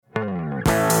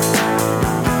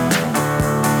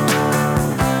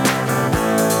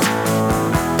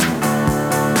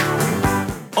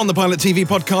On the Pilot TV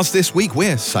podcast this week,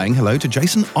 we're saying hello to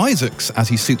Jason Isaacs as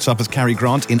he suits up as Cary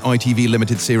Grant in ITV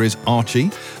limited series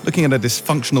Archie, looking at a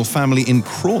dysfunctional family in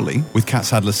Crawley with Kat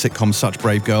Sadler's sitcom Such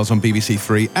Brave Girls on BBC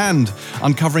Three, and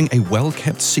uncovering a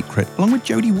well-kept secret along with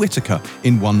Jodie Whitaker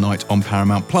in One Night on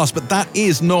Paramount Plus. But that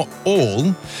is not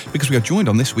all, because we are joined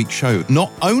on this week's show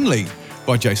not only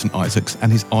by Jason Isaacs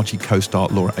and his Archie co-star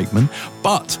Laura Aikman,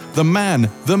 but the man,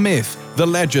 the myth, the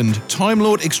legend, Time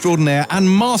Lord extraordinaire and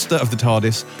master of the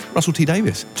TARDIS, Russell T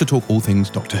Davies, to talk all things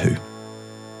Doctor Who.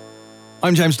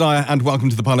 I'm James Dyer, and welcome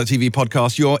to the Pilot TV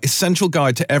podcast, your essential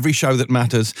guide to every show that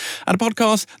matters, and a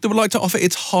podcast that would like to offer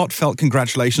its heartfelt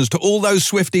congratulations to all those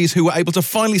Swifties who were able to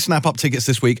finally snap up tickets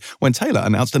this week when Taylor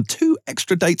announced 2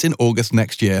 extra dates in August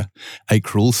next year. A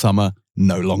cruel summer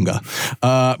no longer.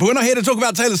 But we're not here to talk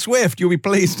about Taylor Swift, you'll be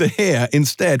pleased to hear.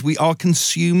 Instead, we are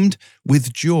consumed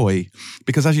with joy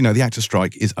because, as you know, the actor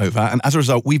strike is over, and as a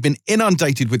result, we've been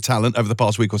inundated with talent over the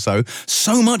past week or so,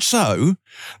 so much so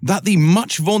that the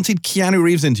much vaunted Keanu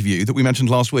Reeves interview that we mentioned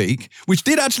last week, which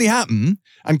did actually happen,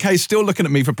 and Kay's still looking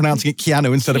at me for pronouncing it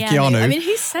Keanu instead of Keanu. I mean,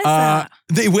 who says that?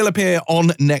 It will appear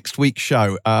on next week's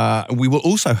show. We will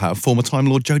also have former Time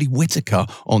Lord Jodie Whitaker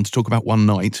on to talk about One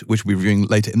Night, which we'll be reviewing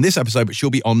later in this episode, but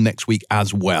she'll be on next week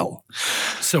as well.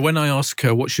 So when I ask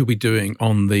her what she'll be doing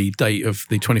on the date of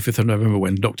the 25th of November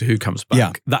when Doctor Who comes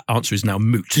back, that answer is now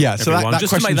moot. Yeah, so that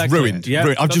question's ruined. Yeah,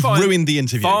 ruined. I've just ruined the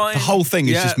interview. The whole thing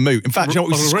is just moot. In fact, you know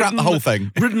what, we scrapped the whole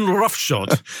thing. Ridden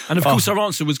roughshod. And of course, our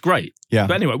answer was great. Yeah.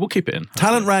 But anyway, we'll keep it in.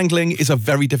 Talent wrangling is a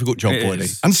very difficult job,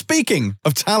 Boydie. And speaking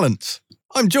of talent,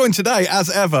 I'm joined today, as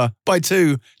ever, by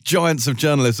 2 giants of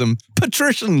journalism,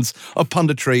 patricians of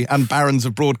punditry and barons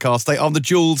of broadcast. They are the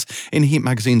jewels in Heat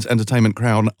Magazine's entertainment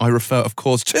crown. I refer, of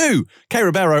course, to Kay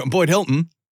Ribeiro and Boyd Hilton.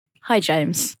 Hi,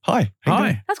 James. Hi.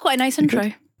 Hi. That's quite a nice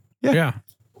intro. Yeah.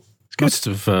 Must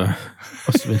have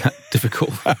been that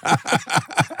difficult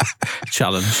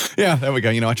challenge. Yeah, there we go.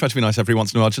 You know, I try to be nice every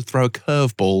once in a while. Just throw a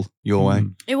curveball your way.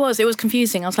 It was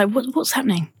confusing. I was like, what's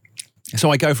happening? So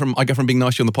I go from being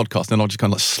nice to you on the podcast, and I'll just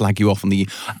kind of like slag you off on the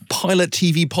Pilot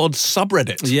TV Pod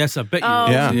subreddit. Yes, I bet you will.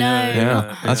 Yeah. No.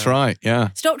 Yeah, that's right. Yeah.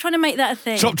 Stop trying to make that a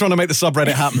thing. Stop trying to make the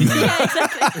subreddit happen. Yeah,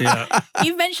 exactly.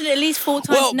 You've mentioned it at least 4 times.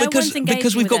 Well, one's engaging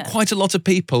because we've got quite a lot of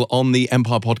people on the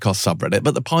Empire Podcast subreddit,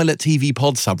 but the Pilot TV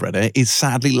Pod subreddit is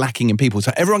sadly lacking in people.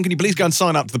 So everyone, can you please go and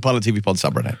sign up to the Pilot TV Pod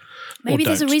subreddit? Maybe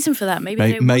there's a reason for that.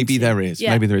 Maybe there is.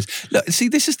 Yeah. Maybe there is. Look, see,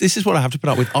 this is what I have to put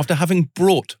up with after having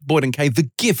brought Boyd and Kay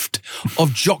the gift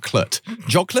of jocklet.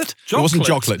 Jocklet? It wasn't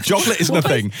jocklet. Jocklet isn't a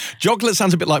thing. Jocklet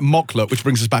sounds a bit like mocklet, which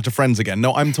brings us back to Friends again.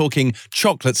 No, I'm talking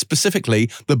chocolate, specifically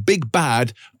the big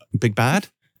bad. Big bad?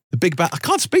 The big bad. I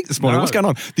can't speak this morning. No. What's going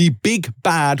on? The big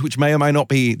bad, which may or may not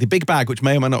be the big bag, which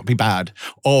may or may not be bad,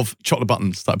 of chocolate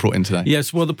buttons that I brought in today.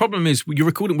 Yes. Well, the problem is we're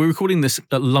recording this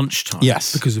at lunchtime.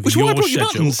 Yes, because of which your why I brought schedule. You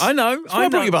buttons. I know. I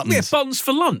brought you buttons. Yeah, buttons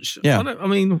for lunch. Yeah. I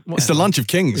mean, it's the lunch of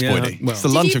kings, Boydie. Well. It's the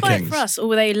lunch of kings. Did you buy it for us, or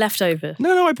were they left over?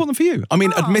 No, I bought them for you. I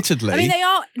mean, admittedly, I mean, they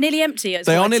are nearly empty.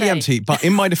 They are nearly empty. But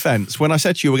in my defence, when I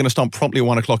said to you we're going to start promptly at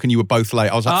 1 o'clock and you were both late,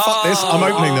 I was like, "Fuck this! I'm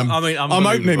opening them. I'm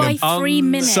opening them by 3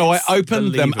 minutes." So I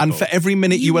opened them, and for every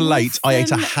minute you were late, I ate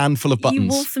a handful of buttons. You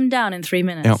wolfed them down in 3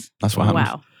 minutes. Yeah, that's what happened.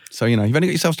 Wow. So, you know, you've only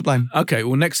got yourselves to blame. Okay,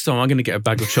 well, next time I'm going to get a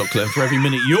bag of chocolate for every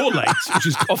minute you're late, which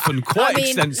is often quite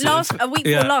extensive. A week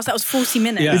before last, that was 40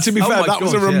 minutes. Yeah. To be fair, that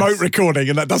was a remote recording,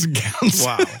 and that doesn't count.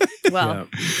 Wow. Well.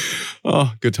 Yeah.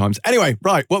 Oh, good times. Anyway,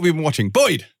 right, what have we been watching?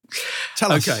 Boyd,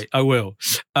 tell us. Okay, I will.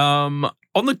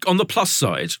 On the plus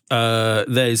side,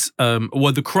 there's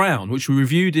The Crown, which we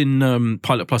reviewed in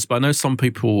Pilot Plus, but I know some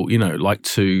people, like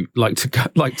to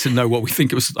know what we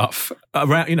think of stuff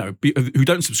around, who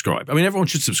don't subscribe. I mean, everyone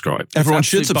should subscribe. Everyone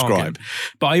should subscribe.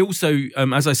 But I also,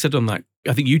 as I said on that,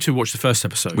 I think you 2 watched the first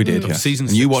episode. We did, yes. Season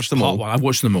 6. And you watched them all. Part 1. I've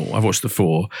watched them all. I've watched the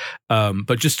 4.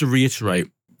 But just to reiterate,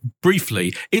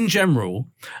 briefly, in general,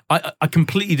 I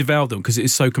completely devour them because it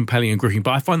is so compelling and gripping.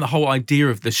 But I find the whole idea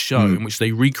of this show, in which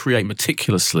they recreate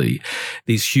meticulously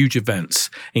these huge events,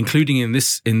 including in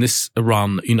this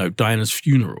run, Diana's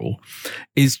funeral,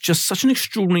 is just such an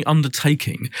extraordinary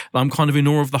undertaking. I'm kind of in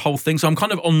awe of the whole thing. So I'm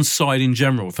kind of on side in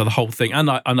general for the whole thing, and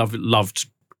I've loved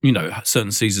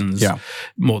certain seasons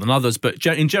more than others. But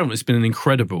in general, it's been an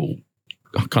incredible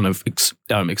kind of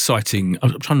exciting.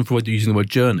 I'm trying to avoid using the word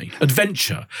journey,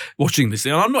 adventure. Watching this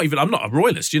thing, and I'm not a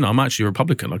royalist. I'm actually a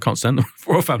Republican. I can't stand the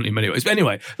royal family in many ways. But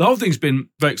anyway, the whole thing's been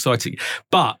very exciting.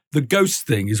 But the ghost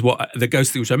thing is the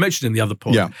ghost thing, which I mentioned in the other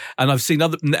pod. Yeah. And I've seen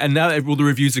and now all the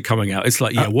reviews are coming out. It's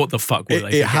like, what the fuck were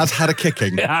they? It has had a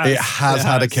kicking. It has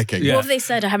had a kicking. Yeah. What have they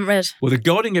said? I haven't read. Well, The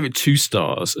Guardian gave it 2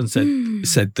 stars and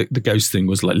said that the ghost thing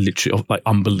was like literally like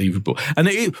unbelievable. And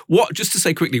just to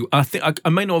say quickly, I think I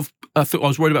may not have thought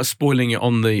was worried about spoiling it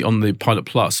on the Pilot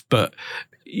Plus, but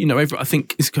I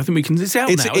think we can. It's out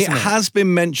now. Isn't it has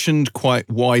been mentioned quite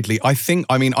widely. I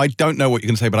don't know what you're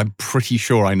going to say, but I'm pretty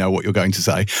sure I know what you're going to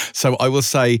say. So I will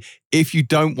say, if you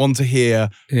don't want to hear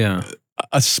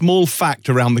a small fact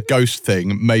around the ghost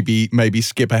thing, maybe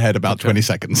skip ahead about 20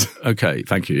 seconds. Okay,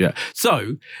 thank you. Yeah.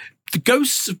 So the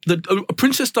ghosts,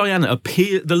 Princess Diana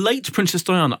the late Princess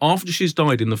Diana, after she's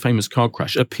died in the famous car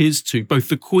crash, appears to both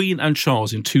the Queen and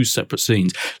Charles in two separate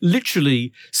scenes,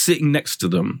 literally sitting next to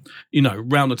them,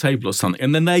 round a table or something.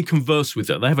 And then they converse with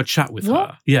her. They have a chat with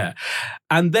her. Yeah.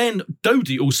 And then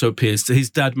Dodi also appears to his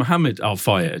dad, Mohammed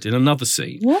Al-Fayed, in another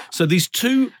scene. What? So these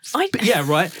two... Yeah,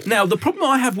 right. Now, the problem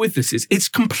I have with this is it's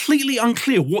completely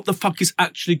unclear what the fuck is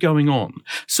actually going on.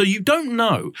 So you don't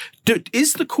know.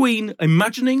 Is the Queen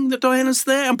imagining that Diana's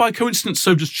there? And by coincidence,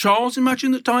 so does Charles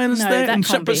imagine that Diana's there in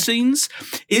separate scenes?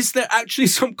 Is there actually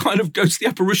some kind of ghostly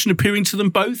apparition appearing to them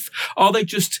both? Are they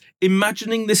just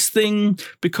imagining this thing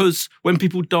because when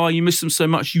people die, you miss them so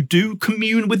much, you do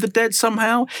commune with the dead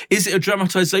somehow? Is it a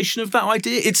dramatization of that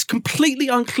idea? It's completely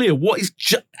unclear what is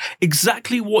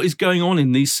exactly what is going on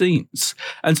in these scenes.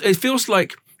 And it feels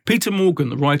like Peter Morgan,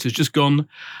 the writer, has just gone,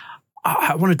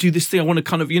 I want to do this thing. I want to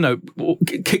kind of,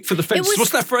 kick for the fences. What's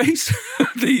that phrase?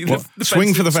 the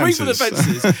swing for the fences. Swing for the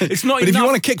fences. It's not but enough. If you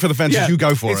want to kick for the fences, you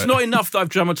go for it. It's not enough that I've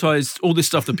dramatised all this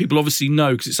stuff that people obviously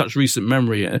know because it's such recent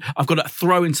memory. I've got to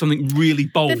throw in something really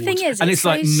bold. The thing is, and it's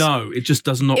like, no, it just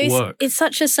does not work. It's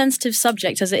such a sensitive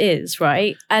subject as it is,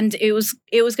 right? And it was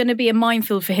going to be a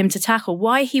minefield for him to tackle.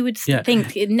 Why he would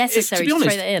think it necessary to throw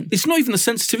that in? It's not even the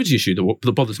sensitivity issue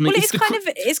that bothers me. Well,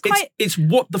 it's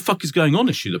what the fuck is going on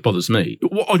issue that bothers me.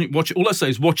 Watch it. All I say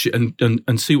is watch it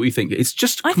and see what you think. It's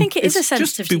just. I think it is a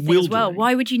sensitivity thing as well.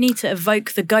 Why would you need to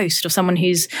evoke the ghost of someone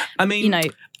who's,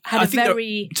 had a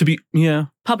very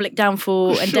public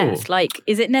downfall and death? Like,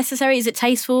 is it necessary? Is it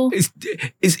tasteful?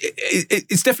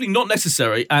 It's definitely not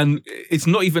necessary, and it's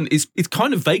not even. It's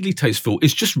kind of vaguely tasteful.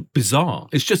 It's just bizarre.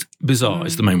 It's just bizarre.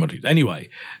 It's the main one. Anyway.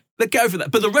 Let's get over that.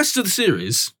 But the rest of the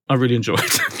series, I really enjoyed,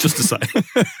 just to say.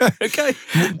 Okay.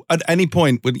 At any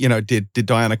point, did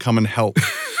Diana come and help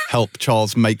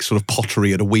Charles make sort of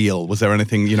pottery at a wheel? Was there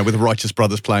anything, with the Righteous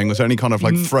Brothers playing? Was there any kind of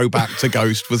throwback to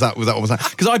Ghost? Was that what was that?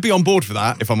 Because I'd be on board for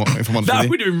that if I'm honest with you. That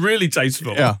would have been really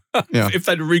tasteful. Yeah. If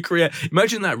they'd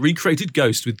imagine that recreated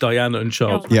Ghost with Diana and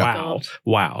Charles.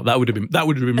 Wow. That would have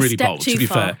been really bold. To be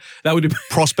fair, that would have been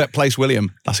Prospect Place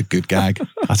William. That's a good gag.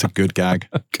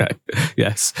 Okay.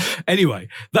 Yes. Anyway,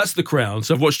 that's The Crown.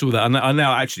 So I've watched all that, and I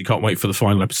now actually can't wait for the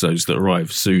final episodes that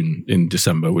arrive soon in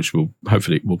December, which we'll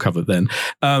cover then.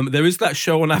 There is that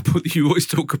show on Apple that you always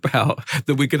talk about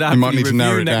that we're going to have to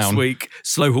review next week.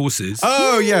 Slow Horses.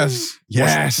 Oh yes.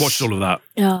 Watched all of that.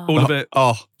 Oh. All of it.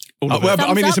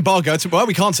 It's embargo.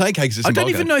 We can't say cakes. It's embargo. I don't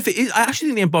even know if it is. I actually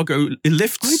think the embargo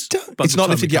lifts. It's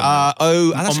not lifted yet.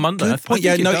 On Monday.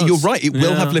 You're right. It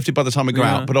will have lifted by the time we go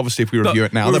out. But obviously, if we review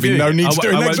it now, there'll be no need to do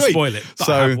it next week. I won't spoil it. But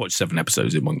I have watched 7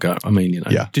 episodes in one go. I mean,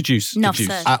 deduce.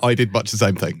 I did much the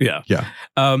same thing. Yeah.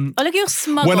 Look at your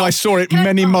smug. When I saw it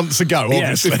many months ago,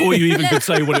 obviously. Before you even could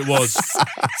say what it was.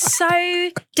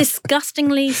 So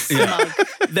disgustingly smug.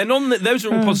 Then those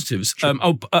are all positives. You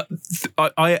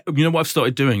know what I've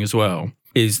started doing as well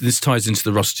is this ties into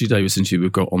the Russell T Davies interview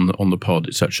we've got on the pod,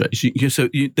 etc. The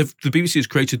BBC has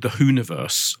created the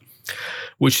Whoniverse,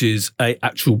 which is a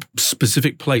actual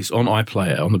specific place on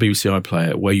iPlayer, on the BBC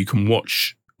iPlayer, where you can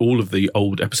watch all of the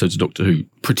old episodes of Doctor Who,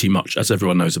 pretty much, as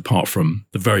everyone knows, apart from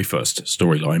the very first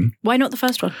storyline. Why not the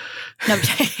first one? No,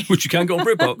 which you can get on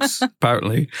BritBox,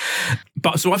 apparently.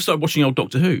 But so I've started watching old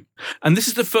Doctor Who. And this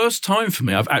is the first time for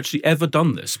me I've actually ever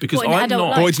done this, because I'm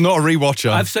not... Boyd's not a rewatcher.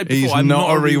 I've said before, He's I'm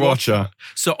not a rewatcher.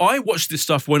 So I watched this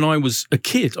stuff when I was a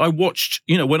kid. I watched,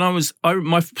 when I was...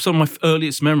 some of my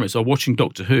earliest memories are watching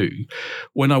Doctor Who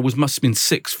when I must have been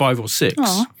 5 or 6.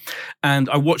 Aww. And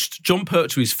I watched John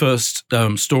Pertwee's first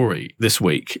story this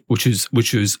week, which is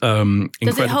incredible.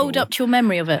 Does it hold up to your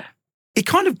memory of it? It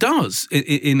kind of does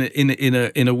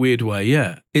in a weird way.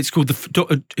 Yeah, it's called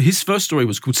his first story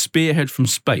was called Spearhead from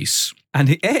Space, and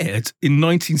it aired in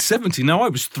 1970. Now I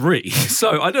was 3,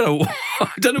 so I don't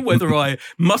know whether I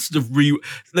must have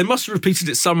they must have repeated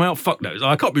it somehow. Fuck knows.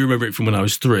 I can't be remembering it from when I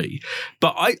was 3,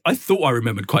 but I thought I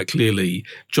remembered quite clearly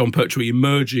John Pertwee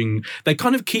emerging. They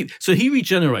kind of so he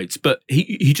regenerates, but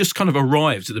he just kind of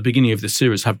arrives at the beginning of the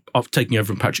series, taking over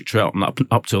from Patrick Troughton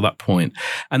up till that point,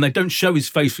 and they don't show his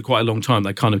face for quite a long time.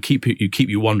 They kind of keep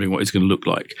you wondering what he's going to look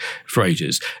like for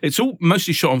ages. It's all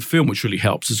mostly shot on film, which really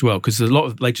helps as well, because a lot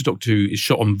of later Doctor Who is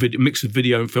shot on mix of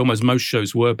video and film, as most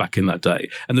shows were back in that day.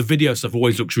 And the video stuff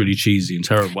always looks really cheesy and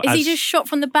terrible. Is he just shot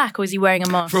from the back, or is he wearing a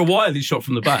mask? For a while, he's shot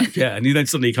from the back, yeah. And he then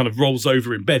suddenly kind of rolls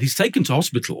over in bed. He's taken to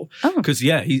hospital because,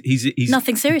 he's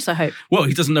nothing serious, I hope. Well,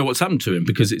 he doesn't know what's happened to him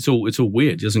because it's all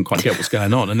weird. He doesn't quite get what's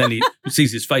going on. And then he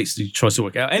sees his face and he tries to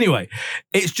work out. Anyway,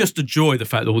 it's just a joy, the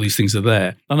fact that all these things are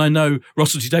there. And I know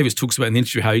Russell T Davies talks about in the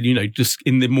interview how, just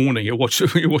in the morning you watch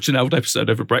an old episode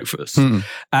over breakfast.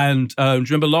 And do you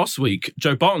remember last week,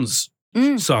 Joe Barton's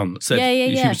son said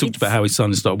he was talking about how his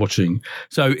son started watching.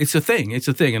 So it's a thing,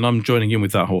 and I'm joining in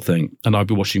with that whole thing. And I'll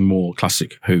be watching more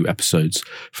classic Who episodes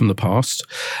from the past.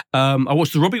 I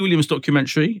watched the Robbie Williams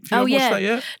documentary. Have you watched that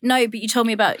yet? No, but you told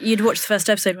me you'd watched the first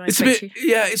episode when it's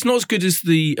it's not as good as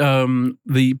the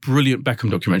brilliant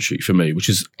Beckham documentary for me, which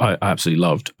is I absolutely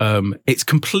loved. It's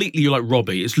completely like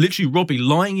Robbie. It's literally Robbie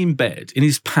lying in bed in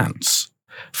his pants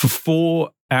for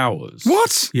 4 hours.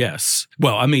 What? Yes.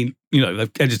 Well, I mean,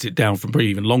 they've edited it down from probably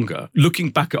even longer. Looking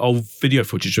back at old video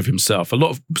footage of himself, a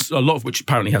lot of which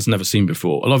apparently has never seen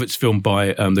before. A lot of it's filmed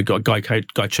by the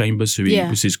Guy Chambers, who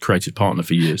was his creative partner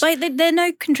for years. Like, there are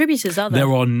no contributors, are there?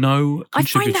 There are no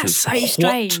contributors. I find that so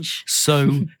strange.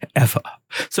 Whatsoever.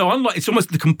 So unlike, it's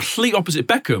almost the complete opposite.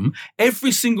 Beckham,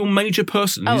 every single major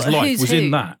person in his life was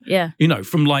in that. Yeah.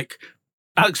 From like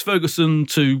Alex Ferguson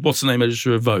to what's the name,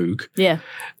 editor of Vogue. Yeah.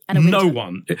 No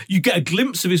one. You get a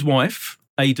glimpse of his wife,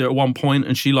 Ada, at one point,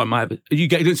 and she you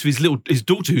get a glimpse of his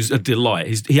daughter, who's a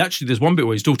delight. There's one bit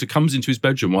where his daughter comes into his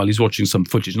bedroom while he's watching some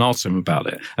footage and asks him about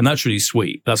it, and that's really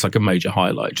sweet. That's like a major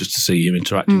highlight, just to see him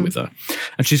interacting with her,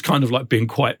 and she's kind of like being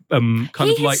quite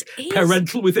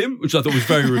parental with him, which I thought was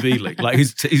very revealing. Like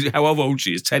he's how old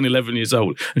she is, 10, 11 years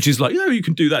old, and she's like, you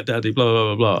can do that, Daddy, blah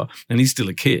blah blah blah, and he's still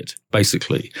a kid,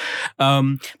 basically.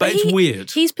 But it's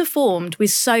weird. He's performed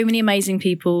with so many amazing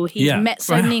people. He's met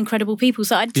so many incredible people.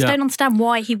 So I just don't understand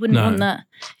why he wouldn't want that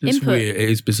it's input. Weird. It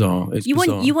is bizarre. You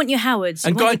want your Howards,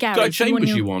 and Guy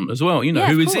Chambers you want as well.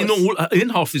 Who is in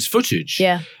half this footage.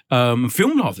 Yeah,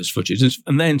 filmed half this footage,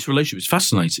 and their interrelationship is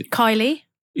fascinating. Kylie.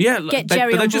 Yeah, get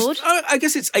Jerry on board. I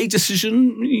guess it's a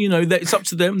decision. It's up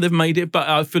to them. They've made it, but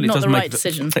I feel it doesn't make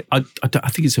decision. I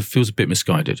think it feels a bit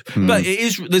misguided. But it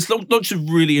is. There's lots of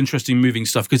really interesting, moving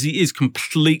stuff because he is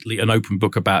completely an open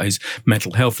book about his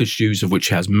mental health issues, of which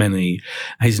he has many.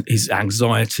 His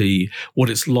anxiety, what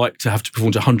it's like to have to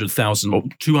perform to 100,000 or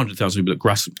 200,000 people at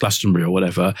Glastonbury or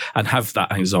whatever, and have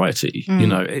that anxiety.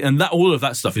 And that all of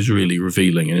that stuff is really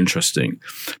revealing and interesting.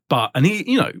 But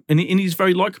he's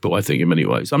very likable, I think, in many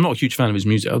ways. I'm not a huge fan of his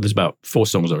music. There's about 4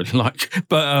 songs I really like.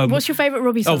 But what's your favourite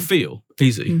Robbie song? Feel.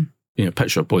 Easy.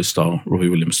 Pet Shop Boys style Robbie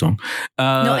Williams song.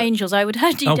 Not Angels. I would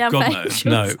have you down for Angels.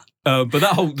 No. But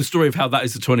the story of how that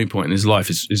is the turning point in his life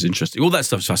is interesting. All that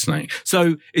stuff is fascinating.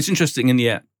 So it's interesting, and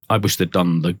yet I wish they'd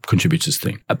done the contributors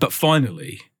thing. But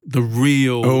finally, the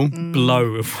real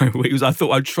blow of my week was I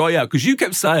thought I'd try out, because you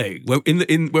kept saying when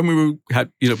you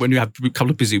had a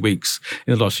couple of busy weeks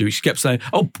in the last few weeks, you kept saying,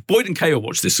 Boyd and Kay will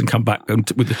watch this and come back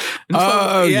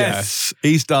yes,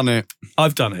 he's done it.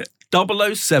 I've done it.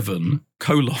 007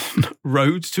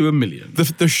 Road to a Million.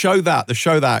 The show that,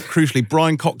 crucially,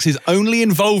 Brian Cox is only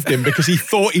involved in because he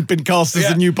thought he'd been cast as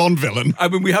the new Bond villain. I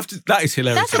mean, that is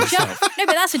hilarious. That's a joke. No,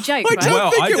 but that's a joke, right?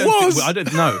 I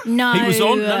don't know. No. He was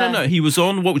on, no. He was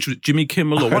on, what was it, Jimmy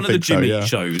Kimmel or one of the Jimmy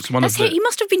shows. He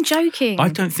must have been joking. I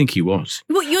don't think he was.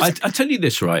 I tell you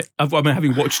this, right?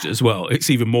 Having watched it as well, it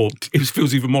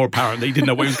feels even more apparent that he didn't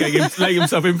know what he was laying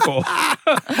himself in for.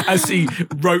 As he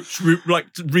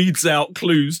reads out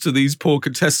clues to these poor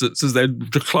contestants as they're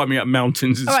climbing up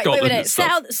mountains in Scotland. Wait a minute.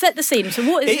 Set the scene. So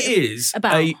what is it is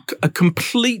about? A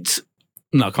complete...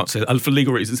 No, I can't say that for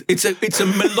legal reasons. It's a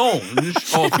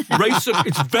melange of race.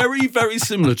 It's very, very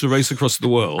similar to Race Across the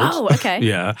World. Oh, okay.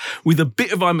 Yeah, with a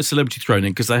bit of I'm a Celebrity thrown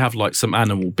in because they have like some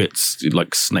animal bits,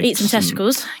 like snakes. Eat some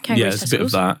testicles. It's a bit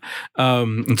of that,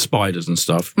 and spiders and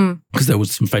stuff. Because there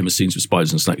was some famous scenes with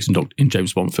spiders and snakes in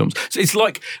James Bond films. So it's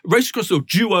like Race Across the World,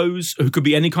 duos who could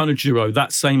be any kind of duo.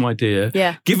 That same idea.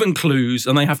 Yeah. Given clues,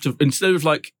 and they have to, instead of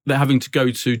like they're having to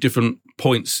go to different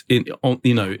points and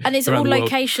it's all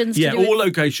locations. All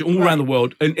around the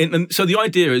world, and so the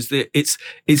idea is that it's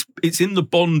in the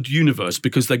Bond universe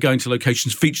because they're going to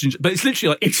locations featured, but it's literally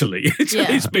like Italy.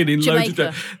 It's been in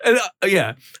Jamaica.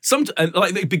 Loads of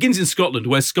like it begins in Scotland,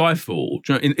 where Skyfall.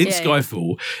 In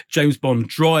Skyfall, James Bond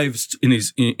drives in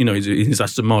his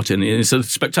Aston Martin. And it's a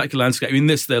spectacular landscape. In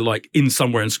this, they're like in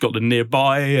somewhere in Scotland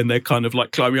nearby, and they're kind of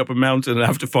like climbing up a mountain and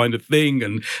have to find a thing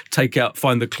and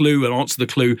find the clue and answer the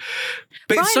clue.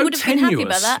 But Brian it's so would have tenuous. been happy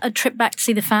about that. A trip back to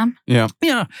see the fam. Yeah.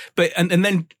 Yeah, but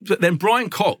then Brian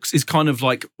Cox is kind of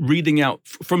like reading out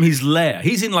from his lair.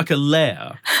 He's in like a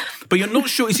lair, but you're not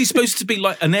sure. Is he supposed to be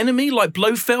like an enemy, like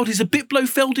Blofeld? He's a bit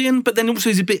Blofeldian, but then also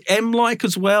he's a bit M-like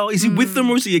as well. Is he with them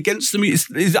or is he against them? It's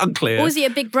unclear. Or is he a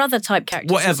Big Brother type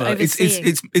character? Whatever.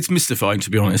 It's mystifying, to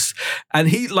be honest. And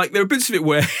he like there are bits of it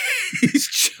where he's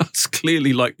just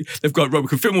clearly like they've got right. We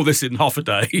can film all this in half a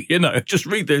day. Just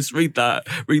read this, read that,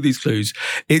 read these clues.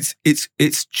 It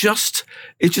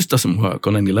just doesn't work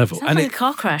on any level. Sounds like a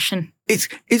car crash. And it's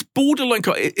borderline.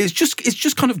 It's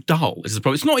just kind of dull. Is the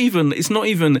problem? It's not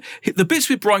even the bits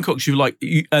with Brian Cox.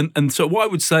 And so what I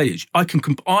would say is my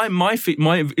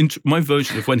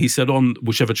version of when he said on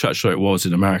whichever chat show it was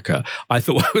in America, I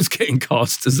thought I was getting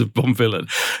cast as a Bond villain.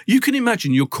 You can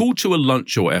imagine you're called to a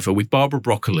lunch or whatever with Barbara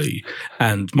Broccoli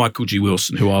and Michael G.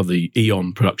 Wilson, who are the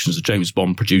Eon Productions, the James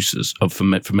Bond producers for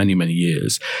many, many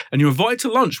years, and you're invited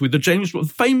to lunch with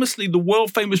famously the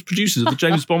world famous producers of the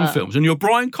James Bond films, and you're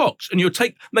Brian Cox, and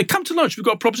they come to lunch, we've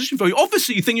got a proposition for you.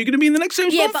 Obviously, you think you're going to be in the next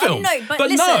James Bond film.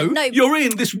 No, you're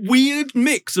in this weird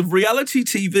mix of reality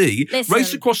TV,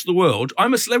 raced across the world,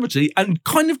 I'm a celebrity, and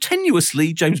kind of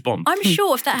tenuously James Bond. I'm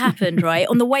sure if that happened, right,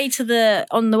 on the way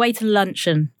to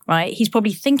luncheon, right, he's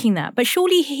probably thinking that. But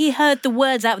surely he heard the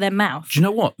words out of their mouth. Do you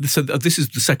know what? So this is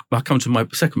the second. I come to my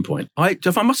second point.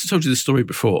 Jeff, I must have told you this story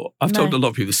before. I've told a lot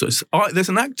of people this story. There's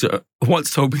an actor who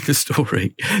once told me the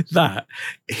story that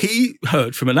he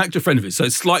heard from an actor friend of his, so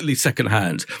slightly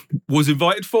secondhand, was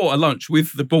invited for a lunch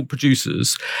with the Bond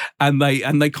producers, and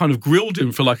they kind of grilled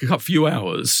him for like a few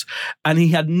hours, and he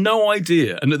had no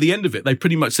idea. And at the end of it, they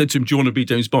pretty much said to him, "Do you want to be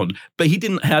James Bond?" But he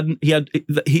didn't.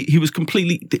 He was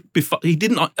completely. He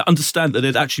didn't understand that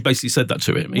they'd actually basically said that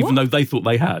to him, even though they thought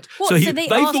they had.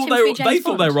 They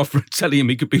thought they were offering, telling him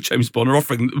he could be James Bond or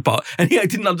offering the part, and he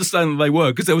didn't understand that they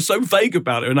were because they were so vague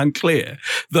about it and unclear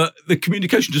that the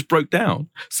communication just broke down.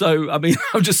 So I mean,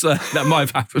 I'm just saying that might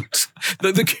have happened.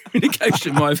 The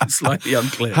communication might have been slightly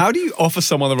unclear. How do you offer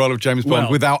someone the role of James Bond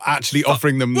without actually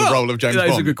offering them the role of James Bond?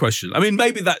 That's a good question. I mean,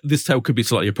 maybe this tale could be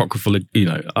slightly apocryphal.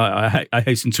 I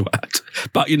hasten to add,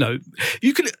 but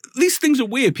you can. These things are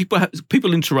weird.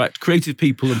 People interact, creative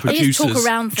people and producers. They just talk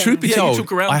around things. Truth be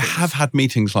told, I have had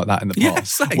meetings like that in the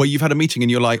past, where you've had a meeting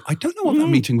and you're like, I don't know what that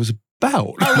meeting was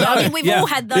about. Oh, yeah, I mean, we've all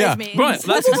had those meetings. Right,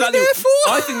 that's exactly.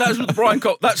 I think that's what Brian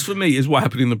Cox. That's for me is what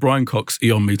happened in the Brian Cox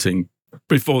Eon meeting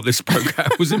before this program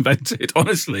was invented.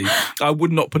 Honestly, I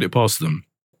would not put it past them.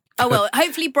 Oh, well,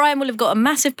 hopefully Brian will have got a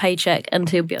massive paycheck and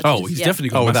he'll be able to he's definitely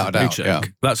got a massive paycheck. Yeah.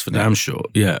 That's for damn sure.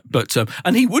 Yeah. But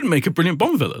and he would make a brilliant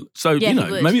Bond villain. So,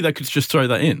 maybe they could just throw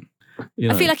that in.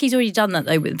 I feel like he's already done that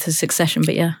though with the Succession,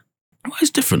 but yeah. Well,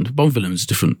 it's different. Bond villain is a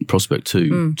different prospect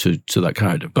to that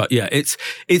character. But yeah, it's.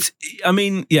 I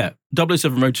mean,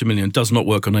 007 Road to a Million does not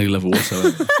work on any level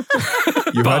whatsoever.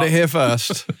 You heard it here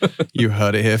first. You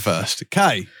heard it here first.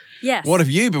 Kay. Yes. What have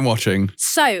you been watching?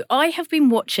 So I have been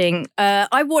watching.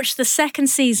 I watched the second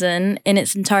season in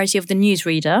its entirety of The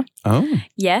Newsreader. Oh.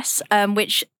 Yes,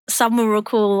 which some will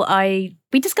recall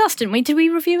we discussed, didn't we? Did we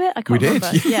review it? I can't remember.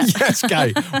 We did. Yeah. Yes,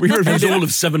 Kay. We reviewed it all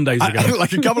of 7 days ago.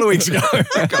 Like a couple of weeks ago.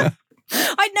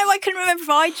 I know, I couldn't remember if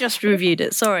I just reviewed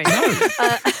it. Sorry. No.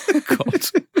 God.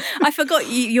 I forgot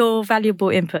your valuable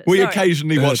input. We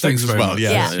occasionally watch things as well.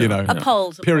 Yes, A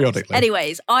polls. Periodically.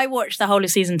 Anyways, I watched the whole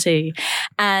of season 2.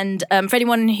 And for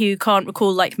anyone who can't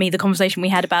recall, like me, the conversation we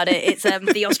had about it, it's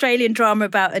the Australian drama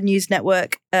about a news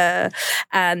network.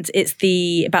 And it's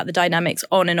about the dynamics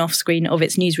on and off screen of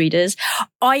its newsreaders.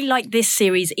 I like this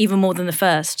series even more than the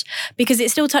first because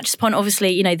it still touches upon,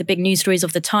 obviously, the big news stories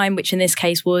of the time, which in this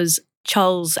case was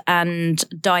Charles and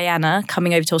Diana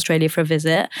coming over to Australia for a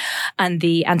visit and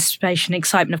the anticipation,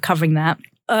 excitement of covering that.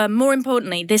 More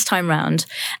importantly, this time round,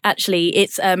 actually,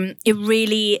 it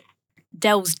really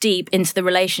delves deep into the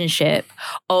relationship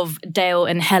of Dale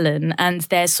and Helen and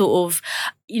their sort of,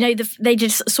 they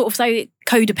just sort of so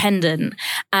codependent,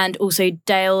 and also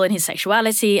Dale and his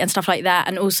sexuality and stuff like that.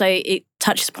 And also it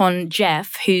touches upon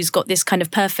Jeff, who's got this kind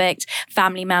of perfect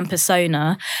family man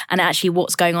persona, and actually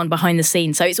what's going on behind the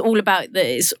scenes. So it's all about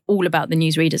the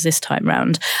newsreaders this time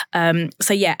round.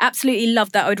 So yeah, absolutely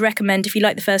love that. I would recommend, if you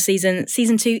like the first season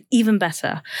 2, even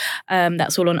better.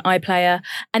 That's all on iPlayer.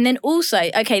 And then also,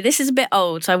 okay, this is a bit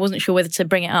old, so I wasn't sure whether to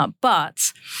bring it up,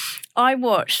 but I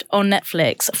watched on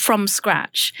Netflix From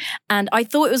Scratch, and I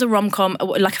thought it was a rom-com,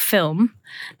 like a film,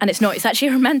 and it's not. It's actually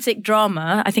a romantic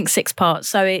drama, I think 6 parts.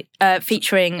 So it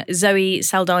featuring Zoe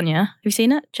Saldana. Have you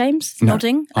seen it, James? No,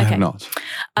 Nodding? I have not.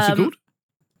 What's it called?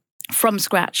 From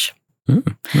Scratch.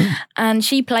 And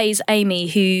she plays Amy,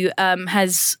 who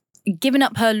has given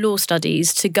up her law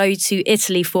studies to go to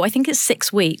Italy for, I think it's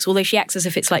 6 weeks, although she acts as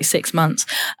if it's like 6 months,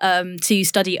 to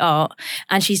study art.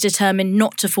 And she's determined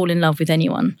not to fall in love with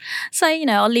anyone. So,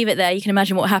 I'll leave it there. You can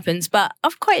imagine what happens. But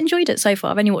I've quite enjoyed it so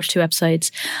far. I've only watched 2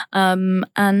 episodes. And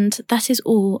that is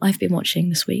all I've been watching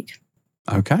this week.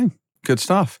 Okay, good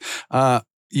stuff.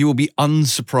 You will be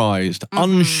unsurprised,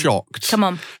 unshocked Come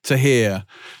on. to hear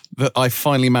that I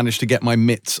finally managed to get my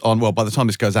mitts on, well, by the time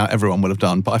this goes out, everyone will have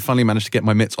done, but I finally managed to get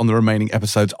my mitts on the remaining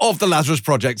episodes of The Lazarus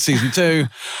Project Season 2,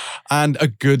 and a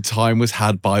good time was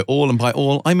had by all, and by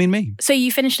all, I mean me. So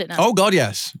you finished it now? Oh, God,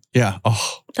 yes. Yeah.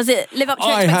 Oh. Does it live up to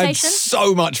your I had expectations?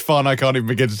 so much fun, I can't even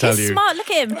begin to tell He's you. smart.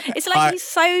 Look at him. It's like he's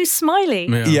so smiley.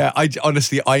 Yeah, I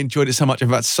honestly enjoyed it so much. In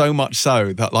fact, so much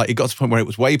so that it got to the point where it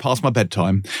was way past my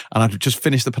bedtime, and I'd just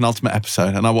finished the penultimate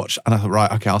episode, and I watched, and I thought,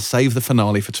 right, okay, I'll save the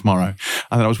finale for tomorrow.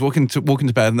 And then I was walking to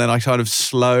bed, and then I kind of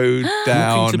slowed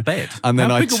down. Walking to bed. And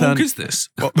then How I big turned. a walk is this?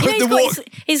 Well,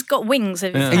 he's got wings.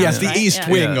 Of his Yes, house, the right? east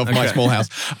wing of my small house.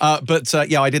 But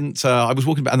I didn't. I was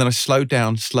walking back, and then I slowed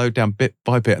down bit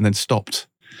by bit, and then stopped.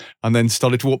 And then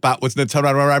started to walk backwards, and then turn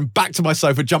around, back to my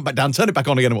sofa, jump back down, turn it back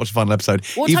on again, and watch the final episode.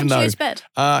 What time did you go to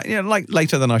bed?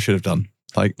 Later than I should have done.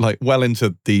 Like well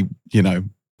into the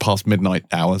past midnight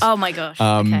hours. Oh my gosh.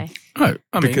 Okay. Oh,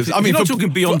 Because, if you're not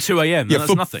talking beyond 2 a.m, then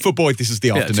that's for, nothing. For Boyd, this is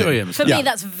the afternoon. 2 a.m. For me,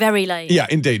 that's very late. Yeah,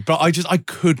 indeed. But I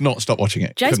could not stop watching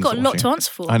it. Joe's Couldn't got a stop lot watching to it.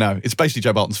 answer for. I know. It's basically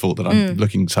Joe Barton's fault that I'm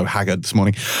looking so haggard this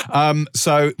morning.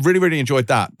 So really, really enjoyed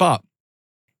that. But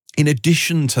in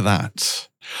addition to that,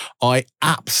 I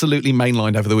absolutely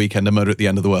mainlined over the weekend A Murder at the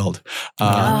End of the World.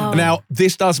 Now,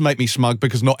 this does make me smug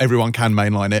because not everyone can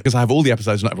mainline it because I have all the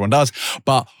episodes, not everyone does.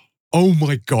 But oh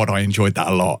my God, I enjoyed that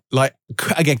a lot.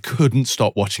 Again, couldn't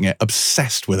stop watching it.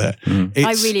 Obsessed with it.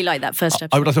 I really like that first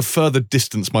episode. I would like to further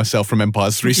distance myself from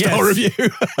Empire's 3-star review.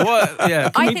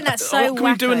 I think that's so Can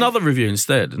we do wacko. another review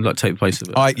instead and take the place of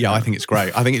it? I think it's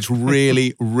great. I think it's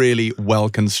really, really well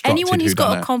constructed. Anyone who's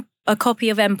got a copy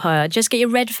of Empire, just get your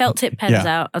red felt tip pens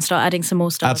out and start adding some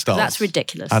more stars. Add stars. That's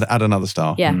ridiculous. Add another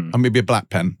star. Yeah. And maybe a black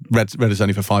pen. Red is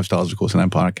only for 5 stars, of course, in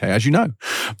Empire. Okay, as you know.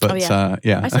 But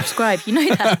I subscribe. You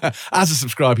know that. As a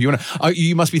subscriber,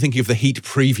 you must be thinking of the Heat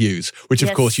previews, which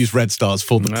of course use red stars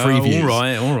for the previews.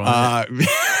 All right.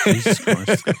 Jesus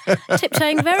Christ.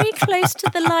 Tiptoeing very close to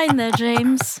the line there,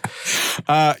 James.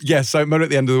 So Murder at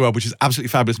the End of the World, which is absolutely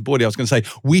fabulous. Boyd, I was going to say,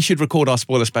 we should record our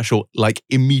spoiler special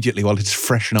immediately while it's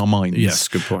fresh in our minds. Yes,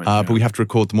 good point. But we have to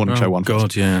record the morning show one first.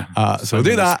 God, yeah. So we'll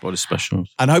do that. Spoiler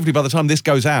specials. And hopefully by the time this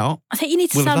goes out, I think you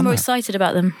need to we'll have sound done more that. excited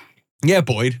about them. Yeah,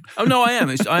 Boyd. Oh, no, I am.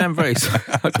 I am very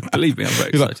excited. Believe me, I'm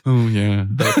very You're excited. oh, yeah.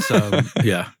 But,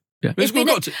 yeah.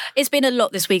 It's been a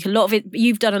lot this week. A lot of it.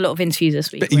 You've done a lot of interviews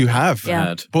this week. But you have.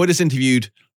 Yeah. Boyd has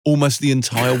interviewed almost the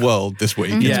entire world this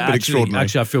week. It's been extraordinary.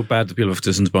 Actually, I feel bad that people have to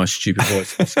listen to my stupid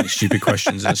voice, asking stupid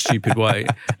questions in a stupid way,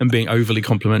 and being overly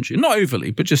complimentary. Not overly,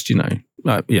 but just,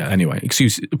 anyway,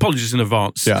 apologies in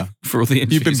advance for all the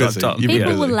interviews I've done.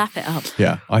 People will lap it up.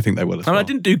 Yeah, I think they will as well. And I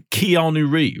didn't do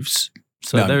Keanu Reeves.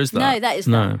 So there is that. No, that is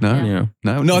that.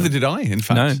 No, neither did I, in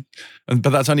fact. No. But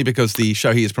that's only because the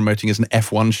show he is promoting is an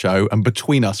F1 show, and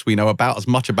between us, we know about as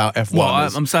much about F1 Well,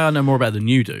 as... I'm saying I know more about than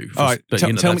you do. All right, but,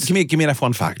 tell me, give me an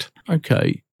F1 fact.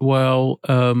 Okay, well...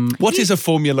 what is a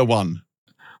Formula One?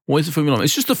 What is a Formula One?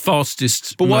 It's just the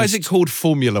fastest... But why is it called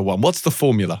Formula One? What's the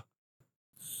formula?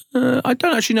 I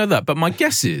don't actually know that, but my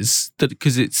guess is that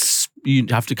because you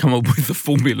have to come up with the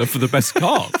formula for the best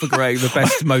car, for creating the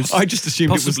best, most. I just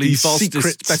assumed it was the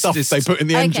secret stuff they put in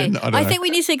the engine. I think we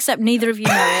need to accept neither of you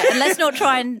know it, and let's not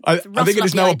try and. I think it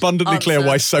is now abundantly clear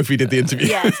why Sophie did the interview.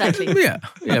 Yeah, exactly.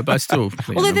 yeah, but I still.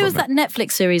 Although there was that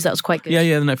Netflix series that was quite good.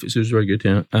 Yeah, the Netflix series was very good.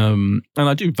 Yeah, and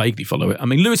I do vaguely follow it. I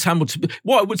mean, Lewis Hamilton.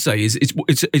 What I would say is,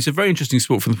 it's a very interesting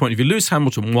sport from the point of view. Lewis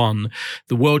Hamilton won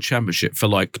the World Championship for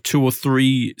 2 or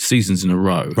 3 seasons in a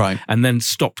row, right, and then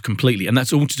stopped completely, and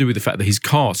that's all to do with the fact that his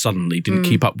car suddenly didn't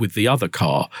keep up with the other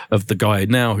car of the guy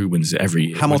now who wins it every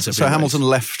year. Hamilton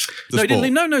left the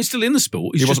sport? No, he's still in the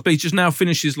sport. He's just now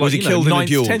finishes was he killed in a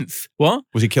duel? 10th. What?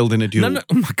 Was he killed in a duel? No.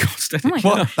 Oh my God, Stephanie.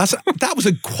 What? That was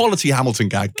a quality Hamilton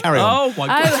gag. Carry on. Oh my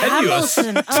God. Tenuous.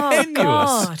 Hamilton. Oh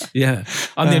God. Yeah.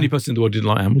 I'm the only person in the world who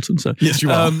didn't like Hamilton. So yes,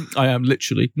 you are. I am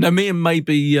literally. No, me and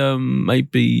maybe.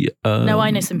 No,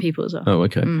 I know some people as well. Oh,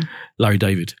 okay. Larry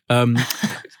David.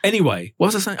 Anyway, what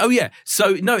was I saying? Oh, yeah.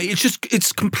 So, no,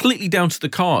 it's completely down to the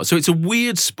car. So it's a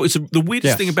weird, the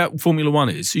weirdest thing about Formula One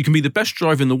is you can be the best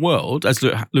driver in the world, as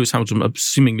Lewis Hamilton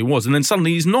seemingly was, and then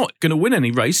suddenly he's not going to win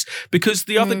any race because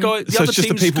the other guy, so it's just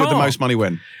the people with the most money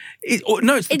win. It's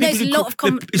the There's people a lot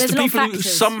of it's there's the a lot of people who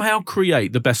factors. somehow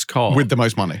create the best car With the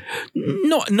most money.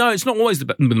 No, it's not always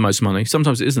the most money.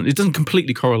 Sometimes it isn't. It doesn't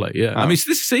completely correlate. Yeah, I mean,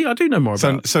 I do know more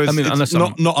about. So it's, unless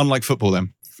not unlike football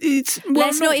then.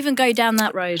 Let's not even go down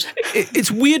that road.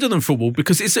 It's weirder than football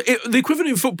because the equivalent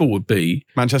in football would be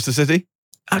Manchester City.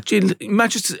 Actually,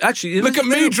 Manchester. Actually, Look at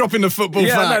me dropping the football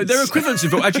facts. No, their equivalents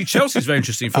in football. Actually, Chelsea's very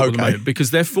interesting in football at the moment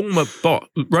because their former boss,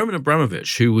 Roman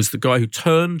Abramovich, who was the guy who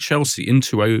turned Chelsea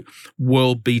into a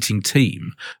world-beating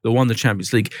team that won the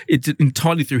Champions League, it did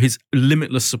entirely through his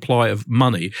limitless supply of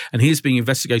money, and he is being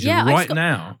investigated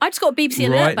now. I just got a BBC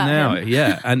alert about him.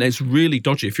 Yeah, and it's really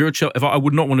dodgy. If you're I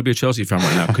would not want to be a Chelsea fan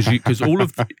right now because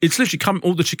it's literally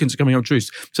all the chickens are coming on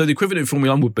roost. So the equivalent in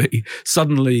Formula 1 would be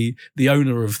suddenly the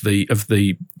owner of the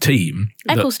team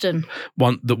Eccleston.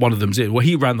 One of them's in. Well,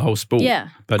 he ran the whole sport. Yeah.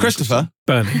 Christopher.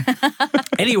 Bernie.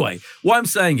 Anyway, what I'm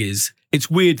saying is it's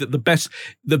weird that the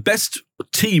best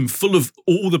team full of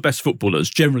all the best footballers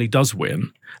generally does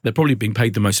win. They're probably being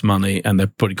paid the most money and they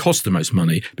probably cost the most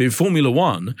money. But in Formula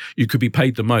 1, you could be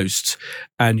paid the most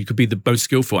and you could be the most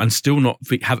skillful and still not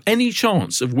have any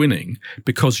chance of winning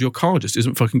because your car just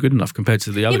isn't fucking good enough compared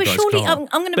to the other guy's surely, car.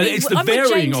 I'm with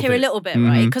James here a little bit,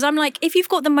 right? Because I'm like, if you've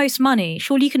got the most money,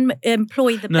 surely you can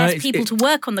employ the best people to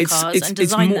work on the cars and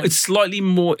design them. It's slightly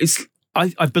more... I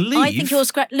believe. I think you're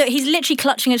look. He's literally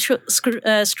clutching at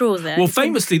straws there. Well,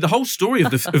 famously, the whole story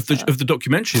of the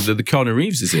documentary that the Keanu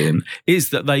Reeves is in is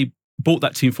that they bought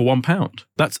that team for £1.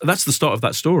 That's the start of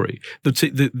that story.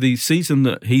 The season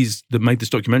that made this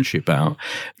documentary about,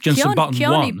 Jensen Button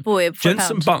won.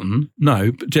 Jensen Button,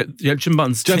 Jensen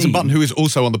Button's team. Jensen Button, who is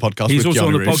also on the podcast. He's with also Keanu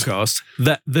on the Reeves. podcast.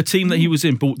 That the team that he was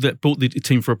in bought the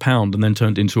team for £1 and then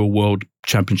turned into a world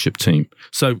championship team.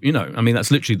 So that's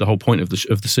literally the whole point of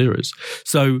the series.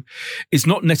 So it's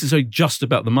not necessarily just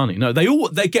about the money. No,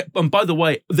 they get. And by the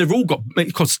way, they've all got.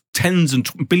 It costs tens and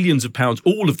billions of pounds.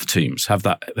 All of the teams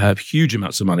have huge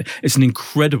amounts of money. It's an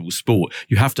incredible sport.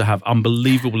 You have to have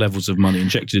unbelievable levels of money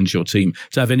injected into your team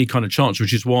to have any kind of chance.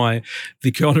 Which is why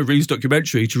the Keanu Reeves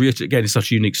documentary, to reiterate again, is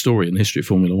such a unique story in the history of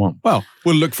Formula 1. Well,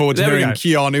 we'll look forward to hearing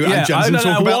Keanu and Jensen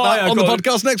talk about that on the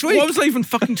podcast next week. What was I even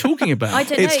fucking talking about? I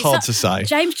don't know. It's hard to say.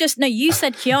 James you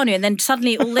said Keanu and then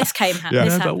suddenly all this came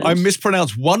happened. I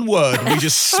mispronounced one word and we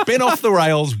just spin off the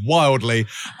rails wildly.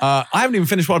 I haven't even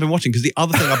finished what I've been watching because the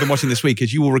other thing I've been watching this week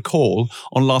is, you will recall,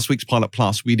 on last week's Pilot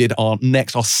Plus, we did our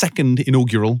second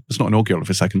inaugural, it's not inaugural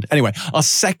for a second, anyway, our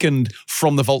second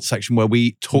From the Vault section where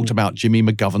we talked about Jimmy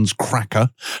McGovern's Cracker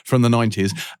from the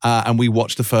 90s and we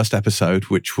watched the first episode,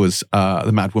 which was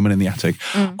The Mad Woman in the Attic.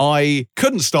 I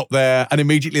couldn't stop there and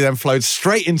immediately then flowed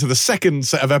straight into the second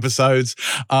set of episodes.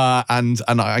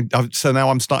 So now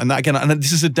I'm starting that again, and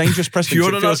this is a dangerous precedent.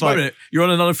 You're on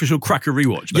an unofficial Cracker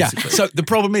rewatch, basically. Yeah. So the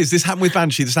problem is, this happened with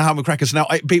Banshee, this now happened with Cracker. So now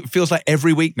it feels like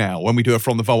every week now when we do a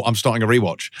From the Vault, I'm starting a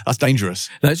rewatch. That's dangerous.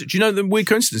 Do you know the weird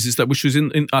coincidence is that, which was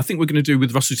in I think we're going to do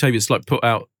with Russell T Davies, like put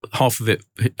out half of it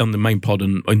on the main pod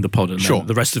and in the pod, and then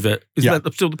the rest of it.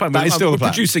 That still the plan? That is still the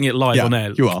plan. Producing it live on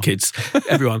air, you are. Kids,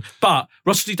 everyone. But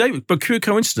Russell T Davies, by pure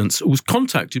coincidence, was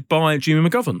contacted by Jimmy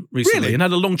McGovern recently and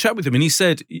had a long chat with him, and he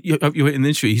said, you in the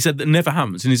interview, he said that never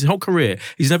happens in his whole career.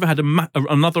 He's never had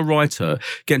another writer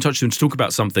get in touch with him to talk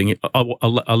about something.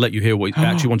 I'll let you hear what he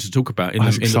actually wanted to talk about in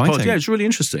the pod. Yeah, it's really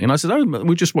interesting. And I said,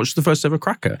 we just watched the first ever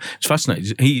Cracker. It's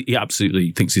fascinating. He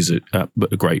absolutely thinks he's a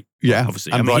great. Yeah,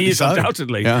 obviously. He is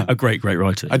undoubtedly a great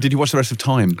writer. Did you watch the rest of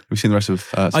Time? Have you seen the rest of?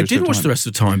 I did watch the rest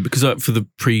of Time because for the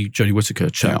pre-Jodie Whitaker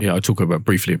chat, I talk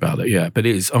briefly about it. Yeah, but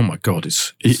it is. Oh my god,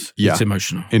 it's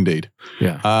emotional. Indeed.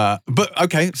 Yeah. But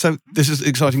okay, so this is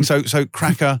exciting. So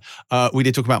Cracker, we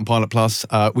did talk about in Pilot Plus.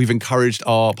 We've encouraged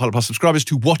our Pilot Plus subscribers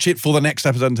to watch it for the next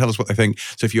episode and tell us what they think.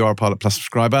 So if you are a Pilot Plus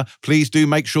subscriber, please do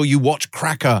make sure you watch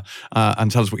Cracker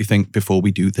and tell us what you think before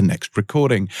we do the next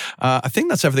recording. I think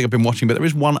that's everything I've been watching, but there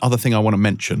is one other thing I want to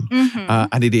mention,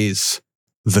 and it is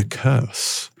The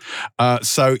Curse.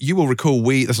 So you will recall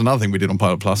that's another thing we did on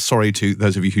Pilot Plus. Sorry to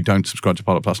those of you who don't subscribe to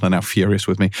Pilot Plus and are now furious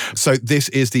with me. So this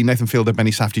is the Nathan Fielder,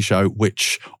 Benny Safdie show,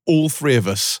 which all three of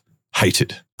us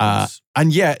hated.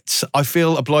 And yet, I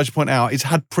feel obliged to point out, it's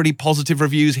had pretty positive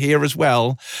reviews here as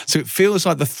well. So it feels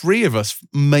like the three of us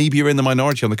maybe are in the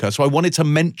minority on The Curse. So I wanted to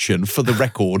mention, for the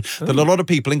record, that a lot of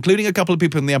people, including a couple of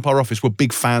people in the Empire office, were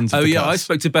big fans of The Curse. I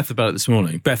spoke to Beth about it this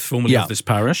morning. Beth, formerly of this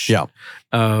parish. Yeah.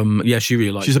 She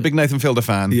really liked it. She's a big Nathan Fielder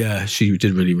fan. Yeah, she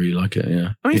did really, really like it,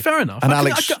 yeah. I mean, fair enough. And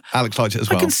Alex liked it as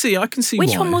well. I can see Which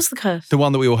why. one was The Curse? The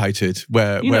one that we all hated,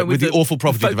 where with the awful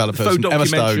property developers and Emma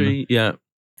Stone. Yeah.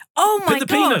 Oh my The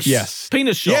gosh. penis. Yes.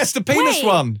 Penis shot. Yes, the penis Wait.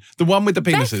 one. The one with the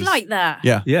penises. Beth like that.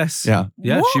 Yeah. Yes. Yeah.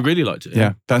 Yeah, What? she really liked it.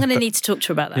 Yeah. I'm going to need to talk to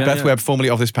her about that. Yeah. Beth Webb, formerly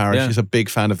of this parish, Yeah. is a big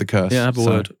fan of The Curse. Yeah, have a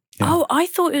word. Yeah. Oh, I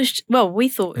thought it was. Well, we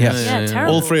thought it was. Yes. Yeah,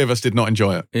 terrible. All three of us did not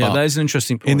enjoy it. Yeah, but that is an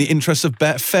interesting point. in the interest of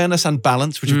fairness and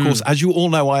balance, which of course, as you all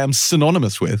know, I am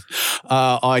synonymous with,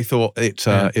 I thought it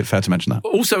fair to mention that.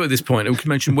 Also, at this point, we can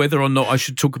mention whether or not I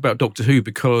should talk about Doctor Who,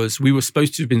 because we were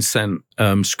supposed to have been sent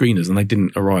screeners and they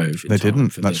didn't arrive. They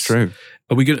didn't. That's true.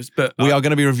 Are we going to? But We are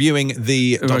going to be reviewing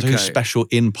the Doctor Who special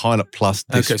in Pilot Plus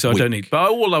this okay, so week. I don't need. But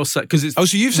all I'll say, because it's. Oh,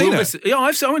 so you've seen it? Yeah,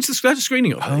 I went to the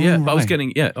screening of it. Oh, yeah, but I was right.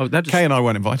 getting. Yeah, Kay and I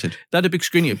weren't invited. They had a big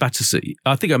screening at Battersea.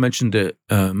 I think I mentioned it.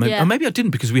 Maybe, Yeah. or maybe I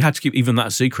didn't, because we had to keep even that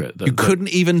a secret. You couldn't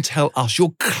even tell us,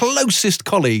 your closest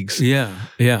colleagues. Yeah.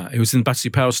 It was in Battersea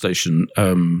Power Station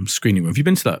screening room. Have you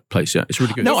been to that place yet? It's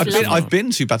really good. No, It's I've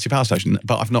been to Battersea Power Station,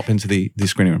 but I've not been to the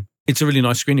screening room. It's a really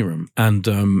nice screening room and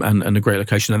a great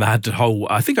location. And they had the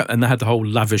whole,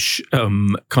 lavish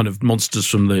kind of monsters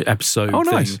from the episode. Oh,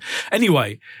 thing. nice.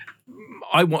 Anyway,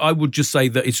 I would just say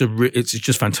that it's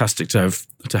just fantastic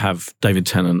to have David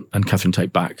Tennant and Catherine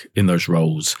Tate back in those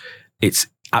roles. It's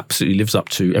absolutely lives up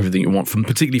to everything you want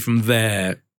particularly from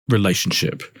their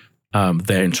relationship.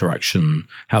 Their interaction,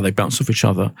 how they bounce off each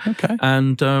other. Okay.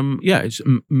 And it's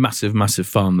massive, massive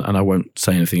fun. And I won't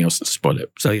say anything else to spoil it.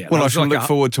 So yeah. Well, I that was shall like look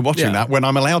forward to watching that when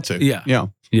I'm allowed to. Yeah. Yeah.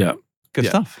 Yeah. Good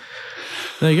Yeah. stuff.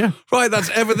 There you go. Right, that's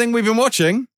everything we've been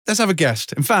watching. Let's have a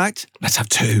guest. In fact, let's have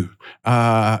two.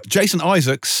 Jason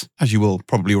Isaacs, as you will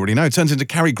probably already know, turns into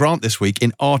Cary Grant this week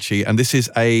in Archie, and this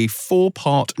is a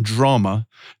 4-part drama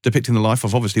depicting the life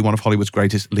of obviously one of Hollywood's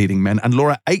greatest leading men. And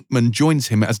Laura Aikman joins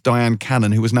him as Diane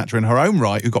Cannon, who was an actor in her own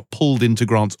right, who got pulled into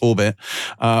Grant's orbit.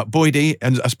 Boydie,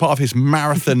 and as part of his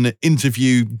marathon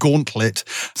interview gauntlet,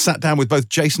 sat down with both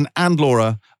Jason and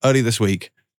Laura early this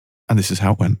week, and this is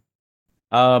how it went.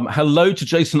 Hello to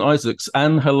Jason Isaacs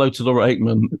and hello to Laura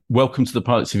Aikman. Welcome to the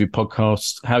Pilot TV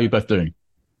podcast. How are you both doing?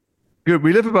 Good.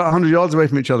 We live about 100 yards away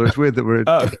from each other. It's weird that we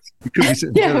could be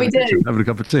sitting together we in the kitchen do. having a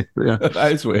cup of tea. But yeah,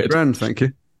 That is weird. grand, thank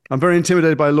you. I'm very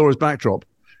intimidated by Laura's backdrop.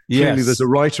 Clearly, Yes. there's a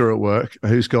writer at work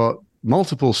who's got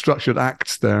multiple structured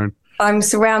acts there. And I'm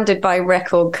surrounded by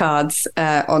record cards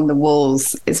on the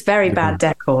walls. It's very bad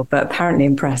decor, but apparently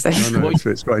impressive.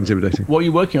 it's quite intimidating. What are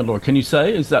you working on, Laura? Can you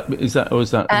say? Is that a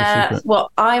secret?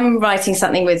 Well, I'm writing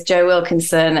something with Joe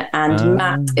Wilkinson, and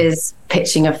Matt is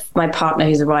pitching my partner,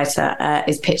 who's a writer,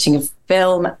 is pitching a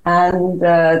film and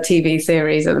a TV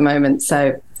series at the moment.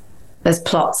 So there's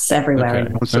plots everywhere.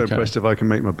 Okay. I'm so impressed if I can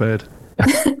make my bed.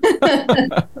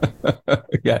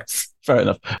 Yes, fair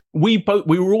enough. We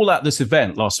were all at this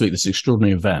event last week, this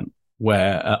extraordinary event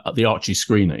where at the Archie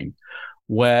screening,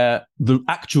 where the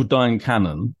actual Diane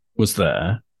Cannon was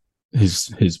there.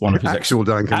 His one of his Actual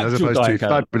Diane Cannon, as Actual opposed Diane to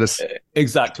Cannon. fabulous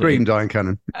exactly screen Diane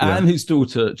Cannon. Yeah. and his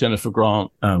daughter Jennifer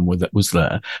Grant was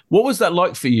there. What was that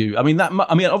like for you? I mean,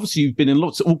 obviously you've been in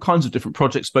all kinds of different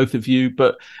projects, both of you,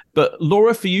 but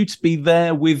Laura, for you to be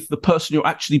there with the person you're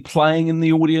actually playing in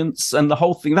the audience and the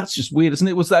whole thing—that's just weird, isn't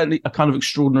it? Was that a kind of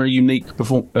extraordinary, unique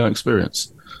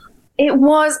experience? It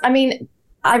was. I mean,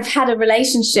 I've had a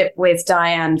relationship with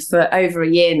Diane for over a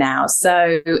year now,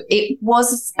 so it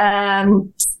was.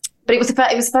 But it was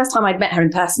the first time I'd met her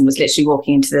in person. Was literally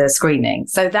walking into the screening,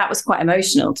 so that was quite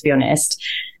emotional, to be honest.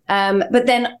 But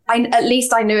then, at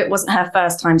least I knew it wasn't her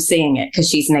first time seeing it because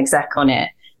she's an exec on it.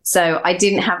 So I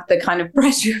didn't have the kind of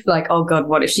pressure of like, oh God,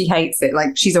 what if she hates it?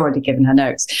 Like she's already given her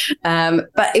notes.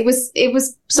 But it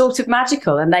was sort of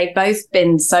magical, and they've both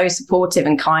been so supportive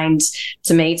and kind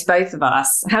to me, to both of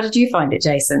us. How did you find it,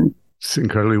 Jason? It's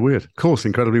incredibly weird. Of course,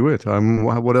 incredibly weird.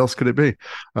 What else could it be?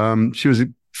 She was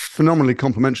phenomenally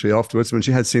complimentary afterwards when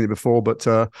she had seen it before, but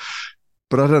I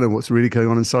don't know what's really going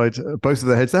on inside both of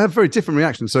their heads. They have very different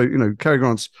reactions. So, Cary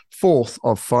Grant's 4th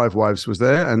of 5 wives was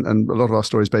there, and a lot of our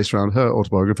stories based around her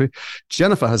autobiography.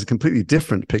 Jennifer has a completely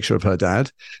different picture of her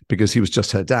dad because he was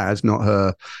just her dad, not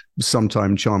her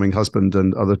sometime charming husband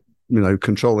and other,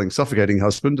 controlling, suffocating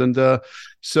husband. And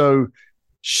so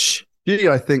she,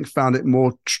 I think, found it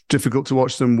more difficult to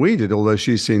watch than we did, although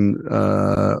she's seen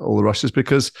all the rushes,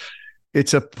 because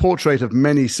it's a portrait of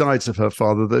many sides of her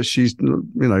father that she's,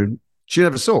 she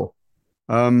never saw.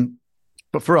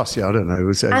 But for us, I don't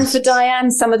know. And for Diane,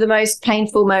 some of the most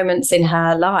painful moments in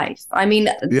her life. I mean,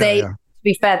 to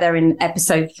be fair, they're in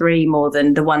episode 3 more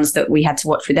than the ones that we had to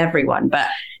watch with everyone, but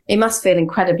it must feel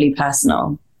incredibly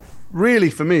personal. Really,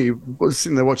 for me, was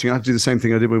sitting there watching, I had to do the same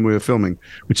thing I did when we were filming,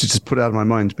 which is just put it out of my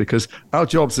mind, because our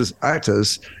jobs as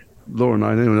actors, Laura and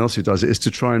I, and anyone else who does it, is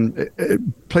to try and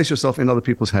place yourself in other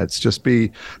people's heads. Just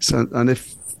and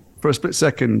if for a split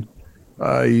second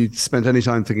you spent any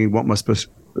time thinking, what must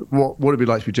what would it be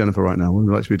like to be Jennifer right now? What would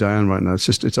it be like to be Diane right now?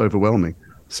 It's overwhelming.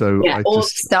 So or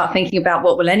start thinking about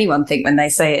what will anyone think when they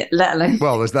say it, let alone.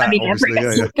 Well, there's that.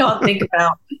 I can't think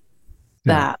about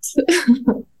that.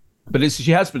 But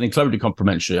she has been incredibly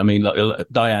complimentary. I mean, like,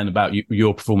 Diane, about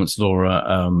your performance, Laura,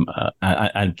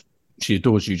 and she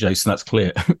adores you, Jason. That's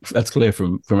clear. That's clear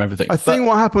from everything. I think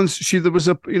what happens, there was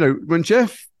when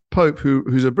Jeff Pope,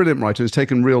 who's a brilliant writer, has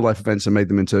taken real life events and made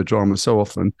them into a drama so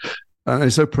often, and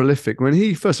is so prolific. When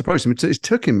he first approached him, it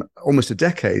took him almost a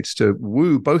decade to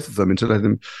woo both of them into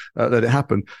let it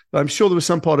happen. I'm sure there was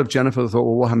some part of Jennifer that thought,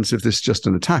 well, what happens if this is just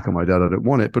an attack on my dad? I don't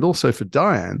want it. But also for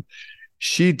Diane,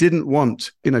 she didn't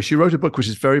want, she wrote a book which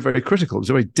is very, very critical. It was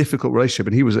a very difficult relationship,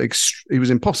 and he was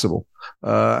impossible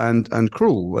and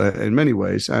cruel in many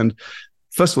ways. And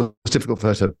first of all, it's difficult for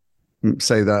her to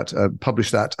say that,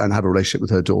 publish that, and have a relationship with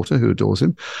her daughter who adores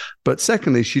him. But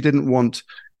secondly, she didn't want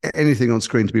anything on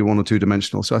screen to be one or two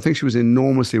dimensional. So I think she was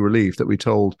enormously relieved that we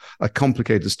told a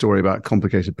complicated story about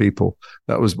complicated people.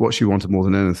 That was what she wanted more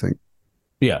than anything.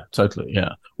 Yeah, totally.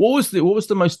 Yeah. What was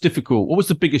the most difficult? What was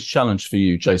the biggest challenge for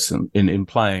you, Jason, in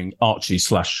playing Archie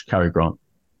 / Cary Grant?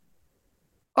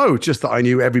 Oh, just that I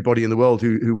knew everybody in the world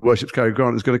who worships Cary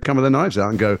Grant is going to come with their knives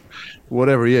out and go,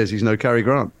 whatever he is, he's no Cary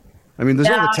Grant. I mean, there's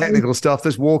all the technical stuff.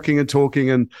 There's walking and talking,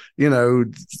 and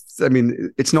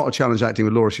it's not a challenge acting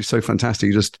with Laura. She's so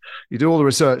fantastic. You do all the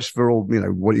research for all,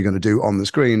 what you're going to do on the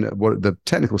screen, what the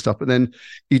technical stuff, but then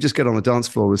you just get on the dance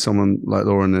floor with someone like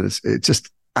Laura, and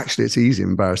it's easy, I'm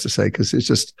embarrassed to say, because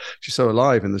she's so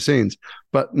alive in the scenes.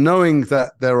 But knowing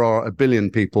that there are a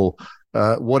billion people,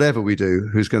 whatever we do,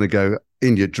 who's going to go,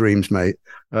 in your dreams, mate.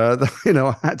 I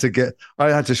had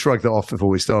to shrug that off before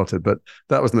we started, but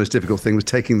that was the most difficult thing, was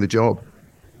taking the job.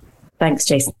 Thanks,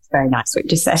 Jason. It's very nice what you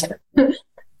just said.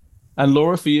 And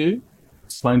Laura, for you,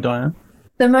 playing Diane?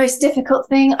 The most difficult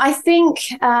thing, I think,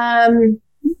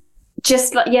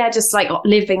 just like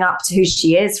living up to who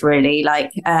she is, really,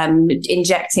 like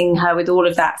injecting her with all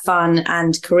of that fun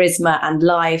and charisma and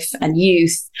life and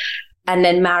youth, and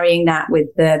then marrying that with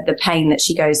the pain that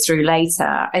she goes through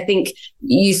later. I think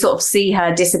you sort of see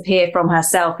her disappear from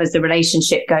herself as the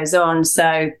relationship goes on.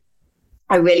 So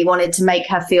I really wanted to make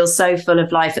her feel so full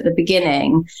of life at the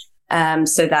beginning,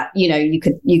 so that, you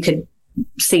could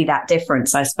see that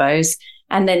difference, I suppose.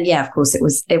 And then, yeah, of course, it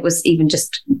was even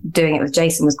just doing it with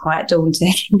Jason was quite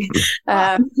daunting.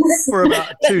 For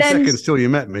about 2 seconds till you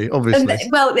met me, obviously.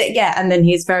 And then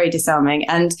he's very disarming.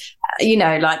 And,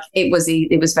 it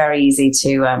was very easy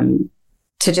to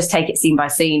just take it scene by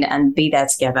scene and be there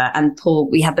together. And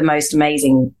we had the most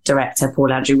amazing director,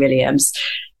 Paul Andrew Williams,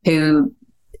 who,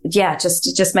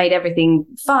 just made everything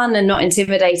fun and not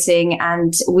intimidating.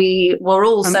 And we were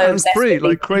all so free,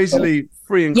 like crazily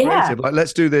free and creative. Like,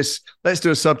 let's do this. Let's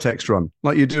do a subtext run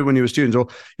like you do when you were students. Or,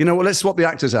 let's swap the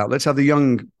actors out. Let's have the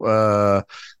young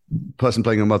person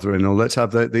playing a mother-in, or let's have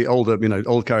the older,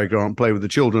 old Cary Grant play with the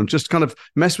children. Just kind of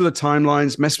mess with the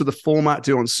timelines, mess with the format,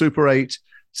 do it on Super 8,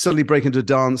 suddenly break into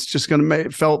dance. Just going to make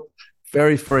it felt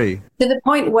very free. To the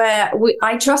point where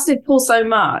I trusted Paul so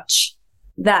much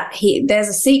that there's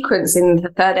a sequence in the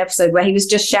third episode where he was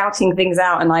just shouting things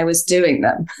out and I was doing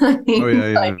them. We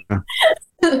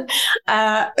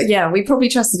probably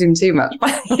trusted him too much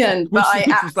by the end, but I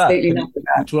absolutely loved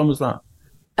that. Which one was that?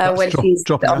 When he's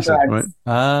dropping acid, right?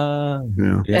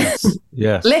 Yes.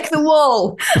 Lick the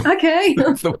wall. Okay.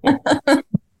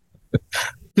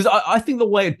 Because I think the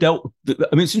way it dealt,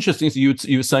 it's interesting. As you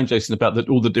were saying, Jason, about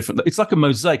all the different. It's like a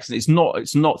mosaic. It's not.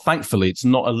 Thankfully, it's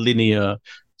not a linear.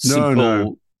 Simple.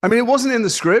 No. I mean, it wasn't in the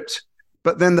script,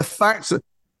 but then the fact that,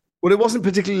 it wasn't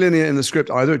particularly linear in the script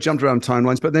either. It jumped around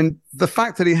timelines, but then the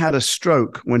fact that he had a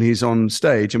stroke when he's on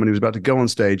stage and when he was about to go on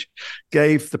stage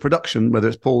gave the production, whether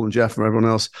it's Paul and Jeff or everyone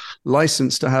else,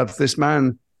 license to have this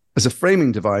man as a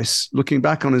framing device, looking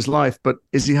back on his life. But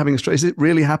is he having a stroke? Is it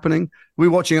really happening? Are we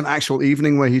watching an actual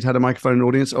evening where he'd had a microphone and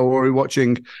audience, or are we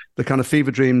watching the kind of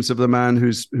fever dreams of the man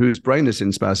whose brain is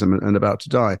in spasm and about to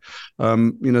die? So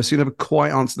you never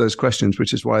quite answer those questions,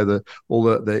 which is why all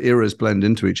the eras blend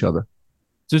into each other.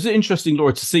 So is it interesting,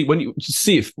 Laura, to see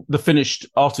if the finished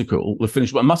article,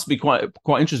 it must be quite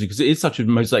interesting, because it is such a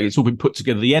mosaic. It's all been put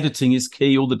together. The editing is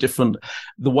key. All the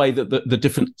way that the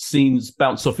different scenes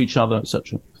bounce off each other,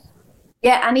 etc.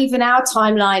 Yeah, and even our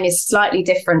timeline is slightly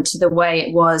different to the way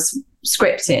it was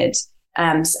scripted.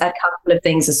 A couple of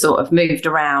things are sort of moved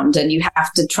around, and you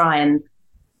have to try and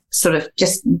sort of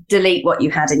just delete what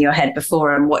you had in your head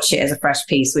before and watch it as a fresh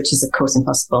piece, which is, of course,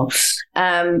 impossible.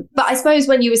 But I suppose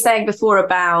when you were saying before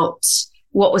about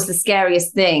what was the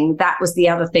scariest thing, that was the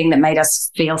other thing that made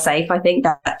us feel safe. I think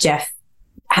that Jeff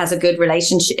has a good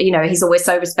relationship. You know, he's always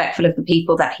so respectful of the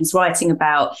people that he's writing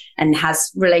about and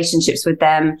has relationships with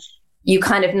them. You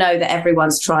kind of know that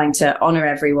everyone's trying to honor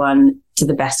everyone to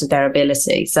the best of their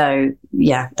ability. So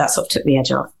yeah, that sort of took the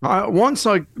edge off. Once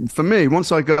I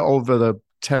got over the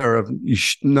terror of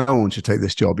no one should take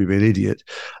this job, you'd be an idiot.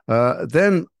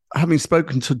 Then having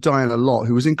spoken to Diane a lot,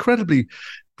 who was incredibly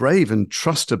brave and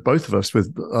trusted both of us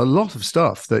with a lot of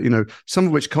stuff that, you know, some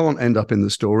of which can't end up in the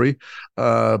story,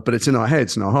 but it's in our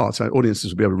heads and our hearts. Our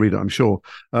audiences will be able to read it, I'm sure.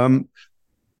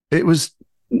 It was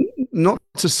not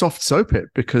to soft soap it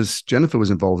because Jennifer was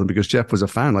involved and because Jeff was a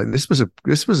fan. Like this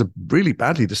was a really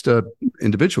badly disturbed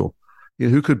individual, you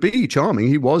know, who could be charming.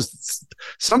 He was,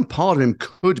 some part of him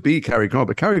could be Cary Grant,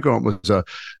 but Cary Grant was a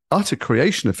utter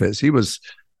creation of his. He was,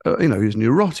 he was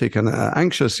neurotic and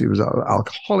anxious. He was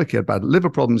alcoholic. He had bad liver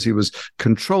problems. He was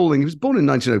controlling. He was born in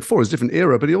 1904. It was a different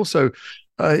era, but he also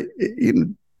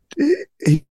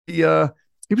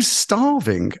he was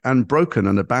starving and broken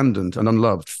and abandoned and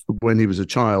unloved when he was a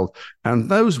child. And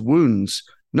those wounds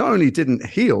not only didn't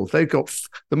heal, they got,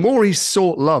 the more he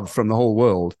sought love from the whole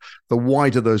world, the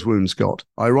wider those wounds got.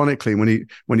 Ironically, when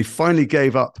he finally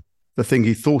gave up the thing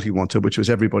he thought he wanted, which was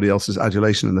everybody else's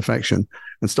adulation and affection,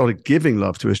 and started giving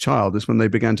love to his child, is when they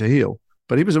began to heal.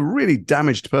 But he was a really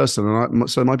damaged person. And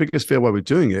so my biggest fear while we were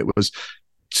doing it was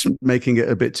making it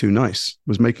a bit too nice,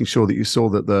 was making sure that you saw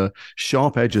that the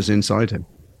sharp edges inside him.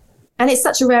 And it's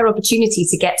such a rare opportunity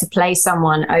to get to play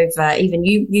someone over, even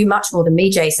you much more than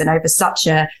me, Jason, over such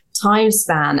a time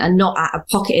span and not at a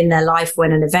pocket in their life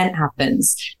when an event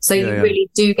happens. So you really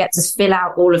do get to fill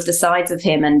out all of the sides of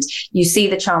him, and you see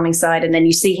the charming side, and then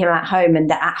you see him at home, and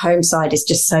the at home side is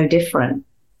just so different.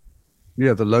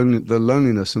 Yeah, the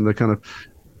loneliness and the kind of,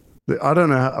 I don't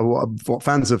know what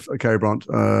fans of Cary Grant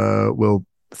will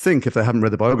think if they haven't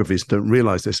read the biographies and don't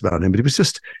realize this about him, but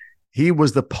he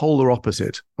was the polar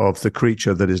opposite of the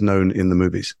creature that is known in the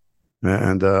movies.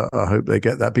 And I hope they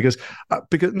get that because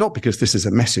not because this is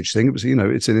a message thing. It was,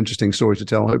 it's an interesting story to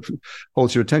tell. Hope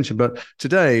holds your attention. But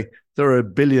today there are a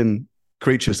billion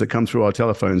creatures that come through our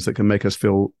telephones that can make us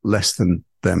feel less than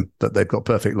them, that they've got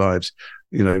perfect lives.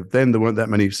 Then there weren't that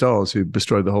many stars who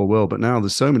destroyed the whole world, but now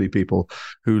there's so many people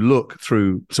who look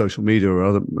through social media or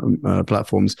other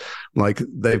platforms like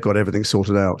they've got everything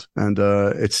sorted out. And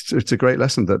it's a great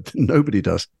lesson that nobody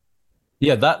does.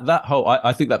 Yeah, that whole,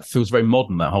 I think that feels very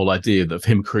modern, that whole idea of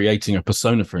him creating a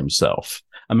persona for himself.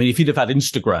 I mean, if he'd have had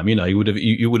Instagram, you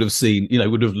would have seen,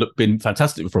 would have been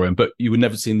fantastic for him, but you would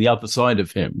never seen the other side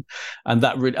of him. And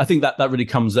that really, I think that really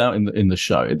comes out in the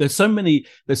show. There's so many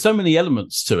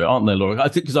elements to it, aren't there, Laura? I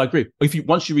think, because I agree.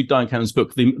 Once you read Diane Cannon's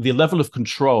book, the level of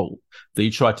control that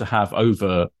he tried to have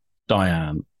over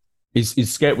Diane was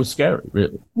scary,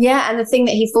 really. Yeah, and the thing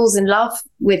that he falls in love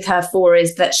with her for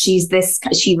is that she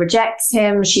rejects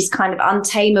him. She's kind of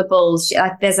untamable.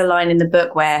 There's a line in the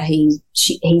book where he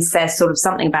says sort of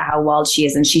something about how wild she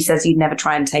is, and she says, "You'd never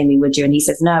try and tame me, would you?" And he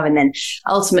says, "No." And then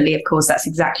ultimately, of course, that's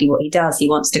exactly what he does. He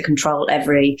wants to control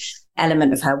every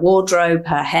element of her wardrobe,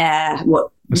 her hair,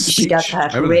 what she does, her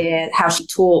career, how she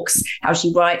talks, how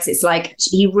she writes. It's like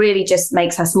he really just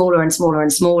makes her smaller and smaller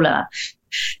and smaller.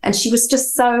 And she was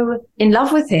just so in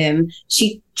love with him.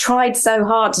 She tried so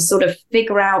hard to sort of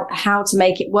figure out how to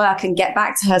make it work and get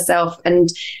back to herself. And,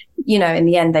 in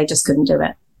the end, they just couldn't do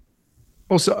it.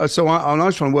 Also, so I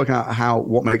was trying to work out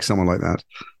what makes someone like that.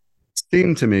 It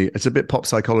seemed to me, it's a bit pop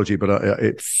psychology, but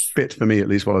it fit for me, at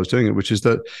least while I was doing it, which is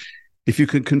that if you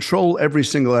could control every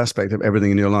single aspect of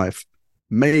everything in your life,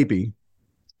 maybe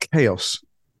chaos,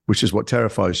 which is what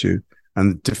terrifies you,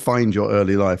 and defined your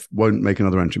early life, won't make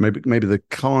another entry. Maybe the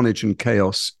carnage and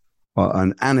chaos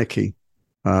and anarchy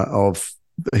of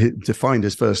defined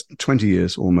his first 20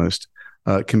 years almost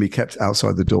can be kept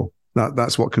outside the door.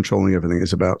 That's what controlling everything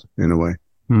is about, in a way.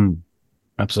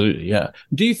 Absolutely, yeah.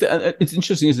 Do you think it's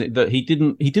interesting, isn't it, that he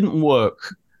didn't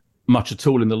work much at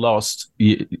all in the last,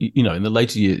 in the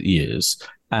later years?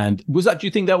 And do you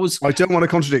think that was? I don't want to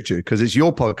contradict you because it's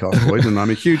your podcast, Boyd, and I'm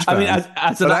a huge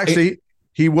fan.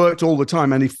 He worked all the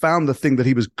time, and he found the thing that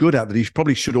he was good at that he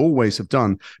probably should always have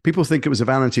done. People think it was a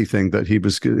vanity thing that he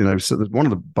was, so one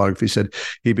of the biographies said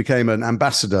he became an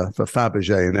ambassador for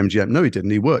Fabergé and MGM. No, he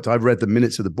didn't. He worked. I've read the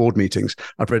minutes of the board meetings.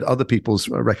 I've read other people's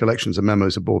recollections and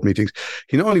memos of board meetings.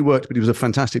 He not only worked, but he was a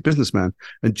fantastic businessman.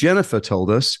 And Jennifer told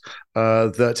us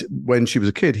that when she was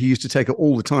a kid, he used to take her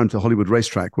all the time to Hollywood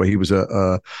Racetrack, where he was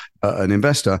a an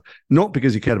investor, not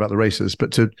because he cared about the races,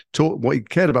 but to talk. What he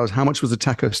cared about was how much was the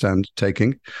taco stand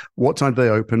taking, what time did they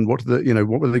open, what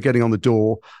were they getting on the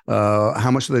door,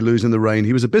 how much did they lose in the rain.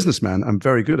 He was a businessman and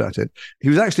very good at it. He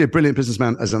was actually a brilliant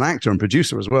businessman as an actor and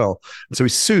producer as well. And so he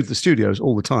sued the studios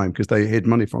all the time because they hid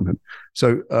money from him.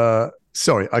 So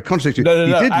sorry, I contradict you. No,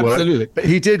 he did absolutely. work, but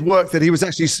he did work that he was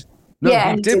actually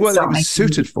he did work that he was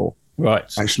suited for. Right,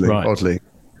 actually, oddly.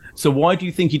 So why do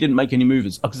you think he didn't make any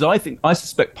movies? Because I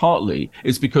suspect partly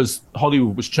it's because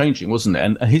Hollywood was changing, wasn't it?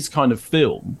 And his kind of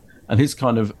film and his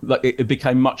kind of it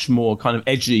became much more kind of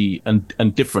edgy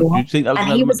and different. Yeah. Do you think that was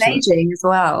and he was aging as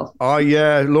well. Oh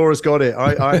yeah, Laura's got it.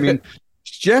 I mean,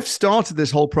 Jeff started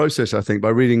this whole process, I think, by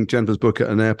reading Jennifer's book at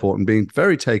an airport and being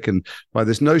very taken by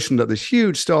this notion that this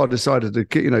huge star decided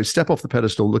to, step off the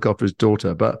pedestal, look after his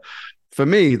daughter. But for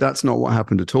me, that's not what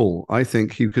happened at all. I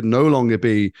think he could no longer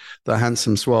be the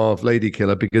handsome, suave lady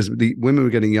killer because the women were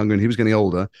getting younger and he was getting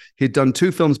older. He'd done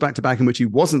 2 films back to back in which he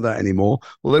wasn't that anymore,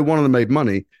 although one of them made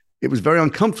money. It was very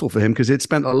uncomfortable for him because he'd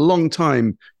spent a long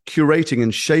time curating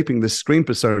and shaping this screen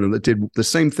persona that did the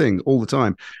same thing all the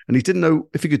time. And he didn't know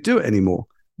if he could do it anymore.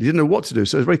 He didn't know what to do.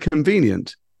 So it was very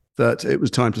convenient that it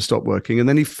was time to stop working. And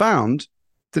then he found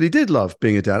that he did love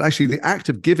being a dad. Actually, the act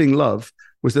of giving love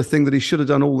was the thing that he should have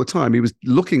done all the time. He was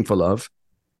looking for love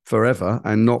forever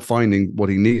and not finding what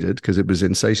he needed because it was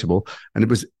insatiable. And it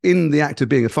was in the act of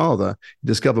being a father, he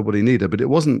discovered what he needed, but it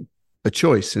wasn't a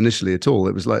choice initially at all.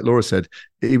 It was like Laura said,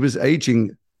 he was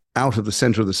aging out of the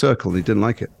center of the circle and he didn't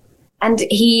like it. And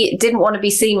he didn't want to be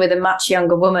seen with a much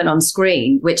younger woman on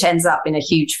screen, which ends up in a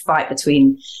huge fight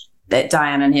between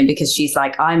Diane and him because she's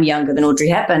like, I'm younger than Audrey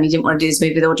Hepburn. He didn't want to do this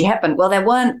movie with Audrey Hepburn. Well, they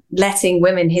weren't letting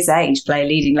women his age play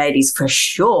leading ladies for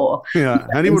sure. Yeah,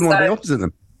 and he wouldn't want to be opposite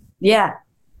them. Yeah.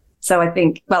 So I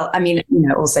think,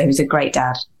 also he was a great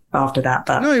dad after that.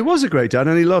 But no, he was a great dad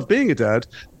and he loved being a dad.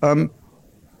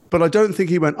 But I don't think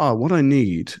he went, what I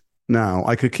need now,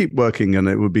 I could keep working and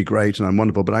it would be great and I'm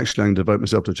wonderful, but actually I can devote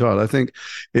myself to a child. I think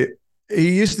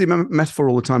he used the metaphor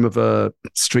all the time of a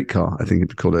streetcar, I think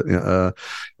you'd call it,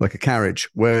 like a carriage,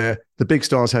 where the big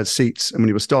stars had seats. And when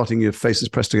you were starting, your faces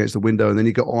pressed against the window, and then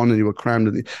you got on and you were crammed,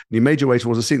 and you made your way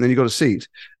towards a seat, and then you got a seat,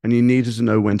 and you needed to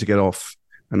know when to get off.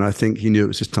 And I think he knew it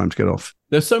was just time to get off.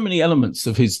 There's so many elements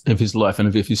of his life and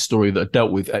of his story that are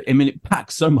dealt with. I mean, it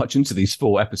packs so much into these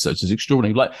 4 episodes. It's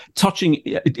extraordinary. Like touching,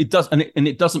 it does, and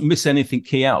it doesn't miss anything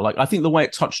key out. Like I think the way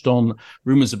it touched on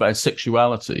rumors about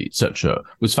sexuality, etc.,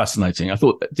 was fascinating. I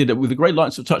thought it did it with a great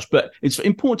light of touch. But it's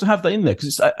important to have that in there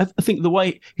because I think the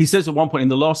way he says at one point in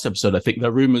the last episode, I think there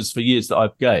are rumors for years that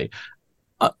I'm gay.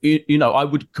 I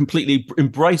would completely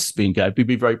embrace being gay. I'd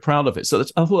be very proud of it. So I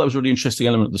thought that was a really interesting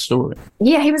element of the story.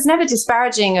 Yeah, he was never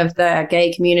disparaging of the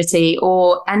gay community, did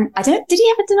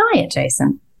he ever deny it,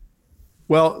 Jason?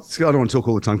 Well, I don't want to talk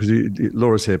all the time because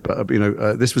Laura's here, but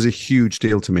this was a huge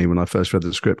deal to me when I first read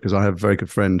the script because I have a very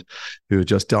good friend who had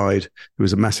just died, who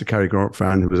was a massive Cary Grant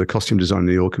fan, who was a costume designer in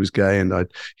New York, who was gay, and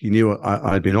he knew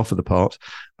I'd been offered the part.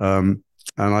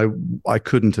 And I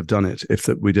couldn't have done it if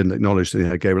we didn't acknowledge that he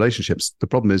had gay relationships. The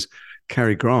problem is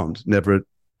Cary Grant never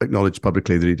acknowledged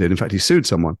publicly that he did. In fact, he sued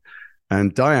someone.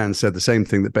 And Diane said the same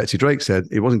thing that Betsy Drake said.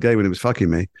 He wasn't gay when he was fucking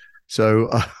me. So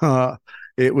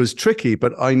it was tricky,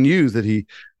 but I knew that he,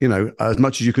 as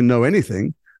much as you can know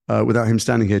anything without him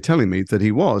standing here telling me that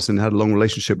he was and had a long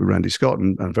relationship with Randy Scott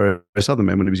and various other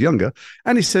men when he was younger.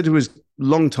 And he said to his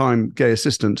long-time gay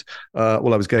assistant, I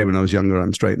was gay when I was younger,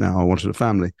 I'm straight now, I wanted a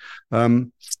family.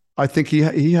 I think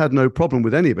he had no problem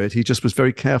with any of it. He just was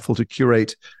very careful to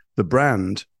curate the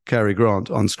brand Cary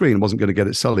Grant on screen. Wasn't going to get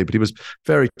it sullied, but he was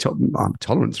very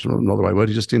tolerant, is not the right word.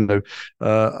 He just,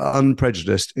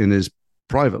 unprejudiced in his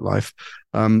private life.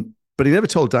 But he never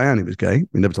told Diane he was gay. He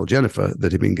never told Jennifer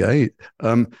that he'd been gay.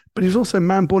 But he was also a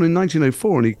man born in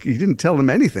 1904, and he didn't tell them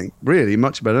anything, really,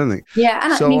 much about anything. Yeah,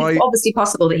 and it's obviously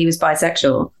possible that he was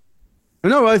bisexual.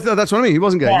 No, that's what I mean. He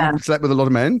wasn't gay. Yeah. He slept with a lot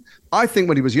of men. I think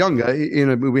when he was younger,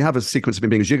 we have a sequence of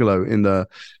him being a gigolo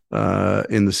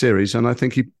in the series, and I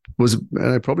think he was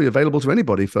probably available to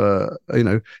anybody for,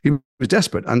 he was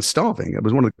desperate and starving. It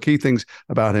was one of the key things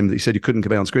about him that he said you couldn't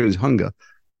convey on screen is hunger.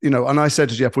 And I said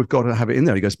to Jeff, we've got to have it in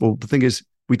there. He goes, well, the thing is,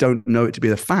 we don't know it to be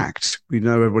a fact. We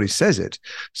know everybody says it.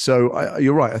 So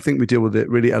you're right. I think we deal with it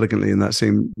really elegantly in that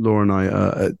scene, Laura and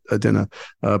I at dinner.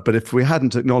 But if we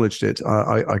hadn't acknowledged it,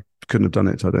 I couldn't have done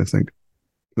it, I don't think.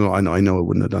 Well, I know I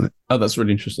wouldn't have done it. Oh, that's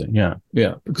really interesting. Yeah.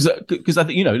 Because I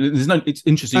think, there's no, it's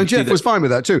interesting. And Jeff was fine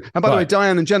with that too. And by the way,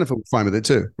 Diane and Jennifer were fine with it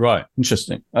too. Right.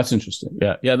 Interesting. That's interesting.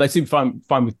 Yeah. Yeah. They seem fine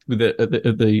with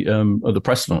the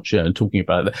press launch. Yeah. And talking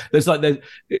about it.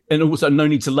 And also no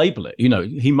need to label it.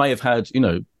 He may have had,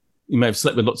 He may have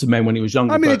slept with lots of men when he was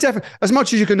younger. I mean, definitely, as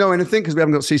much as you can know anything, because we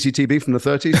haven't got CCTV from the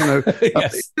 30s,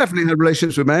 Yes. he definitely had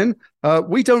relationships with men.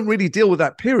 We don't really deal with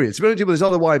that period. So we don't deal with his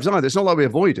other wives either. It's not like we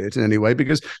avoid it in any way,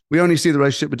 because we only see the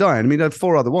relationship with Diane. I mean, he had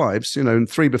 4 other wives, and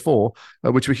 3 before,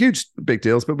 which were huge, big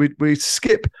deals, but we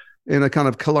skip in a kind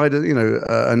of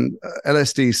an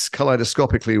LSD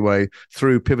kaleidoscopically way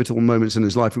through pivotal moments in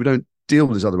his life. We don't deal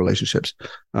with his other relationships,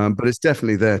 but it's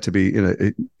definitely there to be,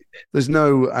 there's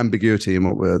no ambiguity in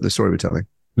the story we're telling.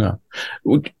 No.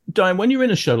 Well, Diane, when you're in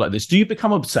a show like this, do you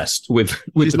become obsessed with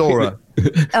She's Laura?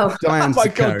 Oh, Diane's my the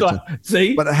God, character.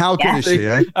 See? But how good is she,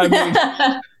 eh? I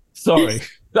mean, sorry.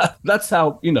 That's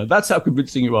how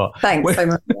convincing you are. Thanks so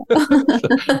much.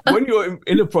 When you're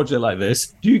in a project like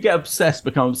this, do you become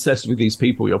obsessed with these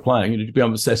people you're playing? Do you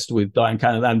become obsessed with Diane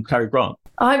Cannon and Cary Grant?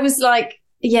 I was like,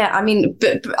 yeah, I mean,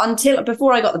 but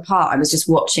before I got the part, I was just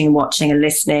watching and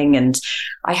listening. And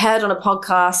I heard on a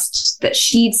podcast that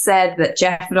she'd said that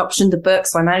Jeff had optioned the book.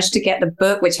 So I managed to get the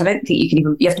book, which I don't think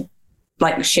you have to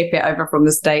like ship it over from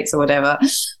the States or whatever.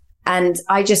 And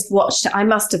I just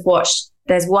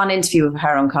there's one interview of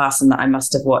her on Carson that I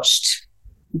must have watched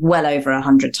well over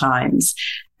 100 times.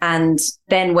 And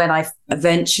then when I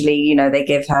eventually, they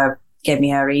gave me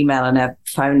her email and her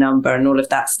phone number and all of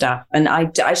that stuff. And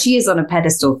she is on a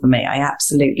pedestal for me. I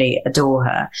absolutely adore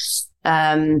her.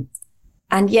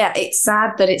 And yeah, it's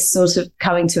sad that it's sort of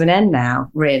coming to an end now,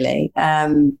 really. I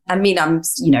mean,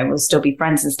 we'll still be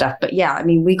friends and stuff, but yeah, I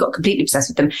mean, we got completely obsessed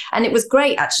with them. And it was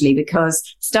great actually,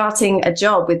 because starting a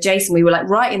job with Jason, we were like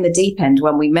right in the deep end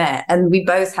when we met, and we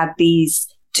both had these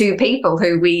 2 people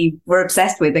who we were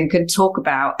obsessed with and could talk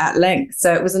about at length.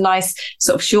 So it was a nice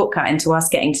sort of shortcut into us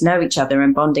getting to know each other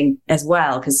and bonding as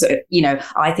well. Because,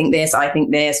 I think this,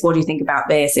 what do you think about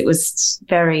this? It was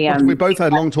very... we both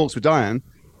had long talks with Diane,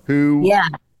 who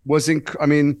was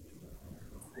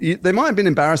they might have been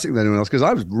embarrassing to anyone else, because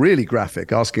I was really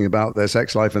graphic asking about their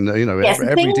sex life and every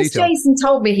detail. Jason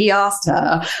told me he asked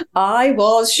her, I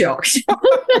was shocked.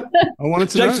 I wanted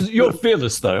to Jason, know. you're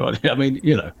fearless, though. I mean,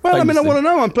 Well, I want to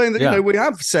know. I'm playing that. We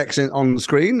have sex on the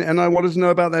screen, and I wanted to know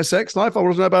about their sex life. I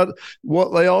wanted to know about what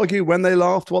they argue, when they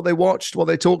laughed, what they watched, what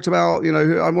they talked about.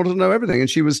 I wanted to know everything, and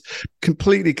she was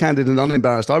completely candid and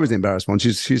unembarrassed. I was the embarrassed one.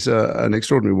 She's an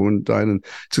extraordinary woman, Diane,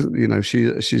 and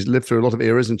she's lived through a lot of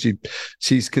eras, and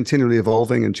she's continually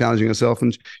evolving and challenging herself,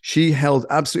 and she held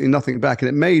absolutely nothing back. And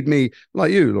it made me,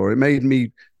 like you, Laura, it made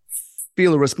me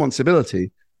feel a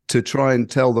responsibility to try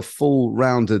and tell the full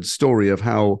rounded story of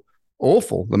how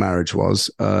awful the marriage was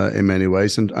in many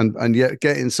ways, and yet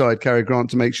get inside Cary Grant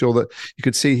to make sure that you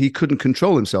could see he couldn't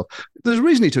control himself. There's a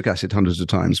reason he took acid hundreds of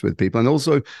times with people, and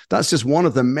also that's just one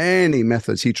of the many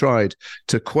methods he tried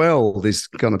to quell this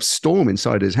kind of storm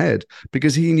inside his head,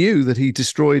 because he knew that he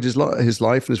destroyed his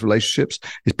life and his relationships,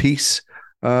 his peace,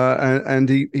 and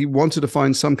he wanted to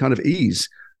find some kind of ease.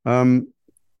 But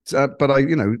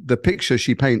the picture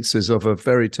she paints is of a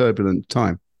very turbulent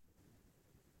time.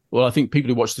 Well, I think people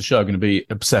who watch the show are going to be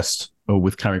obsessed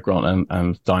with Cary Grant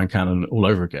and Diane Cannon all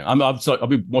over again. I've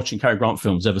been watching Cary Grant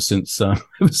films ever since it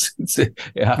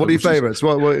happened. What are your favourites?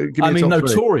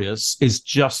 Notorious is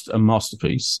just a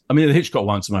masterpiece. I mean, the Hitchcock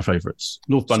ones are my favourites.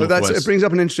 North by Northwest. It brings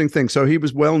up an interesting thing. So he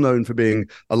was well known for being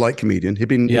a light comedian. He'd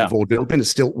been in vaudeville, been a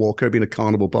stilt walker, been a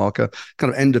carnival barker,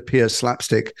 kind of end of pier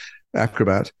slapstick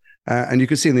acrobat. And you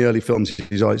could see in the early films,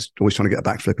 he's always trying to get a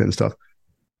backflip and stuff.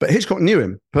 But Hitchcock knew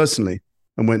him personally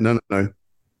and went, no.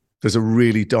 There's a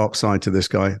really dark side to this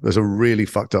guy. There's a really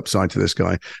fucked up side to this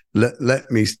guy.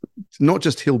 Let me, not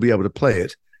just he'll be able to play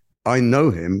it. I know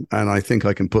him, and I think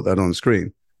I can put that on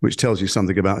screen, which tells you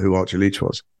something about who Archie Leach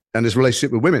was. And his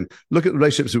relationship with women. Look at the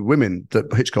relationships with women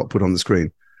that Hitchcock put on the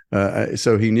screen.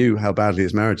 So he knew how badly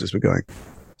his marriages were going.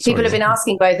 People have been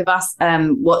asking both of us,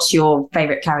 what's your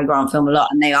favourite Cary Grant film a lot?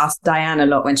 And they asked Diane a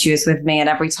lot when she was with me. And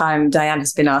every time Diane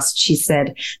has been asked, she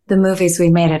said, the movies we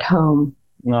made at home.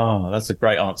 Oh, that's a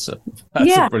great answer.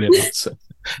 That's a brilliant answer.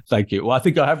 Thank you. Well, I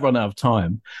think I have run out of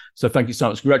time. So thank you so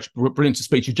much. Brilliant to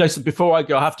speak to you. Jason, before I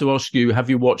go, I have to ask you, have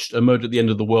you watched A Murder at the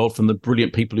End of the World from the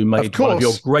brilliant people who made one of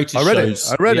your greatest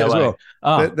shows? I read it as well.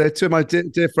 They're two of my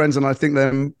dear friends, and I think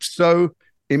they're so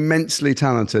immensely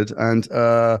talented. And,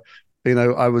 I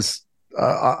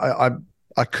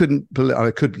couldn't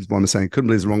believe, couldn't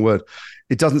believe is the wrong word.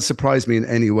 It doesn't surprise me in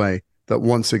any way that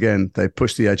once again, they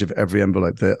push the edge of every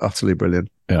envelope. They're utterly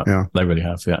brilliant. Yeah, they really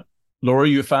have. Yeah. Laura, are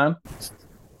you a fan?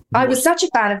 I was such a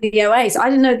fan of the OAs. I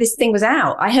didn't know this thing was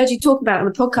out. I heard you talk about it on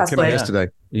the podcast. Came out yesterday.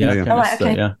 Yeah. All right,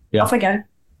 okay. Yeah. Off I go.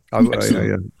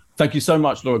 Thank you so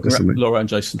much, Laura. Laura and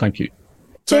Jason, thank you.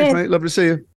 Thanks, mate. Lovely to see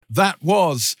you. That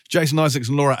was Jason Isaacs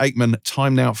and Laura Aikman.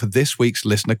 Time now for this week's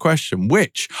listener question,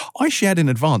 which I shared in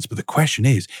advance, but the question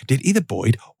is, did either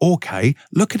Boyd or Kay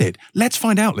look at it? Let's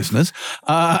find out, listeners.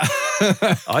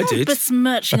 I did.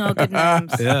 Besmirching our good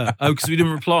names. Yeah. Oh, because we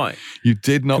didn't reply. You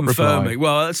did not Confirming.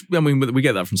 reply. Well, we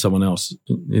get that from someone else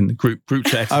in the group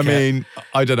chat. I mean,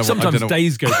 I don't know. Sometimes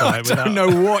days go by I don't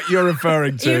know what you're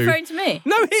referring to. Are you referring to me?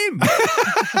 No, him.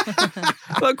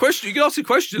 That question. You can ask a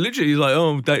question. Literally, he's like,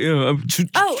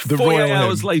 The 48 royal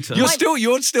hours him. later.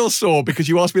 You're still sore because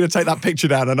you asked me to take that picture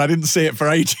down and I didn't see it for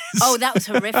ages. Oh, that was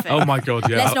horrific. Oh my God!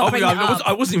 Yeah. Let's not bring that up.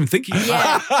 I wasn't even thinking.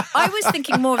 Yeah, I was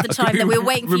thinking more of the time that we were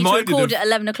waiting for you to record at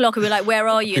 11 o'clock and we were like, where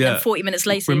are you? And then 40 minutes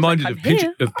later, reminded like,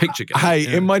 of picture game. Hey,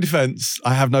 in my defence,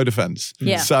 I have no defence.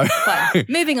 Yeah. So Fine.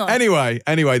 Moving on. Anyway,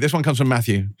 this one comes from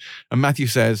Matthew. And Matthew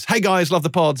says, hey guys, love the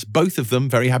pods. Both of them.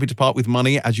 Very happy to part with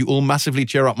money as you all massively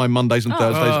cheer up my Mondays and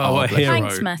Thursdays. Oh, a bless hero.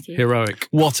 Thanks, Matthew. Heroic.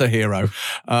 What a hero.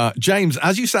 James,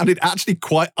 as you sounded actually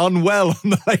quite unwell on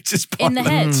the latest pod. In the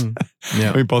head.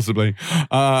 Yeah. I mean, possibly.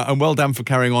 And well done for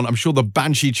carrying on. I'm sure the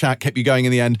Banshee chat kept you going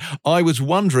in the end. I was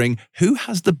wondering who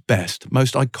has the best,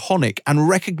 most iconic and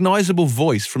recognisable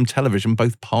voice from television,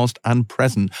 both past and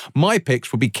present. My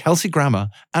picks would be Kelsey Grammer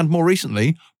and more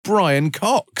recently, Brian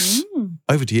Cox.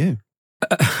 Over to you.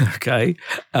 Okay.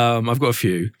 I've got a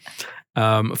few.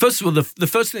 First of all, the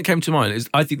first thing that came to mind is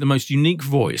I think the most unique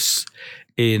voice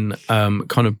in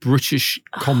kind of British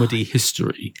comedy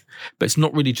history, but it's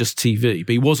not really just TV,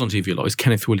 but he was on TV a lot, is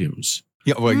Kenneth Williams.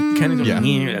 Yeah, well, Kenneth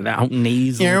Williams.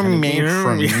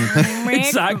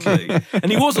 Exactly.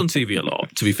 And he was on TV a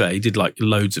lot, to be fair. He did like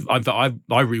loads of... I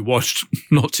rewatched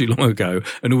not too long ago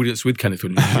An Audience with Kenneth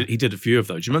Williams. He did a few of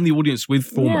those. Do you remember The Audience with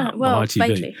format on ITV?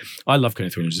 Vaguely. I love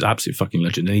Kenneth Williams. He's an absolute fucking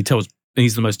legend. And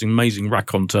he's the most amazing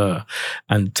raconteur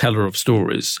and teller of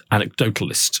stories,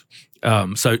 anecdotalist.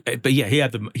 But yeah, he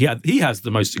has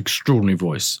the most extraordinary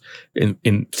voice in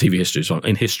TV history,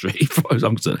 in history, as far as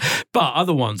I'm concerned. But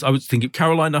other ones, I was thinking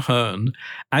Caroline Aherne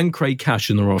and Craig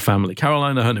Cash in the Royal Family.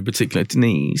 Caroline Aherne in particular,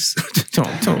 Denise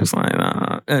talks like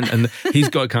that, and he's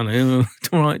got kind of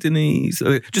all right, Denise.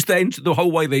 Just the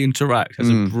whole way they interact has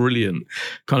a brilliant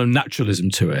kind of naturalism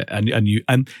to it,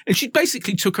 and she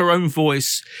basically took her own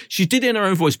voice. She did it in her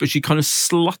own voice, but she kind of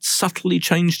subtly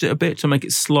changed it a bit to make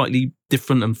it slightly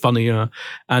different and funnier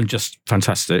and just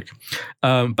fantastic.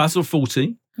 Basil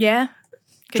Fawlty. Yeah.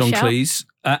 Good John shout. Cleese.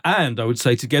 And I would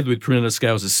say together with Prunella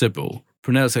Scales as Sybil.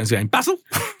 Prunella Scales going, Basil!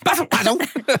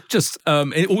 Just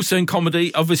also in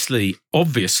comedy, obviously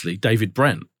David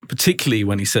Brent, particularly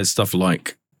when he says stuff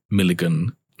like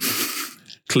Milligan,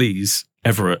 Cleese,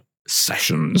 Everett,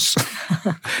 Sessions,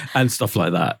 and stuff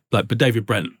like that. But David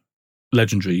Brent,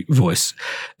 legendary voice.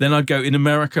 Then I'd go in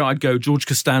America. I'd go George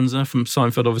Costanza from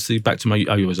Seinfeld. Obviously, back to I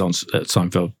always answer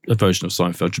Seinfeld, a version of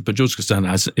Seinfeld. But George Costanza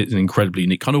has an incredibly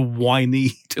unique kind of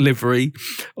whiny delivery.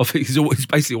 He's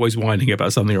basically always whining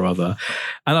about something or other.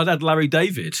 And I'd add Larry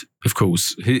David, of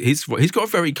course. He's got a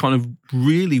very kind of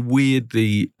really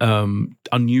weirdly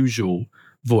unusual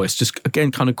voice. Just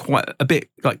again, kind of quite a bit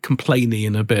like complainy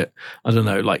and a bit, I don't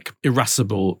know, like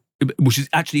irascible, which is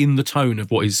actually in the tone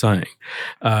of what he's saying.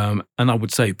 And I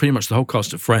would say pretty much the whole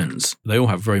cast of Friends, they all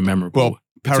have very memorable... Well,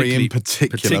 Perry in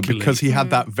particular, because he had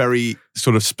that very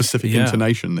sort of specific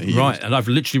intonation that he used. And I've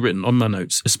literally written on my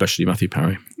notes, especially Matthew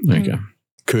Perry. There you go.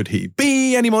 Could he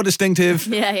be any more distinctive?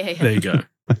 Yeah. There you go.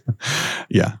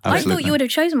 Yeah, absolutely. I thought you would have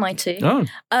chosen my two. Oh.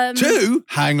 Two?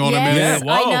 Hang on a minute. Yes,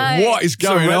 I know. What is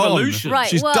going revolution. on? Right,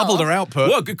 She's doubled her output.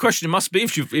 Well, good question. It must be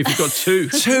if you've got two.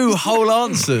 Two whole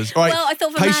answers. Right. Well, I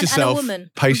thought for a man and a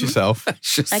woman. Pace yourself.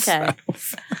 Okay.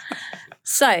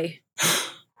 So,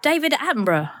 David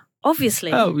Attenborough,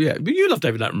 obviously. Oh, yeah. But you love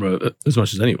David Attenborough as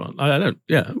much as anyone. I don't,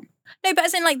 yeah. No, but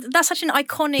as in, like, that's such an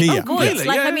iconic voice. Really?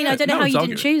 Like, Yeah, I mean, I don't know how you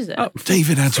didn't choose it.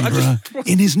 David Attenborough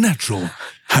in his natural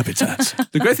habitat.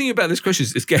 The great thing about this question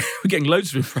is we're getting loads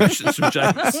of impressions from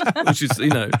James, which is,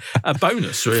 a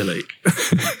bonus, really.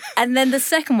 And then the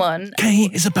second one... Kay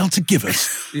is about to give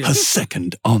us her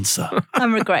second answer.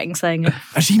 I'm regretting saying it.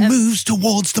 As he moves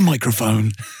towards the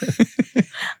microphone.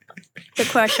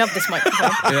 Look where I shoved this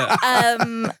microphone.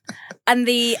 Yeah. And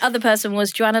the other person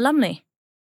was Joanna Lumley.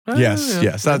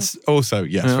 Yes. That's also,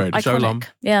 very Iconic.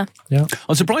 Yeah.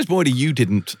 I'm surprised, Boydie, you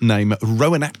didn't name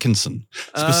Rowan Atkinson,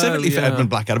 specifically for Edmund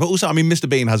Blackadder. But also, I mean, Mr.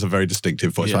 Bean has a very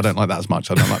distinctive voice. Yes. I don't like that as much.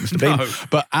 I don't like Mr. Bean.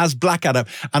 But as Blackadder,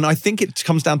 and I think it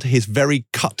comes down to his very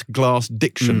cut glass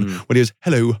diction when he goes,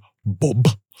 hello, Bob.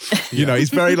 You know, he's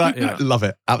very like, love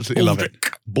it. Absolutely love it.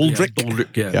 Baldrick.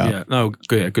 Baldrick, yeah. No,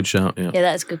 good shout, yeah. Yeah,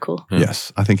 that's a good call. Yeah.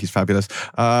 Yes, I think he's fabulous.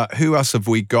 Who else have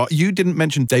we got? You didn't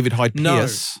mention David Hyde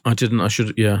Pierce. No, I didn't. I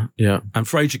should, yeah. And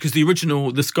Frasier, because the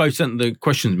original, this guy sent the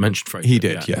questions mentioned Frasier. He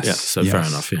did, yes. Yeah, so fair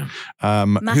enough, yeah.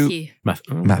 Matthew.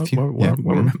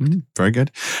 Matthew. Very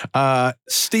good.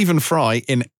 Stephen Fry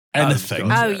in Anything.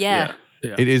 Oh, yeah.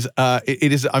 Yeah. It is.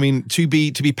 I mean, to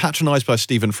be patronised by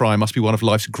Stephen Fry must be one of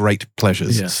life's great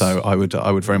pleasures. Yes. So I would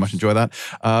very much enjoy that.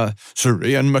 Sir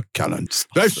Ian McKellen.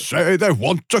 They say they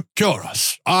want to cure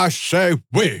us. I say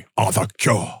we are the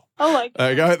cure. Oh my God. There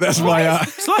you go. That's my.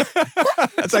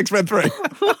 That's X-Men 3.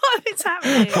 What is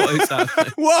happening? What is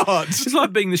happening? What? It's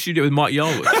like being in the studio with Mike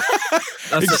Yarwood.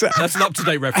 That's an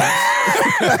up-to-date reference.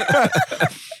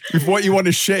 If what you want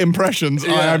is shit impressions,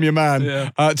 I am your man.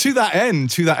 Yeah. To that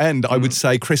end, I would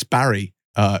say Chris Barry,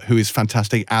 who is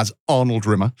fantastic as Arnold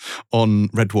Rimmer on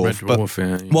Red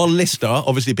Dwarf. While Lister,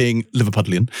 obviously being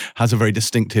Liverpudlian, has a very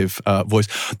distinctive voice.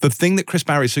 The thing that Chris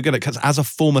Barry is so good at, because as a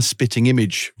former Spitting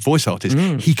Image voice artist,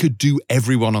 he could do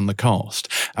everyone on the cast.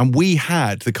 And we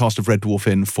had the cast of Red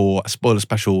Dwarf in for a spoiler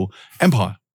special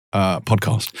Empire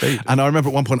podcast. And I remember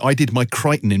at one point I did my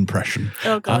Crichton impression.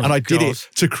 Oh, God. And I did it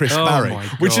to Chris Barry,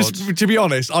 which is, to be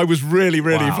honest, I was really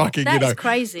fucking, That's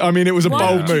crazy. I mean, it was a bold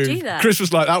Why would move. you do that? Chris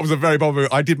was like, that was a very bold move.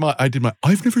 I did my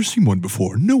I've never seen one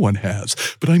before. No one has,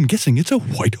 but I'm guessing it's a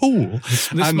white hole. It's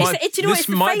the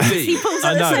faces he pulls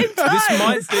at the same time. This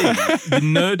might be the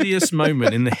nerdiest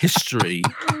moment in the history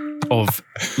of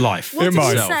life. What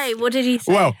did he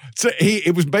say? Well, so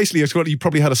it was basically, he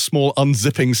probably had a small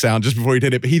unzipping sound just before he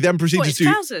did it, but he then proceeded to...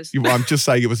 trousers? Well, I'm just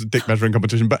saying it was a dick measuring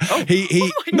competition, but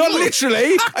he not literally,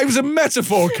 it was a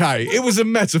metaphor, Kay. It was a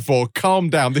metaphor. Calm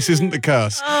down. This isn't the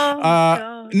curse. God.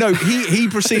 No, he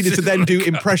proceeded to then do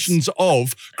impressions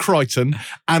of Crichton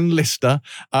and Lister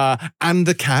and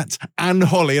the cat and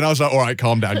Holly, and I was like, all right,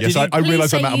 calm down. Yes, I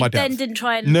realised I'm out of my depth. Then didn't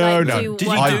try and No. do Did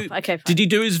one. you Okay, fine. Did he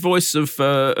do his voice of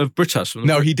Britas? From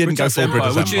No, he didn't go Britas full Empire,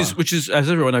 Britas Empire. which is, as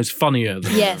everyone knows, funnier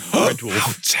than Yes. Red Dwarf.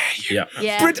 How dare you?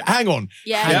 Yeah. Hang on.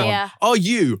 Yeah. Are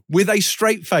you, with a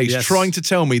straight face, trying to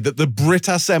tell me that the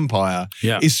Britas Empire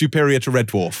is superior to Red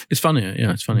Dwarf? It's funnier.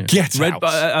 Yeah, it's funnier. Get out.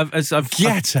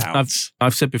 Get out.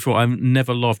 I've said before, I've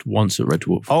never laughed once at Red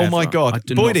Dwarf. Oh ever. my God. I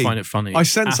do Boydie, not find it funny. I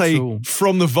sense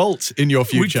from the vault in your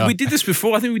future. We did this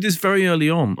before. I think we did this very early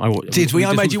on. Did we?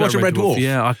 I made you watch a Red Dwarf.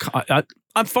 Yeah,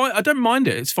 I'm fine. I don't mind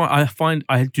it. It's fine.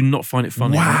 I do not find it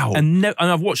funny. Wow. And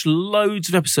I've watched loads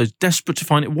of episodes, desperate to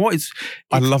find it.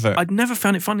 I love it. I'd never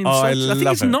found it funny in the slightest. I think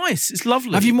it's nice. It's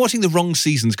lovely. Have you been watching the wrong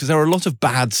seasons? Because there are a lot of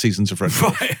bad seasons of Red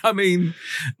Dwarf. Right. I mean,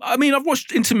 I've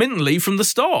watched intermittently from the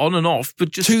start, on and off,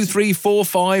 but just 2, 3, 4,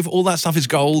 5, all that stuff is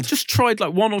gold. Just tried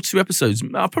like 1 or 2 episodes.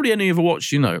 I've probably only ever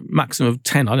watched, maximum of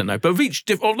 10. I don't know, but of each,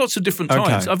 lots of different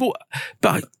times.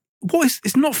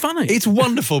 It's not funny. It's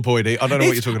wonderful, Boydie. I don't know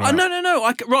what you're talking about.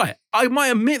 No. I might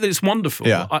admit that it's wonderful.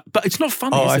 Yeah. But it's not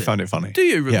funny. I found it funny. Do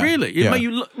you Yeah. really?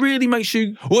 It really makes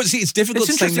you. Well, see, it's difficult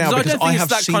to say now because I have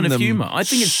that seen kind of them humour. I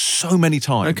think it's so many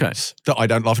times that I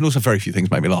don't laugh, and also very few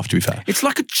things make me laugh. To be fair, it's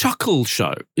like a chuckle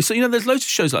show. There's loads of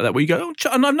shows like that where you go,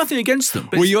 and I have nothing against them.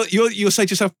 Well, you'll say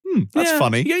to yourself, that's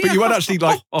funny, but you won't actually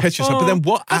pitch yourself. But then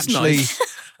what actually? Nice.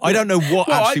 I don't know what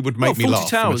actually would make me laugh. 40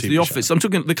 Towers, The Office. I'm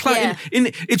talking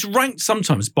it's ranked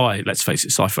sometimes by, let's face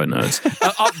it, sci-fi nerds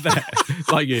up there,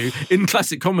 like you, in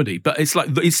classic comedy. But it's like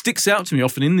it sticks out to me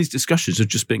often in these discussions of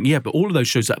just being, but all of those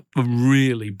shows that are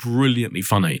really brilliantly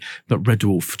funny, but Red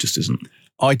Dwarf just isn't.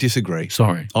 I disagree.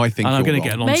 Sorry, I think I'm going to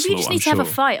get an onslaught. Maybe you just need to have a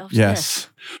fight after this.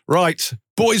 Right.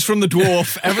 Boys from the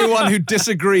Dwarf, everyone who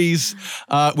disagrees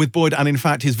with Boyd and in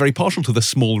fact is very partial to the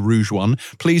Small Rouge one,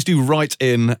 please do write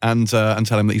in and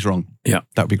tell him that he's wrong. Yeah.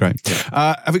 That would be great.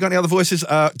 Yeah. Have we got any other voices?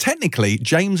 Technically,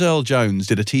 James Earl Jones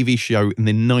did a TV show in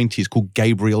the 90s called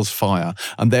Gabriel's Fire,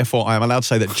 and therefore I am allowed to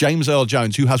say that James Earl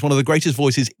Jones, who has one of the greatest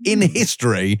voices in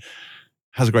history,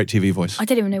 has a great TV voice. I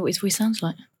don't even know what his voice sounds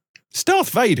like. It's Darth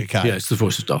Vader, Kat. Yeah, it's the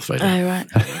voice of Darth Vader. Oh, right.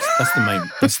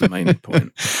 That's the main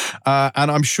point. And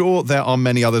I'm sure there are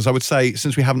many others. I would say,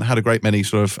 since we haven't had a great many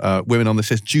sort of women on this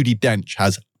list, Judi Dench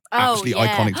has absolutely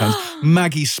iconic tones.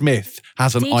 Maggie Smith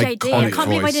has an iconic voice. I can't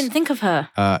believe I didn't think of her.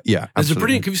 Yeah, there's a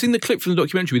brilliant. Have you seen the clip from the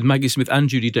documentary with Maggie Smith and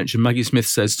Judi Dench? And Maggie Smith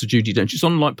says to Judi Dench, "It's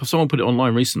online. Someone put it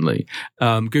online recently.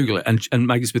 Google it." And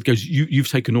Maggie Smith goes, "You've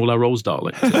taken all our roles,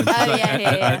 darling."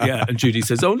 Yeah. And Judi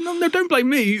says, "Oh no, don't blame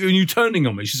me. You turning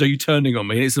on me." She says, "Are you turning on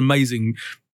me?" And it's an amazing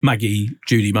Maggie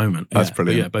Judi moment. That's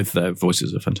brilliant. Yeah, both their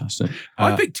voices are fantastic.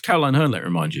 I picked Caroline Hearn, let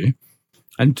remind you.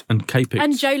 And Kay picked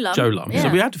and Joe Lum. Yeah. So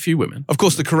we had a few women. Of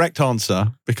course, the correct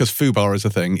answer, because FUBAR is a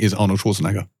thing, is Arnold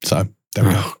Schwarzenegger. So there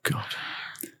we go. Oh, God.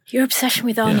 Your obsession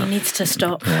with Arnie needs to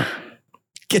stop. Yeah.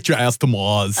 Get your ass to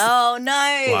Mars. Oh, no.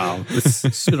 Wow.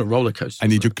 It's been a roller coaster. I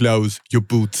need your clothes, your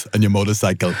boots, and your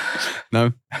motorcycle.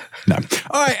 No? No.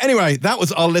 All right. Anyway, that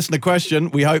was our listener question.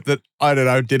 We hope that, I don't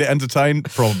know, did it entertain?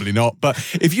 Probably not. But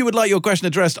if you would like your question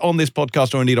addressed on this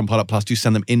podcast or indeed on Pilot Plus, do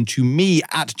send them in to me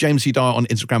at James C. Dyer on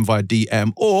Instagram via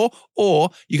DM, or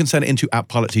you can send it into at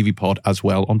Pilot TV Pod as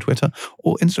well on Twitter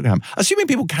or Instagram. Assuming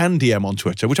people can DM on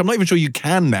Twitter, which I'm not even sure you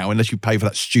can now unless you pay for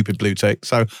that stupid blue tick.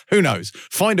 So who knows?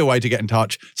 Find a way to get in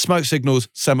touch. Smoke signals,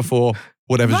 semaphore,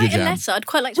 whatever's your Write a jam. letter. I'd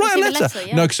quite like to Write receive a letter.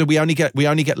 Yeah. No, because we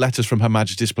only get letters from Her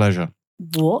Majesty's pleasure.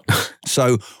 What?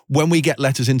 So when we get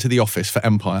letters into the office for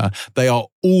Empire, they are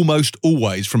almost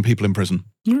always from people in prison.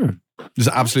 Hmm. This is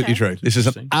absolutely Okay. true. This is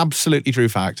an absolutely true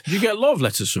fact. Do you get a lot of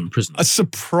letters from prison? A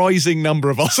surprising number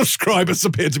of our subscribers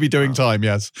appear to be doing time,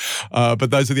 yes.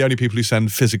 But those are the only people who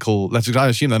send physical letters. I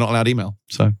assume they're not allowed email.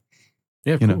 So,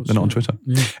 Yeah, of you know, course, they're not on yeah. Twitter.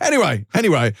 Yeah.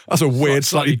 Anyway, that's a weird,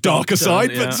 slightly darker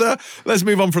side. dark But let's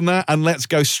move on from that and let's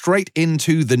go straight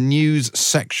into the news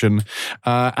section.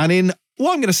 And in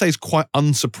what I'm going to say is quite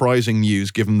unsurprising news,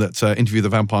 given that Interview with the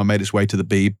Vampire made its way to the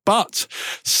Beeb. But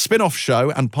spin-off show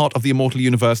and part of the Immortal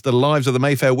Universe, The Lives of the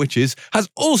Mayfair Witches, has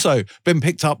also been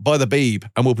picked up by the Beeb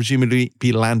and will presumably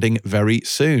be landing very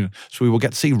soon. So we will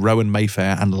get to see Rowan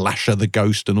Mayfair and Lasher the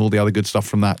Ghost and all the other good stuff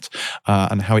from that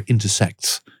and how it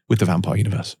intersects with the Vampire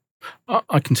Universe.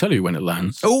 I can tell you when it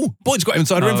lands. Oh, Boyd's got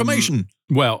insider information.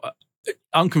 Well,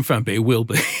 unconfirmed, but it will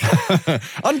be.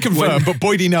 Unconfirmed, but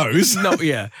Boydie knows. No,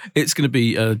 yeah. It's going to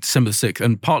be December the 6th.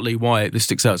 And partly why this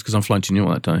sticks out is because I'm flying to New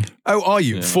York that day. Oh, are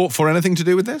you? Yeah. For anything to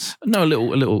do with this? No, a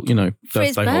little, you know, For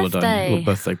his birthday holiday. birthday. A little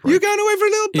birthday break. You're going away for a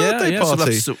little birthday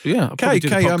party. So I'll probably do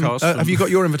the podcast. Have you got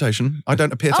your invitation? I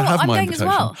don't appear to have I'm my going as invitation.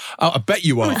 well. Oh, I bet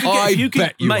you are. I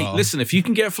bet you mate, are. listen, if you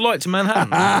can get a flight to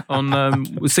Manhattan on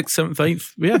 6th, 7th,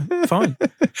 8th, yeah, fine.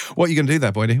 What are you going to do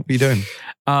there, Boydie? What are you doing?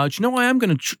 Do you know what I am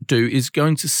going to do is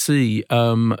going to see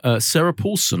Sarah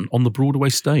Paulson on the Broadway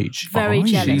stage. Very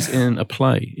jealous. She's in a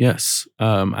play, yes.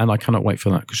 And I cannot wait for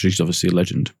that because she's obviously a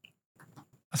legend.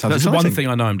 That sounds That's the exciting. one thing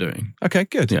I know I'm doing. Okay,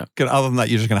 good. Yeah. Good. Other than that,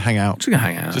 you're just going to hang out. Just going to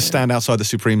hang out. Just stand outside the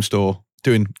Supreme store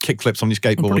doing kickflips on your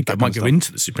skateboard. I might go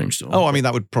into the Supreme store. Oh, I mean,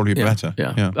 that would probably be better.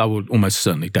 Yeah. I would almost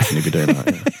certainly definitely be doing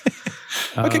that.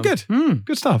 Yeah. Okay, good.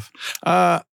 Good stuff.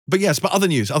 But other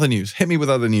news. Hit me with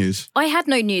other news. I had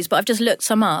no news, but I've just looked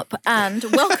some up. And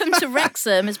Welcome to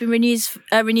Wrexham has been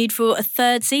renewed for a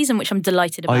third season, which I'm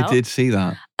delighted about. I did see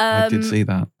that.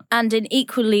 And in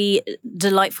equally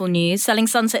delightful news, Selling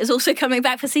Sunset is also coming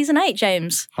back for season 8,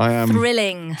 James. I am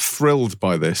thrilling. Thrilled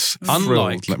by this.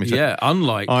 Unlike, let me tell you.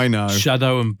 unlike I know.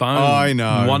 Shadow and Bone. I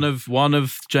know. One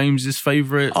of James's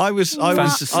favourite. I was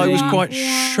quite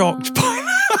shocked by that.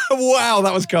 Wow,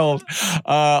 that was cold.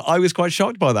 I was quite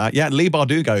shocked by that. Yeah, Leigh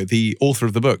Bardugo, the author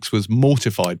of the books, was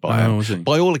mortified by was he? it.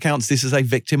 By all accounts, this is a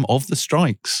victim of the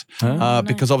strikes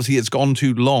because obviously it's gone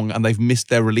too long and they've missed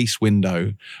their release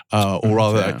window, or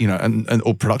rather, and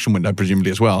or production window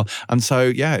presumably as well. And so,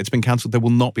 yeah, it's been cancelled. There will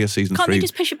not be a season 3. Can't they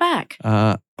just push it back?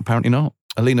 Apparently not.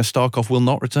 Alina Starkov will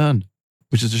not return,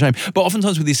 which is a shame. But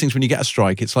oftentimes with these things, when you get a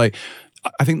strike, it's like,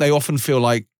 I think they often feel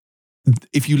like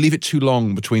if you leave it too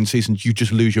long between seasons, you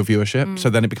just lose your viewership. So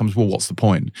then it becomes, well, what's the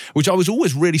point? Which I was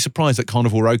always really surprised that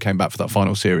Carnival Row came back for that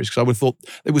final series because I would have thought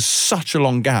there was such a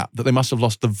long gap that they must have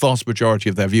lost the vast majority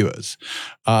of their viewers.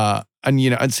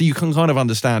 And so you can kind of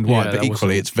understand why, but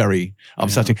equally it's very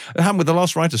upsetting. It happened with the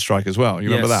last writer's strike as well. You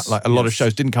remember that? Like a lot of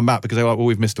shows didn't come back because they were like, well,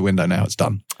 we've missed the window now, it's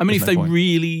done. I mean, There's if no they point.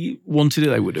 really wanted it,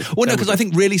 they would have. Well, no, because I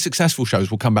think really successful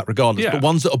shows will come back regardless. Yeah. But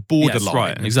ones that are borderline, Yes,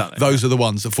 right, exactly. those are the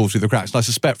ones that fall through the cracks. And I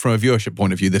suspect from a viewership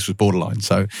point of view, this was borderline.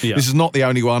 So this is not the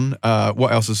only one.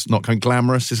 What else is not coming?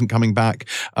 Glamorous isn't coming back.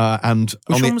 And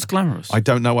Which one was Glamorous? I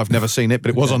don't know. I've never seen it, but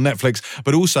it was on Netflix.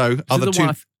 But also other two.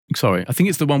 Sorry, I think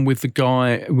it's the one with the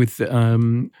guy with.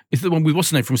 It's the one with what's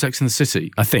the name from Sex and the City.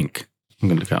 I think I'm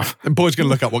going to look up. Boyd's going to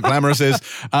look up what Glamorous is.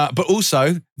 But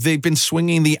also, they've been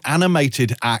swinging the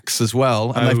animated axe as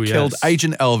well, and they've killed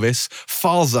Agent Elvis,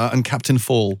 Falza, and Captain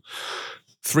Fall.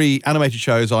 3 animated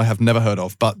shows I have never heard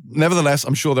of, but nevertheless,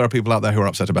 I'm sure there are people out there who are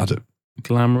upset about it.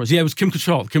 Glamorous. Yeah, it was Kim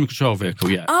Cattrall vehicle,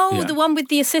 yeah. Oh, yeah. the one with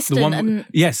the assistant.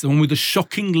 Yes, the one with the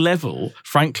shocking level,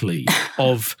 frankly,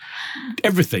 of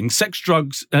everything, sex,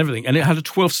 drugs, and everything. And it had a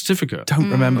 12th certificate.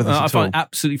 Don't remember this I at find all. it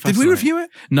absolutely Did fascinating. we review it?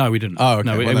 No, we didn't. Oh, okay.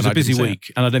 No, Well, it was then a busy I didn't see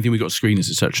week, and I don't think we got screeners,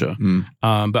 etc.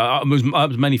 But I was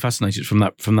mainly fascinated for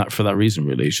that reason,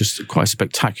 really. It's just quite a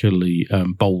spectacularly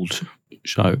bold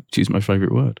show, to use my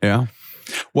favourite word. Yeah.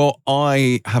 Well,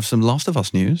 I have some Last of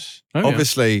Us news. Oh, yeah.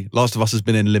 Obviously, Last of Us has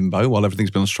been in limbo while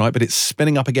everything's been on strike, but it's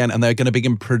spinning up again, and they're going to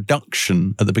begin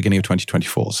production at the beginning of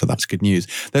 2024. So that's good news.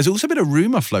 There's also been a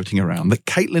rumor floating around that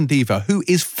Caitlin Dever, who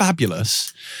is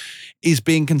fabulous, is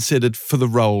being considered for the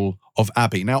role of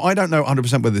Abby. Now, I don't know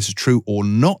 100% whether this is true or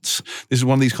not. This is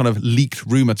one of these kind of leaked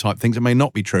rumor type things. It may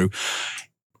not be true.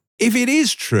 If it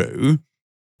is true,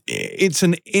 it's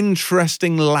an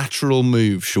interesting lateral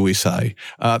move, shall we say.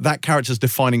 That character's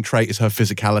defining trait is her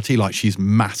physicality, like she's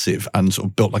massive and sort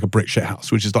of built like a brick shit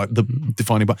house, which is like the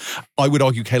defining. But I would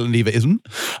argue Caitlin Dever isn't.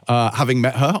 Having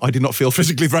met her, I did not feel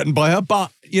physically threatened by her,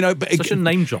 but but Such a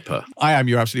name dropper. I am.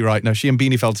 You're absolutely right. No, she and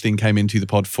Beanie Feldstein came into the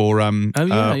pod for for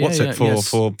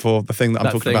the thing that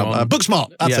I'm talking about.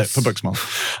 Booksmart. That's it, for Booksmart.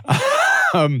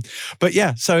 But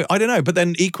yeah, so I don't know. But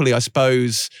then equally, I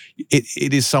suppose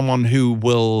it is someone who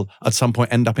will at some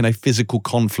point end up in a physical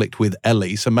conflict with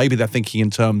Ellie. So maybe they're thinking in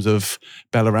terms of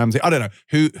Bella Ramsey. I don't know.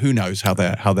 Who knows how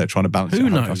they're trying to balance it? Who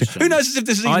knows? Who knows as if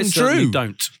this is even certainly true?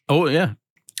 Don't. Oh yeah.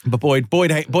 But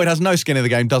Boyd has no skin in the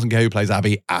game. Doesn't care who plays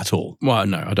Abby at all. Well,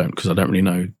 no, I don't, because I don't really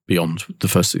know beyond the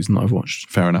first season that I've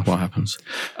watched. Fair enough. What happens?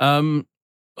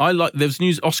 There's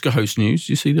news, Oscar host news.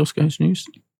 Do you see the Oscar host news?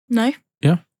 No.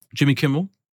 Yeah. Jimmy Kimmel,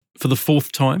 for the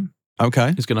fourth time,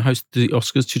 Okay. is going to host the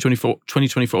Oscars,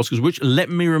 2024 Oscars, which,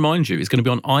 let me remind you, is going to be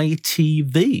on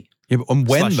ITV. Yeah, but on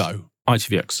when though?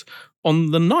 ITVX. On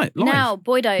the night, live. Now,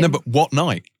 Boydo. No, but what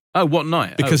night? Oh, what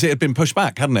night? Because it had been pushed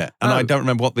back, hadn't it? And I don't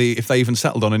remember if they even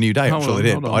settled on a new date. I'm sure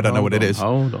they did, but I don't know what it is.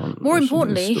 Hold on. More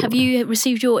importantly, have you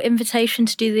received your invitation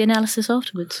to do the analysis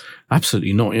afterwards?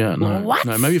 Absolutely not yet, no. What?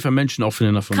 No, maybe if I mention often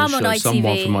enough on Come the show, on, ITV.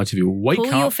 someone from ITV will wake Pull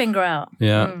up. your finger out.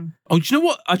 Yeah. Oh, do you know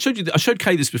what? I showed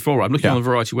Kay this before. I'm looking on the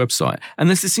Variety website, and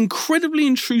there's this incredibly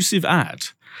intrusive ad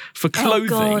for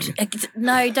clothing. Oh, God.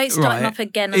 No, don't start him up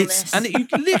again on this. And you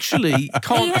literally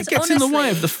can't. It gets in the way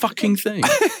of the fucking thing.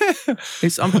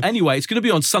 Anyway, it's going to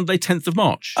be on Sunday, 10th of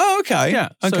March. Oh, okay. Yeah.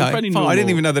 So okay. pretty Fine. I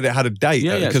didn't even know that it had a date.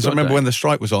 Yeah, Because I remember when the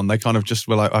strike was on, they kind of just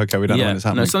were like, okay, we don't know when it's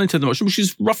happening. No, Sunday, 10th of March, which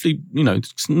is roughly,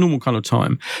 normal kind of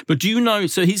time. But do you know,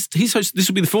 so he's hosted, this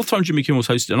will be the fourth time Jimmy Kimmel's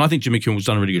hosted, and I think Jimmy Kimmel's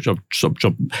done a really good job.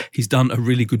 He's done a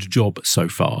really good job so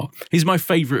far. He's my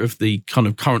favourite of the kind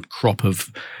of current crop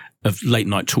of late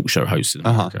night talk show hosts in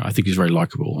America. I think he's very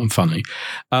likable and funny.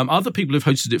 Other people who've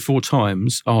hosted it 4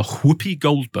 times are Whoopi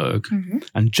Goldberg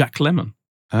and Jack Lemmon.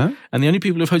 Huh? And the only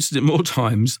people who've hosted it more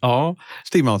times are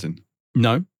Steve Martin.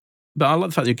 No, but I like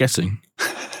the fact that you're guessing.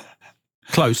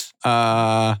 Close.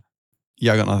 Yeah,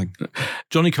 I got nothing.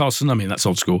 Johnny Carson, that's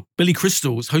old school. Billy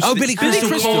Crystal's hosted Oh, Billy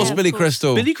Crystal. Of course, Billy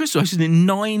Crystal. Billy Crystal hosted it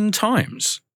 9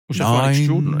 times, which I find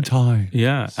extraordinary. 9 times.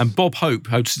 Yeah, and Bob Hope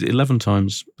hosted it 11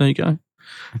 times. There you go.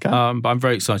 Okay. But I'm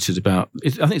very excited about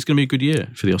it. I think it's going to be a good year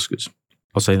for the Oscars.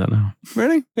 I'll say that now.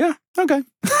 Really? Yeah. Okay.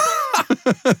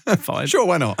 Fine. Sure,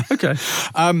 why not? Okay.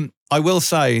 I will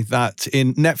say that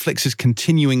in Netflix's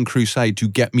continuing crusade to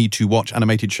get me to watch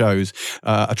animated shows,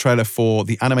 a trailer for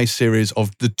the anime series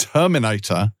of The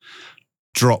Terminator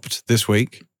dropped this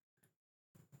week.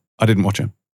 I didn't watch it.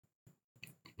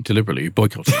 Deliberately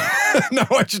boycotted. No,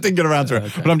 I just didn't get around to it.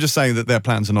 Okay. But I'm just saying that their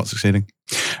plans are not succeeding.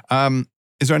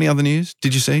 Is there any other news?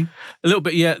 Did you see? A little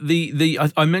bit, yeah.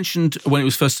 I mentioned when it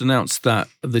was first announced that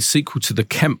the sequel to the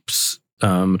Kemps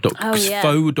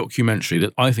faux documentary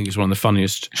that I think is one of the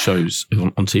funniest shows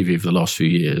on TV for the last few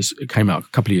years. It came out a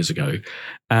couple of years ago,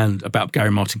 and about Gary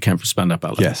Martin Kemp from Spandau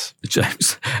Ballet. Yes,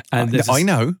 James. And I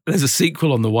know there's a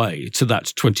sequel on the way to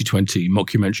that 2020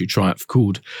 mockumentary triumph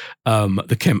called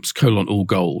 "The Kemps: All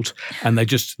Gold," and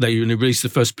they released the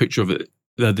first picture of it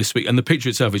this week, and the picture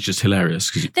itself is just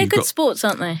hilarious. They're good sports,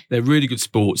 aren't they? They're really good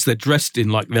sports. They're dressed in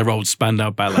like their old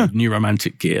Spandau Ballet new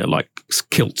romantic gear, like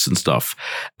kilts and stuff.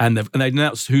 And they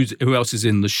announced who else is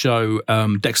in the show.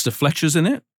 Dexter Fletcher's in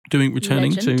it,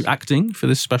 returning to acting for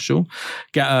this special.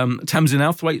 Tamsin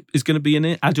Outhwaite is going to be in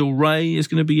it. Adil Ray is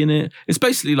going to be in it. It's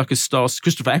basically like a star.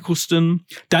 Christopher Eccleston,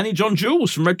 Danny John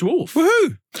Jules from Red Dwarf.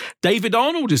 Woohoo! David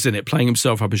Arnold is in it, playing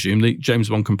himself, I presume, the James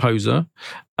Bond composer,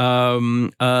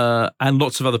 and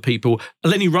lots of other people.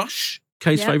 Lenny Rush,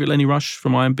 Kay's favourite, Lenny Rush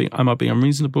from I Am Being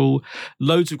Unreasonable.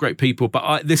 Loads of great people,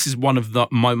 but this is one of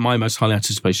my most highly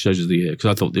anticipated shows of the year because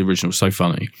I thought the original was so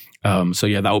funny. So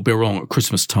yeah, that will be around at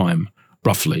Christmas time,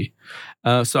 roughly.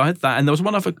 So I had that, and there was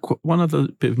one other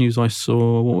bit of news I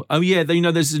saw. Oh yeah,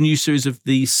 there's a new series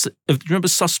do you remember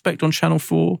Suspect on Channel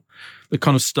 4, the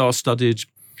kind of star-studded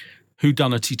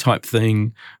whodunity type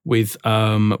thing with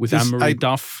Anne-Marie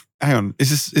Duff. Hang on,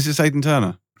 is this Aidan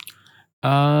Turner?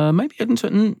 Maybe Aidan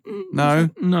Turner. No.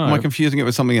 Am I confusing it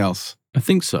with something else? I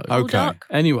think so. Okay.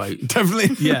 Anyway,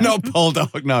 Definitely not Paul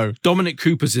Dark. No. Dominic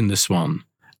Cooper's in this one.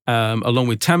 along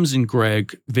with Tamsin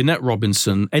Gregg, Vinette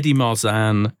Robinson, Eddie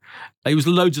Marzan. It was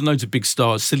loads and loads of big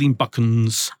stars. Celine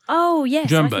Buckens. Oh yes,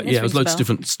 Do you remember? Yeah, it was loads of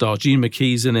different stars. Gene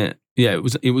McKee's in it. Yeah, it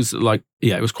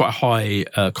was quite a high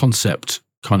concept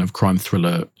kind of crime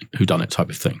thriller whodunit type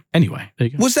of thing. Anyway, there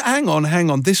you go. Was it? Hang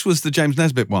on. This was the James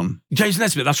Nesbitt one. James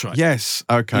Nesbitt, that's right. Yes.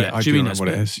 Okay. Yeah, I do know what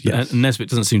it is. Yes. Nesbitt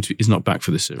doesn't seem to is not back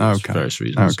for this series for various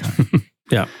reasons. Okay.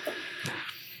 Yeah.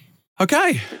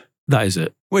 Okay. That is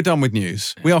it. We're done with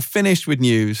news. We are finished with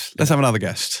news. Let's have another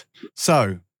guest.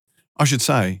 So, I should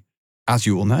say, as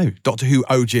you all know, Doctor Who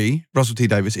OG, Russell T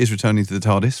Davies, is returning to the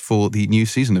TARDIS for the new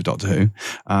season of Doctor Who.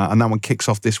 And that one kicks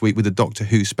off this week with a Doctor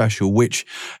Who special, which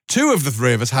 2 of the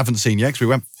 3 of us haven't seen yet because we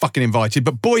weren't fucking invited.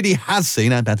 But Boydie has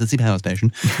seen our Battersea Power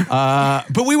Station.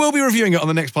 But we will be reviewing it on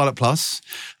the next Pilot Plus.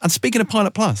 And speaking of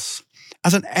Pilot Plus,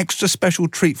 as an extra special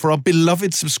treat for our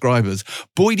beloved subscribers,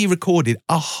 Boydie recorded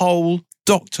a whole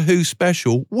Doctor Who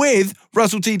special with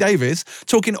Russell T Davies,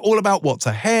 talking all about what's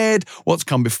ahead, what's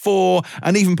come before,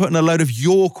 and even putting a load of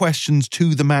your questions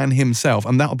to the man himself.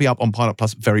 And that'll be up on Pilot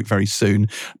Plus very, very soon,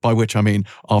 by which I mean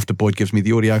after Boyd gives me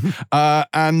the audio.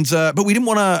 But we didn't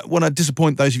want to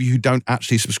disappoint those of you who don't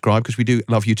actually subscribe, because we do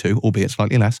love you too, albeit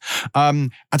slightly less.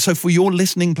 And so for your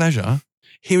listening pleasure,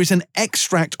 here is an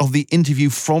extract of the interview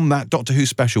from that Doctor Who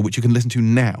special, which you can listen to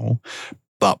now.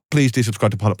 But please do subscribe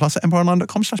to Pilot Plus at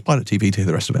empireonline.com/PilotTV to hear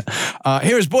the rest of it.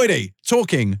 Here is Boydie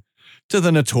talking to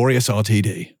the notorious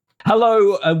RTD.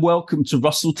 Hello and welcome to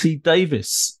Russell T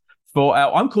Davies for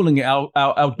I'm calling it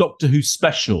our Doctor Who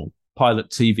special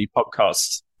Pilot TV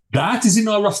podcast. That is in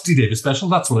our Russell T Davies special.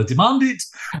 That's what I demanded.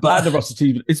 But the Russell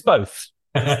T, it's both.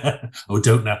 Oh,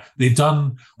 don't know. They've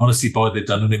done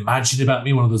an Imagine About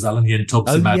Me, one of those Alan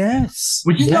Yentops. Yes.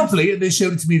 Which is lovely. And they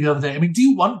showed it to me the other day. I mean, do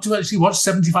you want to actually watch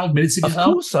 75 minutes of yourself?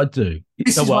 Of course I do.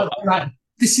 This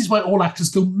is why all actors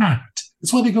go mad.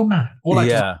 That's why they go mad. All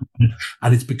actors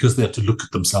and it's because they have to look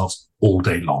at themselves all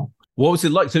day long. What was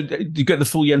it like? So you get the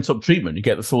full Yentop treatment? You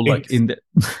get the full I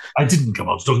didn't come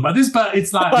on to talk about this, but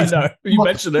it's like... I know. You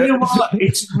mentioned it. You know what?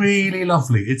 It's really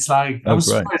lovely. It's like... I was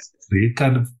surprised. It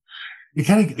kind of... do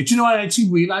you know, I actually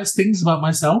realised things about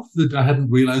myself that I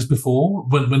hadn't realised before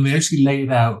when they actually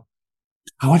laid out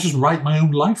how I just write my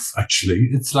own life, actually.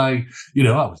 It's like, you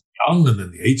know, I was young and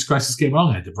then the AIDS crisis came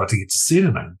along. I ended up writing It's a Sin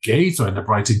and I'm gay, so I ended up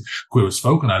writing Queer as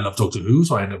Folk, and I love Doctor Who,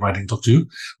 so I ended up writing Doctor Who.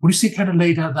 When you see it kind of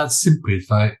laid out that simply, it's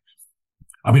like,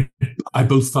 I mean, I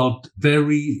both felt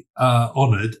very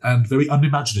honoured and very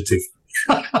unimaginative.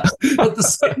 At the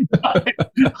same time,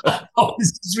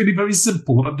 this is really very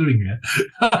simple what I'm doing here.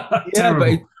 I can't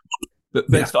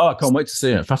wait to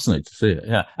see it. Fascinating to see it.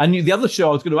 Yeah, and the other show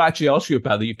I was going to actually ask you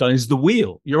about that you've done is The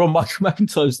Wheel. You're on Michael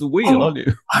McIntyre's The Wheel, aren't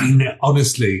you? I know.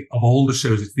 Honestly, of all the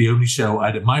shows, it's the only show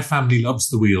my family loves.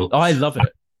 The Wheel. Oh, I love it.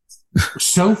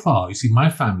 So far, you see, my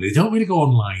family, they don't really go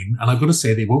online, and I've got to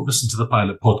say they won't listen to the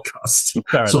Pilot podcast.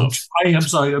 Fair enough.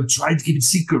 I'm trying to keep it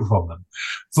secret from them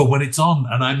for when it's on.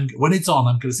 And I'm going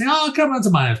to say, I'll come round to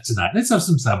my house tonight. Let's have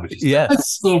some sandwiches. Yeah.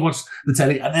 Let's go watch the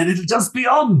telly, and then it'll just be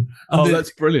on. And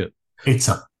that's brilliant. It's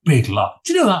a big lot.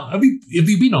 Do you know that? Have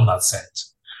you been on that set?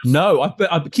 No,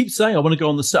 I keep saying I want to go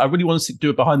on the set. I really want to do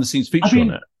a behind-the-scenes feature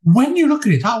on it. When you look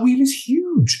at it, that wheel is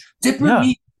huge. Deborah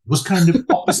Mead was kind of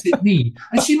opposite me,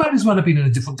 and she might as well have been in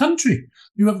a different country.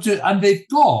 And they've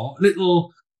got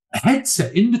little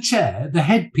headset in the chair. The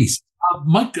headpiece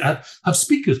have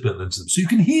speakers built into them, so you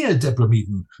can hear Deborah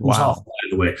Meaden, who's half a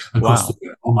mile away across the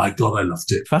way. Oh my God, I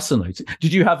loved it. Fascinating.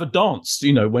 Did you have a dance?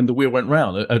 You know, when the wheel went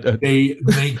round? They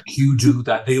make you do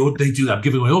that. They do that. I'm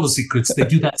giving away all the secrets. They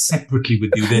do that separately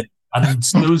with you. And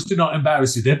those do not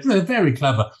embarrass you. They're very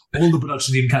clever. All the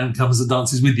production team comes and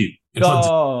dances with you in front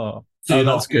of you. So you're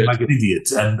not good. Like an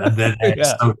idiot, and then and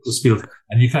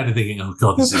you're kind of thinking, "Oh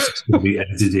God, this is going to be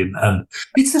edited in." And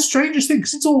it's the strangest thing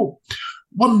because it's all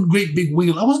one great big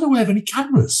wheel. I wasn't aware of any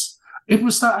cameras. It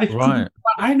was that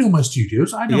I know my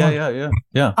studios. I know.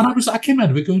 Yeah. And I came out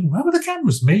of it going, "Where were the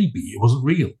cameras?" Maybe it wasn't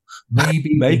real.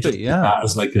 Maybe that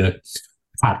was like a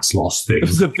tax loss thing. It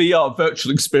was a VR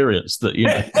virtual experience that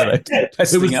it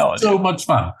was so much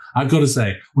fun. I've got to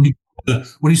say, when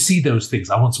you see those things,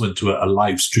 I once went to a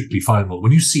live Strictly final.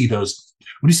 When you see those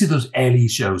LE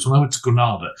shows, when I went to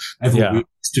Granada, everyone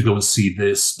used to go and see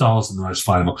the Stars in the Rise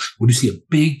final. When you see a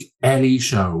big LE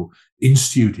show in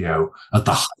studio at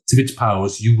the height of its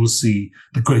powers, you will see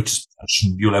the greatest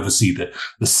production you'll ever see.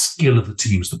 The skill of the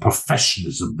teams, the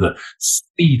professionalism, the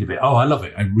speed of it. Oh, I love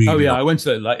it. I really. Oh yeah, I went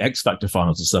to like X Factor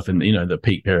finals and stuff in the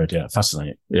peak period. Yeah,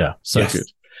 fascinating. Yeah, good.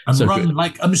 And so run good.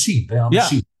 Like a machine. They are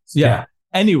machines. Yeah.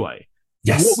 Anyway.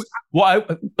 Yes. We're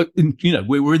in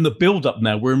the build-up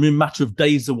now. We're a mere matter of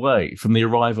days away from the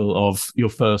arrival of your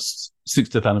first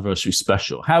 60th anniversary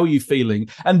special. How are you feeling?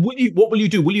 And what will you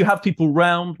do? Will you have people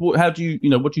round? What do you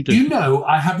do?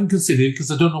 I haven't considered,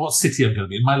 because I don't know what city I'm going to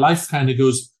be in. My life kind of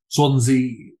goes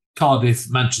Swansea, Cardiff,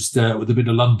 Manchester, with a bit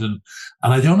of London,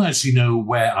 and I don't actually know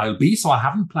where I'll be, so I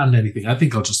haven't planned anything. I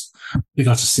think I'll just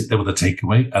sit there with a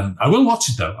takeaway, and I will watch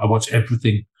it though. I watch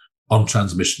everything on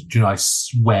transmission. Do you know, I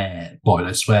swear, Boyd,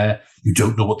 I swear, you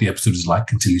don't know what the episode is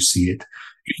like until you see it.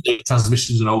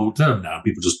 Transmission is an old term now.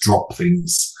 People just drop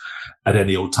things at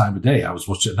any old time of day. I was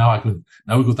watching it now.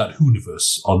 We've got that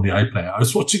Hooniverse on the iPlayer. I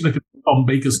was watching like a Tom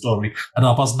Baker story at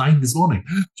 9:30 this morning.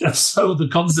 Just so the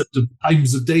concept of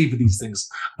times of day for these things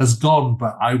has gone.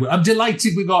 But I'm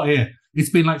delighted we got here. It's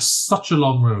been like such a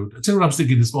long road. I tell you what I was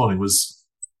thinking this morning was,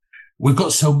 we've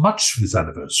got so much for this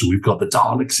anniversary. We've got the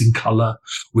Daleks in colour.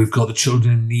 We've got the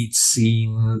Children in Need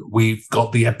scene. We've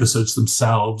got the episodes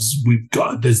themselves.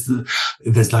 There's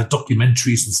like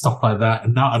documentaries and stuff like that.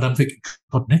 And I'm thinking,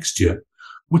 God, next year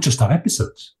we'll just have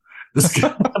episodes.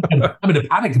 I'm in a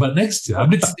panic about next year. I'm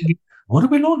literally thinking, what do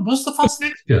we launch? What's the fuss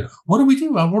next year? What do we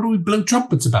do? What do we blow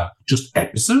trumpets about? Just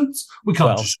episodes? We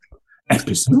can't just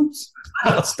episodes.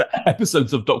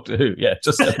 Episodes of Doctor Who, yeah,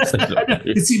 just episodes of Doctor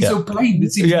Who. It seems so plain.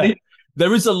 It seems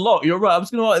there is a lot. You're right. I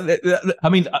was going to. I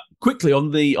mean, quickly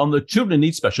on the Children in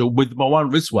Need special with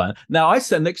Marwan Rizwan. Now, I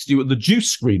sat next to you at the Juice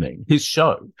screening, his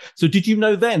show. So, did you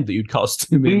know then that you'd cast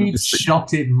him in? We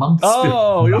shot it months before.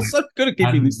 Oh, you're so good at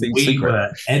keeping these things secret. We were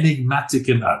enigmatic,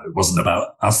 and it wasn't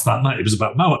about us that night. It was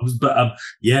about Marwan. But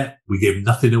we gave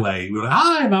nothing away. We were like,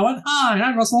 "Hi, Marwan.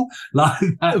 Hi, Russell." Like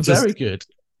that. Very good.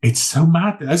 It's so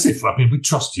mad. As if, we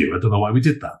trust you. I don't know why we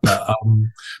did that.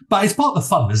 But it's part of the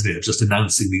fun, isn't it? Just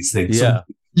announcing these things. Yeah.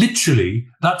 So, literally,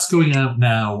 that's going out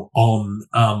now on,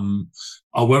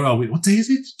 where are we? What day is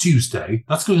it? Tuesday.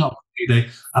 That's going up on Friday.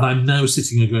 And I'm now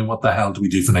sitting here going, what the hell do we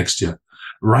do for next year?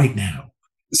 Right now.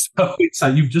 So it's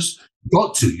like, you've just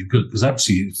got to, because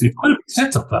actually, you've got to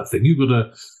set up that thing. You've got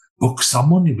to book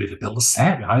someone, you've got to build a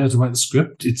set, you hire to write the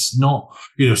script. It's not,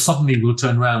 suddenly we'll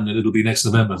turn around and it'll be next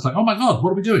November. It's like, oh my God, what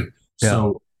are we doing? Yeah.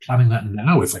 So planning that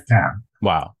now if I can.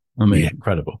 Wow.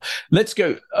 Incredible. Let's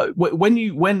go. It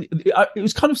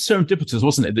was kind of serendipitous,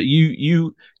 wasn't it, that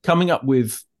you coming up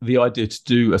with the idea to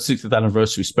do a 60th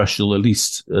anniversary special, at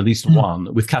least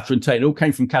one with Catherine Tate. It all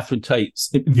came from Catherine Tate's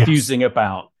infusing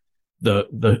about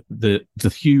the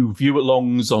Hugh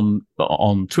view-alongs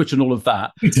on Twitter and all of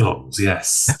that. Tweet-alongs,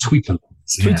 yes.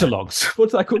 Tweet-alongs. Tweet-alongs. What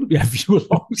did I call them? Yeah,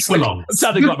 view-alongs. Tweet-alongs.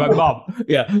 Sounding like my mum.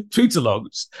 Yeah,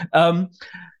 tweet-alongs.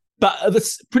 But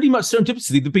that's pretty much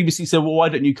serendipitously. The BBC said, well, why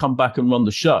don't you come back and run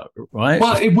the show, right?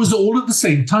 Well, it was all at the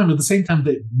same time. At the same time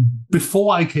that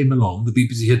before I came along, the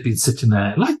BBC had been sitting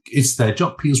there, like it's their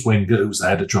job. Piers Wenger, who was the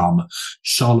head of drama,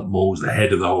 Charlotte Moore was the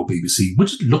head of the whole BBC. We're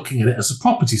just looking at it as a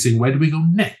property, saying, where do we go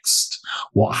next?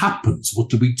 What happens? What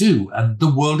do we do? And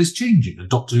the world is changing. And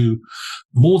Doctor Who,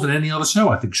 more than any other show,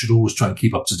 I think, should always try and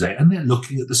keep up to date. And they're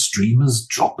looking at the streamers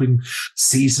dropping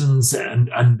seasons and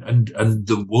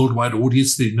the worldwide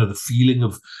audience, the feeling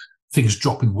of things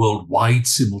dropping worldwide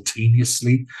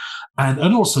simultaneously, and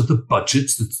also the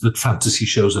budgets that fantasy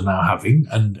shows are now having,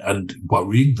 and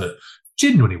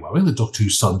genuinely worrying that Doctor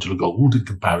Who's starting to look old in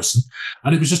comparison.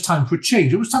 And it was just time for a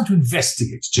change. It was time to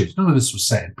investigate change. None of this was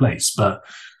set in place, but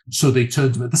so they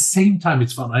turned to it. At the same time,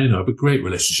 it's fun. I have a great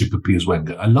relationship with Piers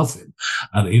Wenger. I love him,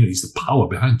 and he's the power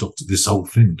behind this whole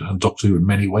thing, and Doctor Who in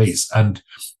many ways. And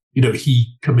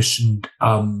he commissioned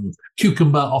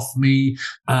Cucumber off me,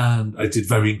 and I did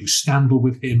Very English Scandal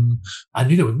with him. And,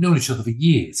 we've known each other for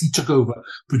years. He took over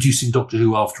producing Doctor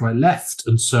Who after I left.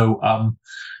 And so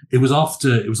it was after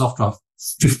our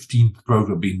 15th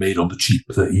programme being made on the cheap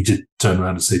that he did turn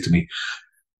around and say to me,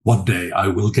 one day I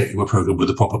will get you a programme with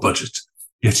a proper budget.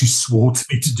 Yet he swore to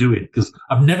me to do it, because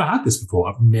I've never had this before.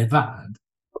 I've never had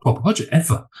a proper budget,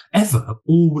 ever.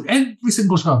 Every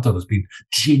single show I've done has been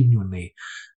genuinely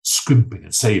scrimping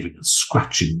and saving and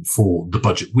scratching for the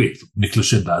budget with Nicola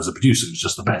Schindler as a producer, who's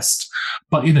just the best.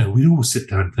 But, we'd always sit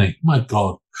there and think, my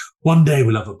God, one day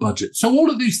we'll have a budget. So all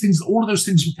of those things were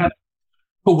kind of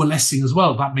coalescing as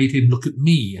well. That made him look at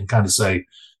me and kind of say,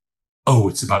 oh,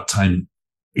 it's about time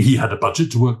he had a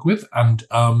budget to work with. And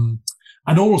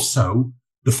also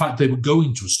the fact they were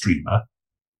going to a streamer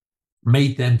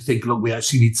made them think, look, we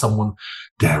actually need someone,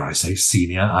 dare I say,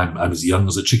 senior. I'm as young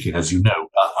as a chicken, as you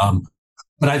know.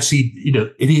 But actually,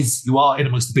 you are in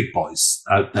amongst the big boys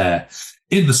out there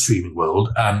in the streaming world,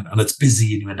 and it's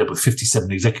busy, and you end up with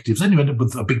 57 executives, and you end up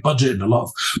with a big budget and a lot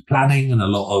of planning and a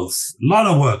lot of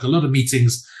work, a lot of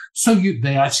meetings. So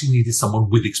they actually needed someone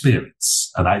with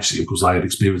experience. And actually, of course, I had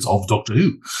experience of Doctor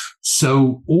Who.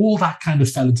 So all that kind of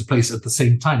fell into place at the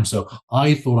same time. So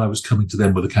I thought I was coming to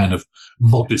them with a kind of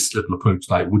modest little approach,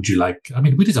 like, would you like, I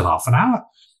mean, we did an half an hour.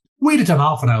 We'd have done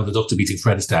half an hour of the Doctor meeting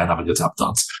Fred Astaire and having a tap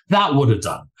dance. That would have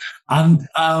done. And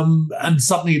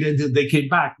suddenly they came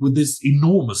back with this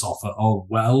enormous offer of,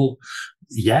 well,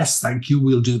 yes, thank you,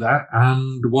 we'll do that.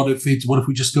 And what if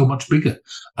we just go much bigger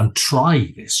and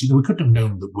try this? We couldn't have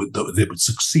known that they would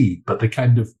succeed, but they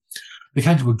kind of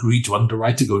agreed to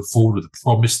underwrite it going forward with a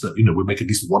promise that, we'll make at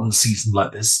least one season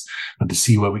like this and to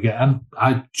see where we get. And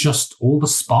all the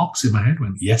sparks in my head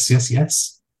went, yes, yes,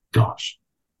 yes. Gosh.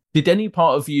 Did any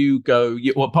part of you go,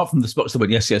 well, apart from the spots that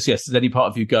went, yes, yes, yes, did any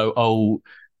part of you go, oh,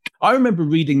 I remember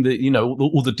reading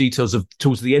all the details of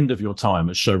towards the end of your time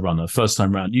as showrunner, first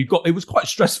time round, it was quite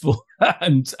stressful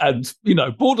and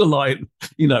borderline,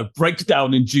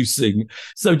 breakdown inducing.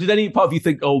 So did any part of you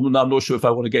think, oh, no, I'm not sure if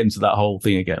I want to get into that whole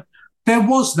thing again? There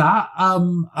was that,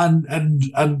 and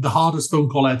the hardest phone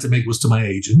call I had to make was to my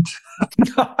agent.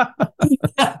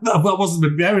 That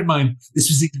wasn't, bear in mind, this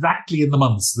was exactly in the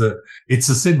months that It's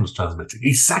a Sin was transmitting.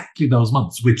 Exactly those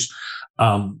months, which,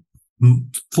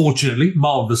 fortunately,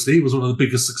 marvelously, was one of the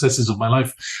biggest successes of my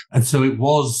life. And so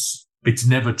it's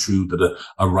never true that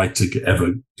a writer can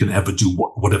ever do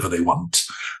whatever they want.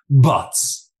 But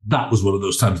that was one of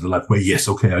those times in life where, yes,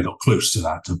 okay, I got close to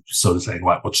that and sort of saying,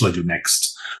 right, what shall I do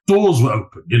next? Doors were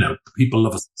open, people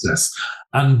love a success.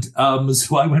 And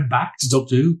so I went back to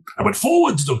Doctor Who. I went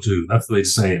forward to Doctor Who. That's the way to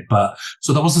say it. But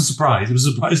so that was a surprise. It was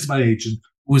a surprise to my agent,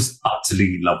 who was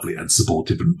utterly lovely and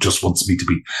supportive and just wants me to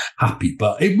be happy.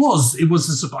 But it was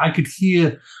a surprise. I could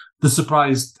hear the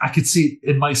surprise. I could see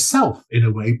it in myself in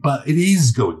a way, but it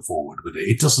is going forward with it.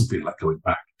 It doesn't feel like going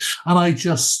back. And I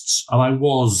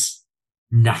was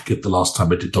knackered the last time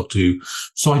I did Doctor Who.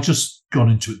 So I just gone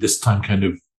into it this time kind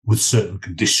of with certain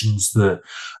conditions that,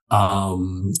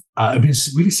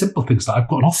 it's really simple things. Like I've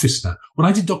got an office now. When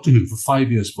I did Doctor Who for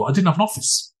 5 years before, I didn't have an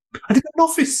office.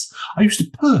 I used to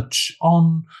perch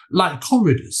on like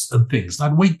corridors and things. And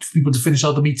I'd wait for people to finish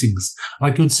other meetings. And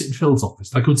I'd go and sit in Phil's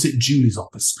office. I'd go and sit in Julie's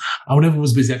office. And when everyone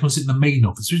was busy, I'd go and sit in the main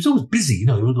office. It was always busy,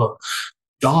 we've got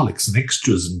Daleks and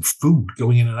extras and food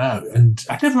going in and out. And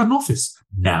I never had an office.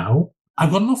 Now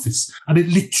I've got an office, and it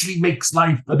literally makes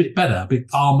life a bit better, a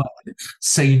bit calmer,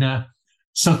 saner.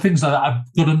 So things like that.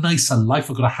 I've got a nicer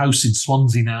life. I've got a house in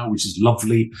Swansea now, which is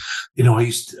lovely. I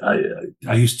used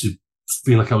to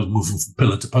feel like I was moving from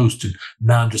pillar to post, and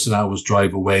now I'm just an hour's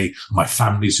drive away. My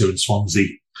family's here in Swansea.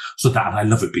 So that, and I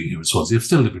love it being here in Swansea. I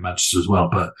still live in Manchester as well,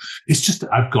 but it's just,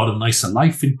 I've got a nicer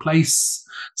life in place,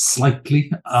 slightly.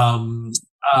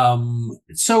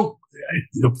 So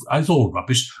it's all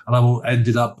rubbish, and I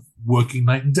ended up working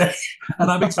night and day,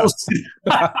 and I'm exhausted.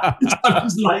 I'm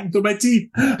just lying to my teeth.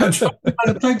 I'm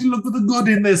trying to look for the good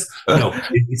in this. No,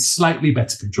 it's slightly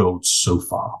better controlled so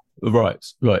far. Right.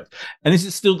 And is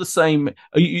it still the same?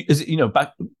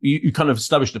 You kind of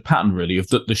established a pattern really of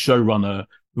the showrunner,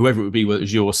 whoever it would be, whether it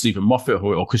was you or Stephen Moffat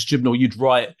or Chris Chibnall, you'd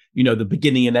write, the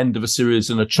beginning and end of a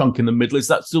series and a chunk in the middle. Is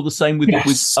that still the same with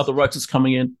other writers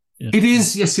coming in? Yeah. It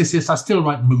is, yes. I still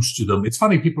write most of them. It's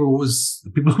funny, people who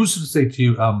sort of say to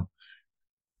you,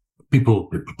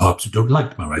 people perhaps who don't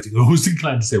like my writing are always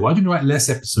inclined to say, why don't you write less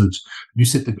episodes? And you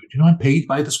sit there, I'm paid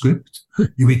by the script?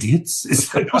 You idiots.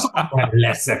 It's like, I don't write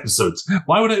less episodes.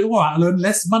 Why would I'll earn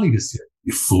less money this year?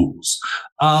 You fools.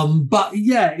 But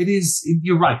yeah, it is,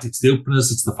 you're right. It's the openers,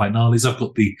 it's the finales. I'm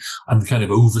the kind of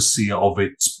overseer of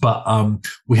it, but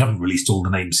we haven't released all the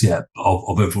names yet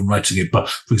of everyone writing it. But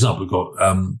for example, we've got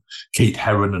Kate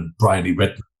Herron and Brian E.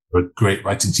 Redman, a great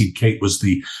writing team. Kate was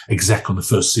the exec on the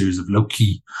first series of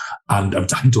Loki, and I'm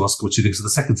dying to ask her what she thinks of the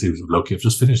second series of Loki. I've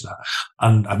just finished that,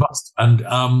 and I must. And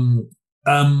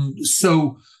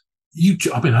so you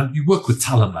work with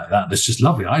talent like that. It's just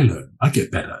lovely. I learn. I get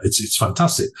better. It's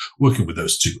fantastic working with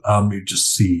those two. You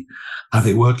just see how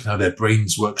they work and how their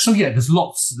brains work. So yeah,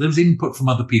 there's input from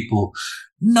other people.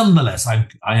 Nonetheless, I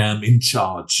am in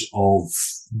charge of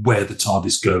where the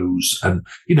TARDIS goes, and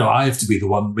I have to be the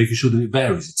one making sure that it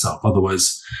varies itself.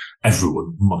 Otherwise,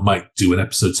 everyone might do an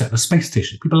episode set in a space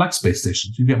station. People like space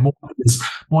stations. You get more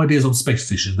ideas on space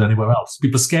stations than anywhere else.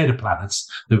 People are scared of planets.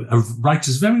 The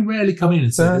writers very rarely come in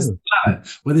and say, "There's a planet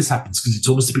where this happens," because it's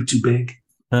almost a bit too big.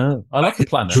 I like a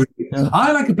planet.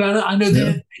 I like a planet. I know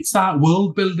that it's that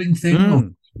world building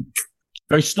thing.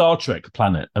 Very Star Trek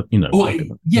planet,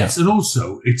 Yes, and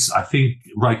also I think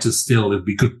writers still, it'd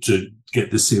be good to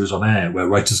get this series on air where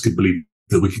writers can believe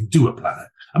that we can do a planet.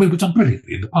 I mean, we've done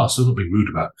brilliantly in the past, so I'm not being rude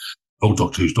about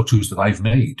Doctor Who's that I've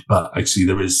made, but actually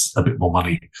there is a bit more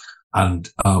money and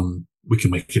we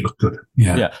can make it look good.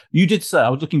 Yeah. Yeah. You did say, I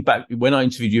was looking back when I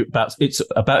interviewed you about It's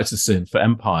a Sin for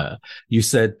Empire. You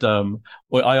said,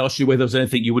 well, I asked you whether there was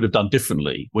anything you would have done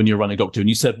differently when you're running Doctor, and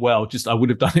you said, well, I would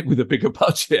have done it with a bigger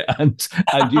budget. And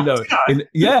you know,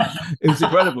 it was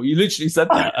incredible. You literally said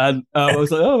that. And I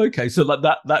was like, oh, okay. So like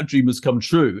that dream has come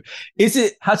true. Has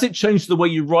it changed the way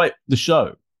you write the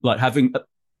show? Like having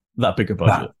that bigger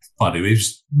budget? That's funny. Let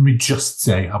me just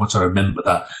say how much I remember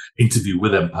that interview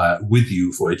with Empire with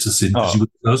you for It's a Sin, because you were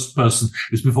the first person.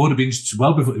 It was before it had been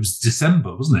it was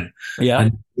December, wasn't it? Yeah.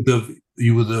 And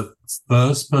you were the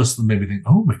first person that made me think,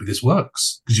 oh, maybe this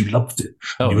works, because you loved it.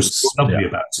 You were so lovely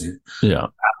about it. Yeah.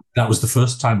 And that was the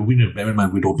first time. We knew, bear in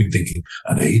mind, we'd all been thinking,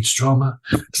 an age drama?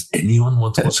 Does anyone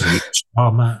want to watch an age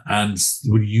drama? And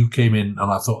when you came in,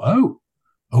 and I thought, oh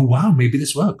wow, maybe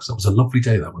this works. That was a lovely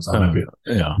day. That was. I remember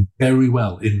it very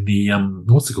well in the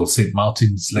what's it called, St.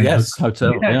 Martin's Lane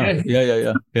Hotel. Yeah.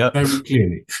 Very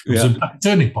clearly, it was a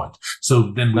turning point.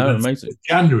 So then we went to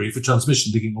January for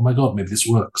transmission, thinking, "Oh my God, maybe this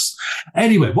works."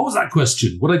 Anyway, what was that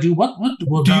question? What I do? What?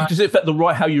 Does it affect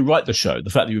how you write the show? The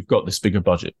fact that you've got this bigger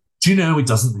budget? Do you know, it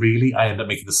doesn't really. I end up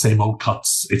making the same old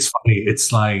cuts. It's funny.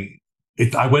 It's like.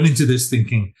 I went into this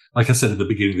thinking, like I said at the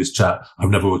beginning of this chat,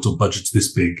 I've never worked on budgets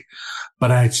this big.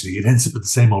 But actually, it ends up with the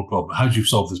same old problem. How do you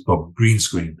solve this problem? Green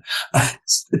screen.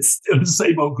 It's still the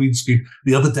same old green screen.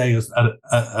 The other day,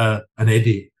 an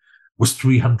edit was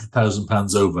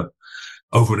 £300,000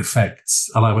 over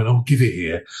effects. And I went, oh, give it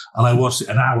here. And I watched it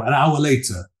an hour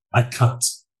later, I cut.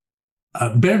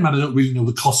 Bear in mind, I don't really know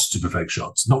the cost of effect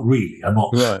shots. Not really. I'm not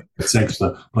it's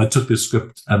extra. But I took this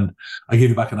script and I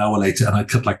gave it back an hour later, and I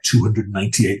cut like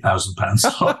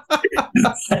 £298,000 off.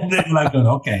 And then I go,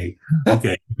 okay,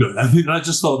 good. I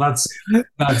just thought that's.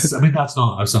 I mean, that's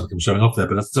not. I sound like I'm showing off there,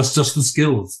 but that's just the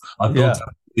skills I've built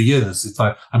up the years. It's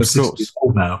like I'm 60 years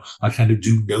old now. I kind of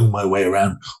do know my way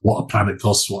around what a planet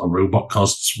costs, what a robot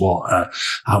costs,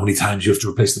 how many times you have to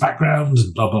replace the background,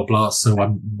 and blah blah blah. So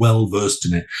I'm well versed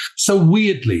in it. So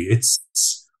weirdly, it's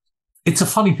a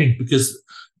funny thing, because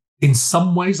in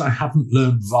some ways I haven't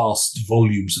learned vast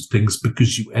volumes of things,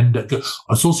 because you end up.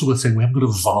 It's also worth saying we haven't got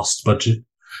a vast budget.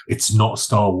 It's not a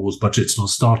Star Wars budget. It's not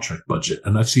a Star Trek budget,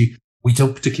 and actually we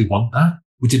don't particularly want that.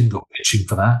 We didn't go pitching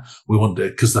for that. We wanted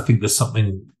it because I think there's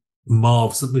something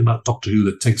about Doctor Who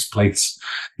that takes place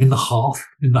in the hearth,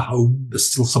 in the home.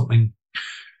 There's still something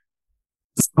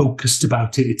focused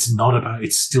about it. It's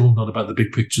still not about the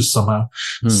big picture somehow.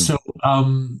 So,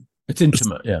 it's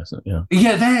intimate. There's a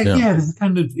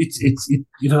kind of, it's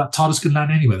that TARDIS can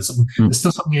land anywhere. There's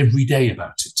still something every day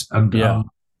about it. And,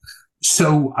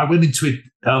 so I went into it,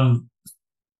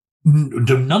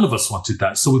 none of us wanted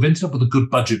that. So we've ended up with a good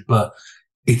budget, but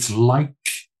it's like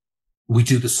we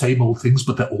do the same old things,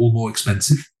 but they're all more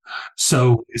expensive.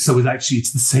 So it's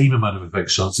the same amount of effect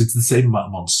shots. It's the same amount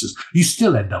of monsters. You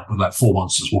still end up with like 4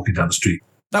 monsters walking down the street.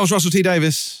 That was Russell T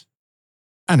Davies.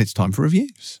 And it's time for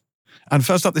reviews. And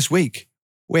first up this week,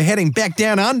 we're heading back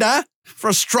down under for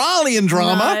Australian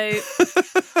drama.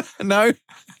 No.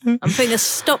 I'm putting a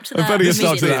stop to that. I'm putting a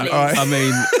stop to that. All right. I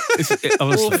mean,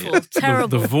 honestly, awful,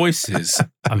 terrible. The voices.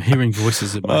 I'm hearing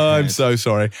voices in my head. I'm so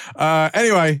sorry.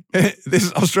 Anyway, this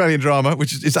is Australian drama,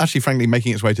 which is actually, frankly,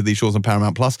 making its way to these shores on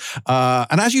Paramount Plus.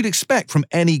 And as you'd expect from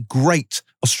any great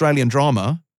Australian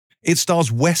drama, it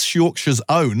stars West Yorkshire's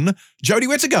own Jodie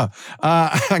Whitaker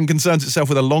and concerns itself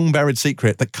with a long-buried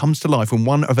secret that comes to life when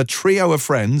one of a trio of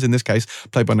friends, in this case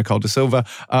played by Nicole De Silva,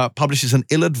 publishes an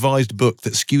ill-advised book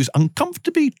that skews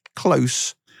uncomfortably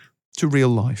close to real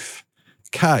life.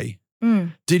 Kay,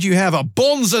 did you have a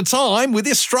bonza time with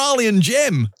the Australian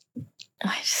gem?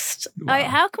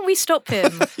 How can we stop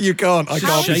him? You can't. I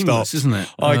can't shameless, stop. Isn't it?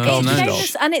 I can't shameless,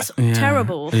 stop. and it's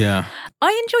terrible. Yeah.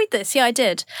 I enjoyed this. Yeah, I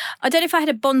did. I don't know if I had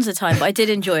a bonza time, but I did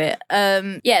enjoy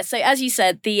it. So as you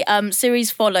said, the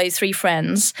series follows 3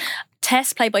 friends.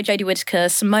 Tess, played by Jodie Whitaker,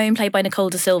 Simone, played by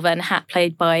Nicole De Silva, and Hat,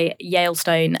 played by Yale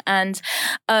Stone. And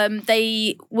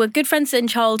they were good friends in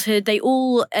childhood. They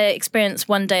all experienced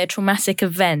one day a traumatic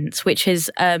event, which has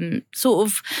sort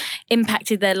of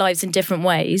impacted their lives in different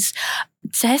ways.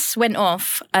 Tess went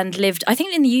off and lived, I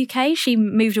think in the UK, she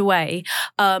moved away,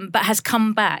 but has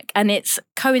come back. And it's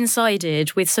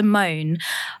coincided with Simone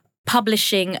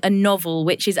publishing a novel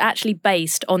which is actually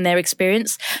based on their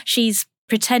experience. She's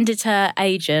pretended her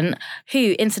agent,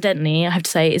 who incidentally, I have to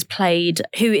say,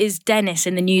 who is Dennis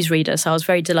in The Newsreader, so I was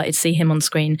very delighted to see him on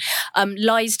screen,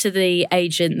 lies to the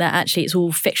agent that actually it's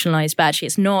all fictionalised, but actually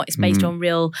it's not, it's based on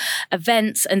real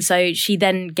events, and so she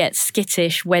then gets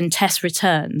skittish when Tess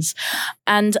returns.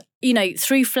 And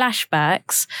through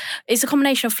flashbacks. It's a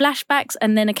combination of flashbacks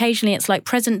and then occasionally it's like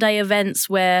present day events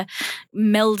where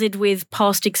melded with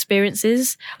past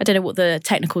experiences. I don't know what the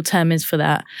technical term is for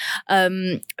that.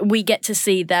 We get to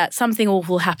see that something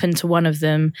awful happened to one of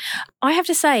them. I have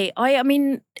to say, I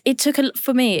mean, it took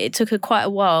quite a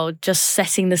while just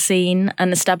setting the scene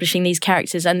and establishing these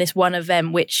characters and this one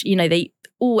event, which,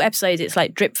 all episodes, it's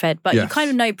like drip fed, but you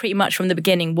kind of know pretty much from the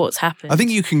beginning what's happened. I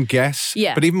think you can guess,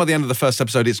 but even by the end of the first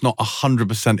episode, it's not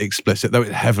 100% explicit, though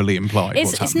it heavily implies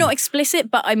what's happening. It's not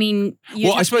explicit, but I mean...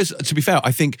 I suppose, to be fair,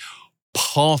 I think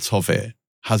part of it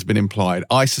has been implied.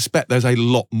 I suspect there's a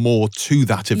lot more to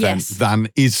that event than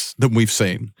we've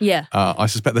seen. Yeah. I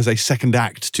suspect there's a second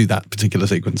act to that particular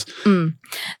sequence.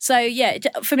 So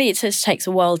for me, it just takes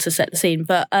a while to set the scene.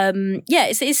 But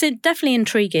it's definitely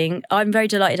intriguing. I'm very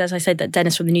delighted, as I said, that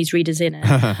Dennis from the Newsreader's in it.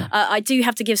 I do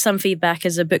have to give some feedback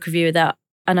as a book reviewer that,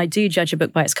 and I do judge a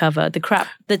book by its cover. The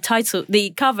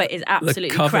cover is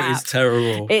absolutely crap. The cover is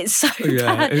terrible. It's so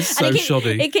bad. It's so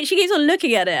shoddy. She keeps on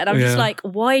looking at it, and I'm just like,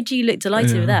 why do you look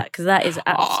delighted with that? Because that is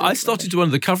absolutely... I started to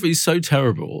wonder, the cover is so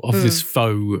terrible of this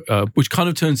faux, which kind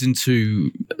of turns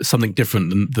into something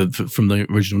different than from the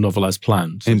original novel as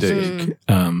planned. Indeed.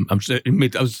 I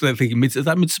was thinking, is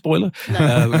that mid-spoiler?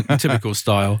 No. Typical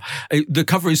style. The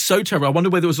cover is so terrible. I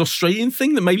wonder whether it was an Australian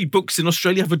thing, that maybe books in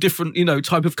Australia have a different,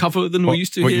 type of cover than we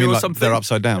used to hear, or something. They're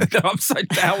upside down. They're upside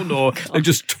down, or they're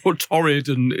just torrid,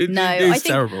 and it's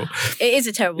terrible. It is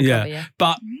a terrible cover, yeah.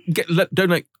 But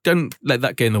don't let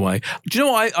that get in the way. Do you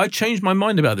know what? I changed my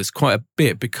mind about this quite a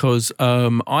bit, because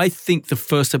I think the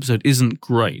first episode isn't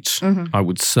great, I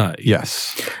would say.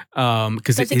 Yes.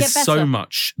 Because it is so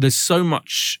much, there's so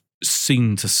much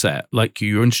scene to set. Like,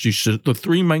 you're introduced to the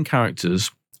three main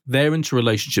characters, they're into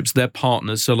relationships, they're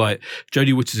partners. So like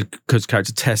Jodie Whitaker's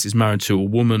character Tess is married to a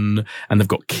woman and they've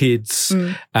got kids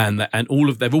and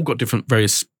they've all got different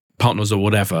various partners or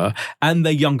whatever, and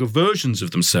they're younger versions of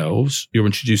themselves. You're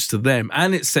introduced to them,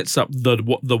 and it sets up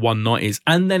what the one night is,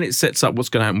 and then it sets up what's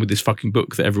going to happen with this fucking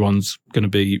book that everyone's going to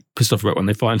be pissed off about when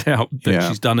they find out that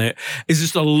she's done it. It's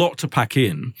just a lot to pack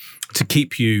in to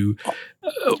keep you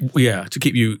to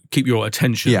keep your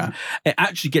attention. It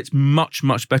actually gets much,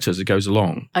 much better as it goes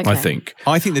along. I think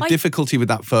the difficulty with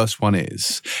that first one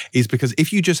is because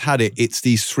if you just had it's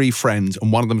these three friends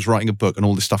and one of them's writing a book and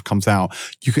all this stuff comes out,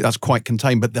 that's quite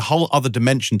contained. But the whole other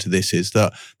dimension to this is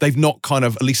that they've not kind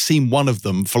of at least seen one of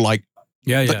them for like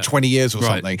 20 years or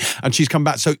something, and she's come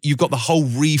back. So you've got the whole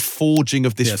reforging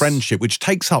of this friendship, which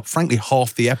takes up, frankly,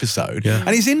 half the episode. And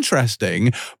it's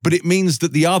interesting, but it means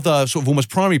that the other sort of almost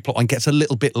primary plotline gets a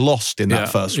little bit lost in that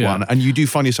first one, and you do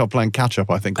find yourself playing catch up,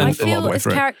 I think, a lot of the way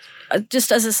through.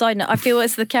 Just as a side note, I feel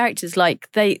as the characters,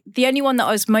 like the only one that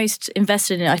I was most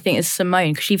invested in, I think, is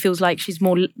Simone, because she feels like she's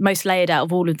most layered out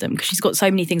of all of them, because she's got so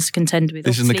many things to contend with.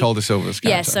 This is Nicole de Silva's character.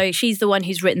 Yeah, so she's the one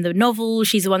who's written the novel.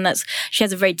 She's the one she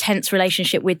has a very tense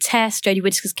relationship with Tess, Jodie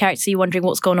Whitaker's character. You're wondering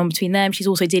what's going on between them. She's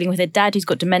also dealing with her dad, who's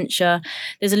got dementia.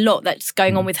 There's a lot that's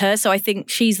going on with her. So I think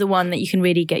she's the one that you can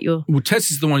really get your... Well,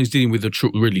 Tess is the one who's dealing with the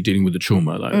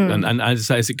trauma, though. And as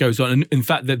it goes on, and in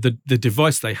fact, the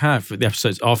device they have for the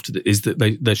episodes after is that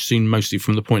they're seen mostly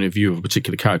from the point of view of a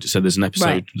particular character. So there's an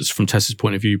episode that's from Tess's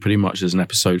point of view, pretty much. There's an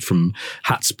episode from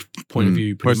Hat's point of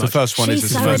view, pretty much. The first one she's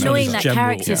is so annoying. That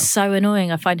character is so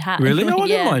annoying. I find Hat. Really? No, I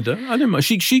didn't mind her. I didn't mind.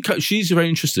 She's very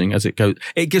interesting as it goes.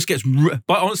 It just gets...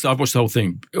 But honestly, I've watched the whole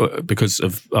thing because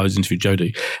I was interviewed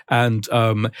Jodie, and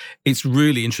it's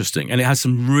really interesting, and it has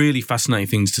some really fascinating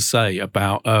things to say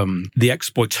about the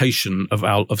exploitation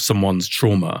of someone's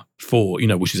trauma for,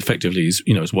 which is effectively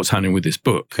is what's happening with this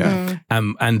book.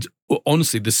 And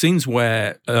honestly, the scenes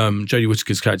where Jodie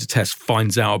Whitaker's character Tess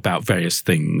finds out about various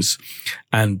things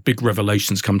and big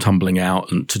revelations come tumbling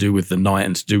out, and to do with the night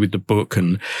and to do with the book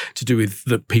and to do with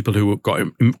the people who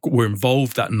were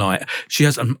involved that night. She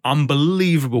has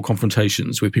unbelievable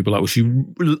confrontations with people. She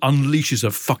unleashes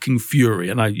her fucking fury,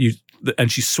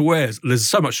 and she swears. There's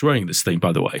so much swearing in this thing,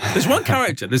 by the way.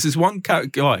 There's this one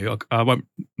guy, I won't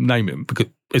name him because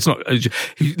it's not,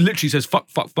 he literally says fuck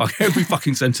every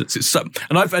fucking sentence. It's so,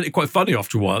 and I found it quite funny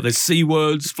after a while. There's C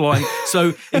words flying.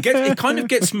 So it kind of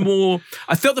gets more,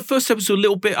 I felt the first episode was a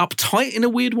little bit uptight in a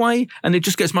weird way, and it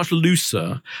just gets much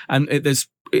looser. And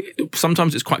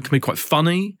sometimes it can be quite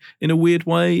funny in a weird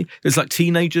way. There's like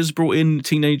teenagers brought in.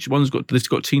 One's got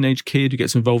a teenage kid who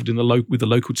gets involved with the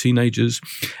local teenagers,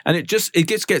 and it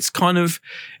gets kind of.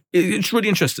 It's really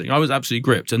interesting. I was absolutely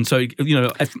gripped, and so I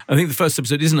think the first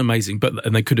episode isn't amazing,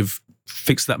 and they could have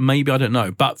fix that? Maybe, I don't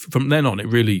know. But from then on,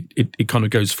 it kind of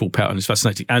goes full power and it's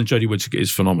fascinating. And Jodie Whitaker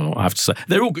is phenomenal, I have to say.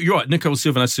 They're all good. You're right. Nicole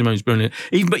Silver and Simone is brilliant.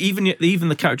 Even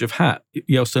the character of Hat,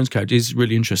 Yale Stone's character, is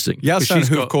really interesting. Yale Stone,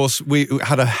 who, of course, we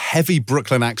had a heavy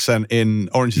Brooklyn accent in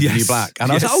Orange is the New Black.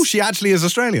 And I was like, oh, she actually is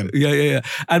Australian. Yeah.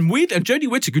 And Jodie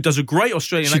Whitaker, who does a great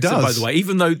Australian accent, by the way,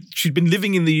 even though she'd been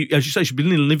living as you say, she'd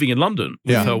been living in London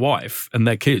with her wife and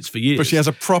their kids for years. But she has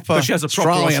a proper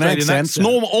Australian accent. It's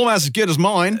almost as good as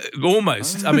mine.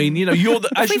 Almost. I mean, you're the,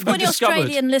 as we've got any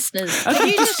Australian listeners. As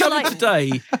you discovered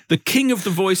today, the king of the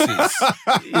voices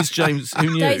is James.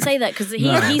 Who knew? Don't say that because he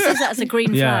sees that as a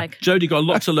green flag. Jodie got a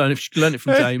lot to learn if she could learn it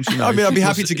from James. I mean, I'd be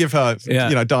happy to give her,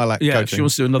 dialect coaching. She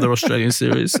wants to do another Australian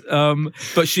series.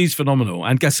 But she's phenomenal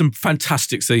and gets some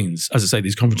fantastic scenes. As I say,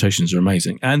 these confrontations are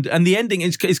amazing, and the ending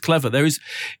is clever. It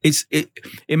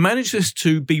manages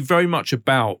to be very much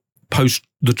about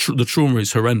the trauma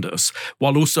is horrendous,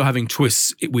 while also having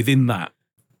twists within that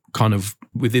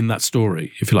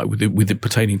story, if you like, with it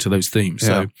pertaining to those themes.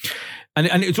 So,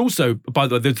 and it's also, by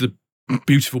the way, there's the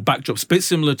beautiful backdrops, a bit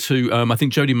similar to, I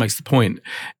think Jodie makes the point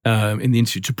in the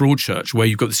interview, to Broadchurch, where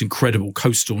you've got this incredible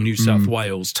coastal New South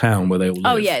Wales town where they all live.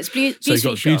 Oh yeah, it's beautiful. So you've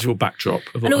got a beautiful backdrop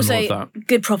of and also all of that.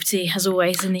 Good property, as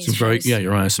always, in these shows.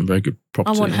 You're right, some very good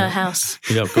property. I want her house.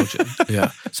 Yeah, I've got it.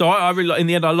 Yeah. So I really like, in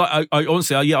the end, I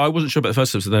honestly, I wasn't sure about the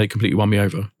first episode, then it completely won me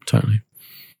over. Totally.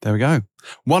 There we go.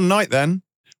 One night then,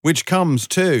 which comes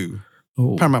to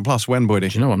Paramount Plus. When,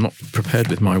 Boydie? Do you know, I'm not prepared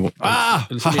with my...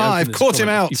 I've caught him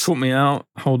out. You've caught me out.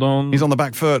 Hold on. He's on the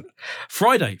back foot.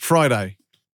 Friday.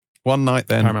 One night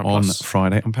then Paramount on Plus.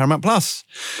 Friday on Paramount Plus.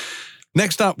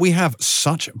 Next up, we have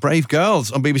Such Brave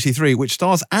Girls on BBC Three, which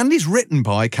stars and is written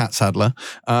by Kat Sadler.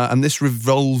 And this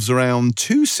revolves around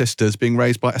two sisters being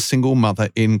raised by a single mother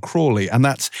in Crawley. And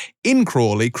that's in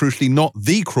Crawley, crucially not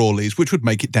the Crawleys, which would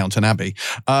make it Downton Abbey.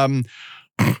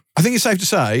 I think it's safe to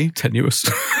say... Tenuous.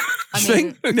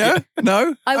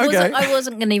 No? I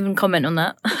wasn't going to even comment on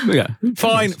that. Yeah.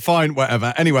 Fine,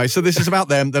 whatever. Anyway, so this is about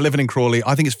them. They're living in Crawley.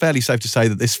 I think it's fairly safe to say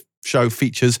that this show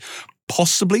features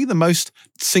possibly the most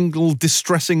single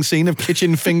distressing scene of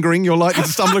kitchen fingering you're likely to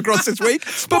stumble across this week.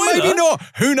 But maybe not.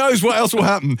 Who knows what else will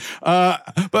happen?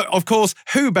 But of course,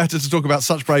 who better to talk about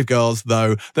Such Brave Girls,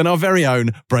 though, than our very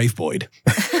own Brave Boyd?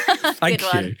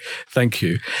 Thank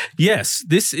you. Yes,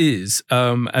 this is,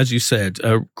 as you said,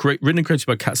 written and created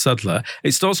by Kat Sadler.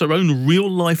 It stars her own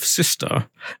real-life sister,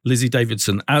 Lizzie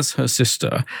Davidson, as her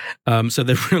sister. So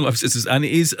they're real-life sisters, and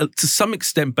it is to some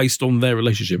extent based on their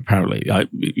relationship, apparently.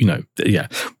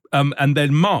 And their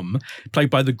mum, played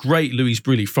by the great Louise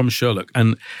Brealey from Sherlock.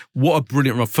 And what a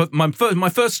brilliant run. My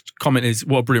first comment is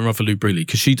what a brilliant run for Lou Brealey,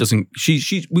 because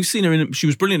we've seen her she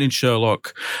was brilliant in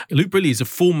Sherlock. Lou Brealey is a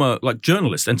former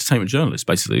journalist, entertainment journalist,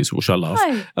 basically, is which I love.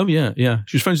 Oh yeah.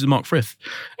 She was friends with Mark Frith.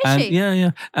 Is she?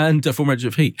 Yeah. And former editor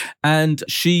of Heat. And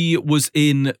she was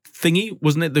in Thingy,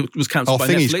 wasn't it? That was cancelled by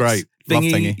Thingy's Netflix. Great. Love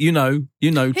Thingy. You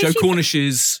know, Joe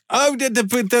Cornish's... Oh,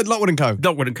 the Lockwood & Co.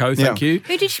 Lockwood & Co, thank you.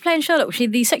 Who did she play in Sherlock? Was she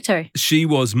the secretary? She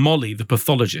was Molly, the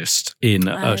pathologist in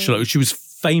Sherlock. She was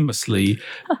famously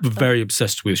very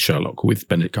obsessed with Sherlock, with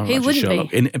Benedict Cumberbatch's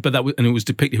Sherlock. And it was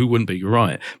depicted, who wouldn't be, you're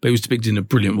right, but it was depicted in a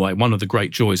brilliant way. One of the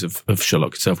great joys of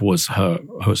Sherlock itself was her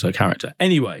character.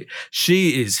 Anyway,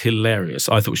 she is hilarious.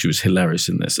 I thought she was hilarious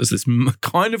in this, as this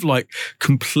kind of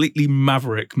completely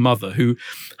maverick mother who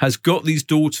has got these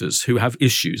daughters who have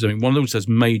issues. I mean, one of them has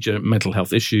major mental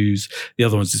health issues. The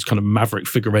other one's this kind of maverick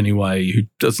figure anyway, who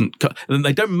doesn't, and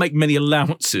they don't make many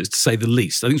allowances, to say the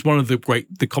least. I think it's one of the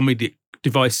comedic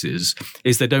devices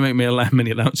is they don't make many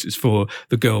allowances for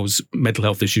the girls' mental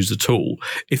health issues at all,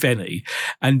 if any.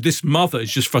 And this mother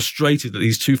is just frustrated that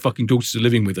these two fucking daughters are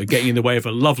living with her, getting in the way of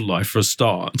her love life for a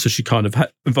start. And so she kind of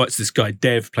invites this guy,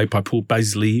 Dev, played by Paul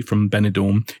Basley from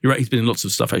Benidorm. You're right, he's been in lots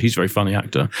of stuff. He's a very funny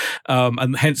actor.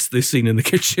 And hence this scene in the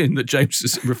kitchen that James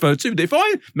has referred to. If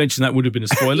I mentioned that, would have been a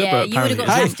spoiler. Yeah, but you would have got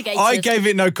castigated. I gave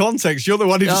it no context. You're the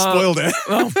one who just spoiled it.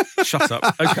 Well, shut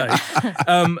up. Okay.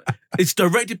 It's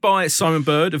directed by Simon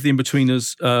Bird of the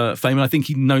Inbetweeners fame, and I think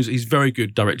he's very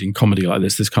good directing comedy like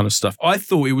this kind of stuff. I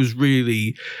thought it was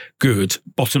really good,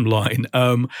 bottom line.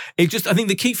 I think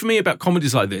the key for me about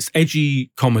comedies like this,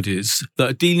 edgy comedies that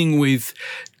are dealing with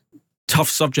tough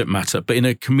subject matter, but in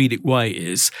a comedic way,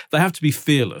 is they have to be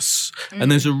fearless. And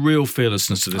there's a real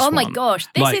fearlessness to this one. Oh my gosh.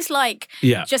 This is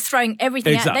just throwing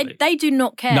everything out. They do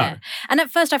not care. No. And at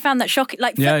first I found that shocking.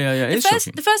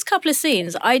 The first couple of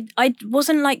scenes, I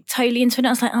wasn't totally into it. I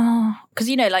was like, oh, because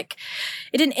it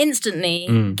didn't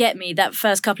instantly get me, that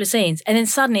first couple of scenes. And then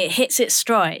suddenly it hits its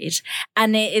stride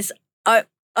and it is...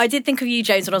 I did think of you,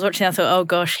 James, when I was watching. I thought, oh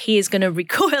gosh, he is going to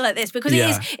recoil at this because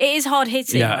it is hard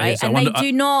hitting, right? And they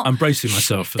do not. I'm bracing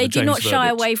myself. They do not shy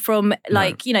away from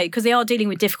because they are dealing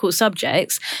with difficult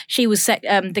subjects. She was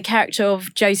the character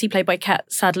of Josie, played by Kat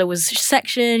Sadler, was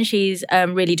sectioned. She's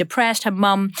really depressed. Her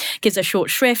mum gives her short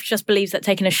shrift. Just believes that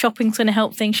taking her shopping's going to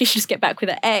help things. She should just get back with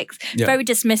her ex. Very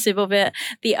dismissive of it.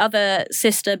 The other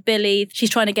sister, Billy, she's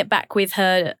trying to get back with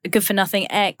her good for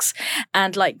nothing ex,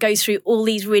 and goes through all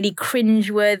these really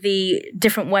cringe-worthy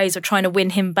different ways of trying to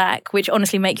win him back, which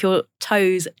honestly make your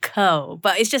toes curl.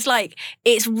 But it's just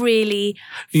it's really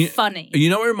funny. You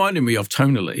know what it reminded me of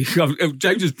tonally?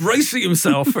 James is bracing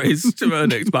himself for his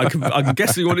verdict, but I'm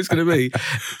guessing what it's going to be.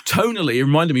 Tonally, it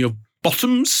reminded me of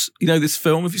Bottoms, this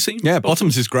film, have you seen? Yeah,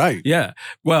 Bottoms is great. Yeah.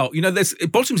 Well,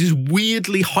 Bottoms is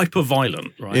weirdly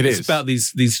hyper-violent, right? It's about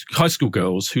these high school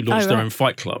girls who launched their own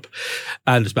fight club.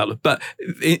 And it's about, but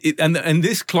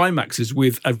this climaxes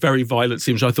with a very violent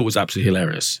scene, which I thought was absolutely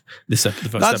hilarious. The first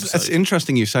episode. It's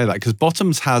interesting you say that, because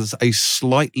Bottoms has a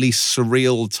slightly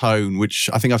surreal tone, which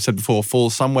I think I've said before,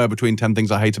 falls somewhere between 10 Things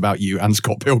I Hate About You and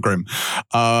Scott Pilgrim.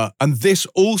 And this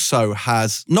also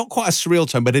has not quite a surreal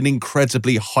tone, but an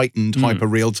incredibly heightened hyper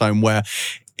real tone where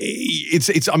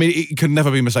it could never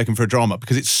be mistaken for a drama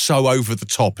because it's so over the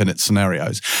top in its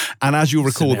scenarios. And as you'll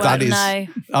recall, that is... No.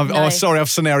 Oh, sorry, I've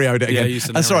scenarioed it again.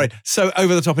 I'm sorry. So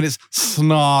over the top in its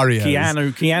scenarios.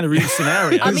 Keanu Reeves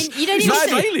scenarios. I mean, you don't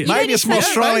even maybe some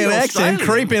Australian accent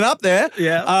creeping up there.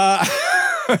 Yeah.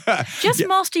 Just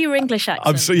master your English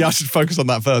accent. I should focus on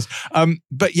that first.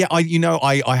 But yeah,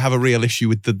 I have a real issue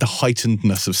with the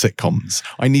heightenedness of sitcoms.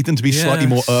 I need them to be slightly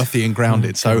more earthy and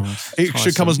grounded. It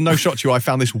should come as no shock to you. I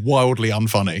found this wildly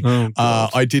unfunny.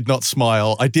 I did not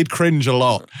smile. I did cringe a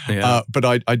lot, but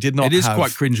I did not. It is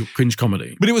quite cringe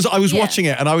comedy. But I was watching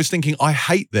it and I was thinking, I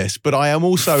hate this, but I am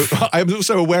also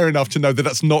aware enough to know that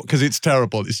that's not because it's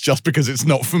terrible. It's just because it's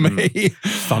not for me.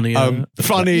 Funny, all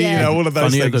of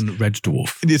those funnier things. Than Red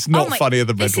Dwarf. It's not funnier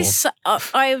than Red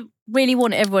Dwarf. I really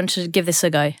want everyone to give this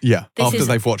a go. Yeah, after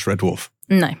they've watched Red Dwarf.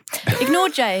 No. Ignore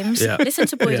James, listen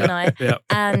to Boyd and I,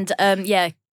 and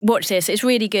watch this. It's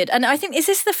really good. And I think, is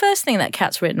this the first thing that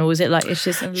Kat's written, or is it it's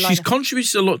just... She's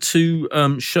contributed a lot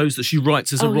to shows that she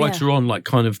writes as a writer on, but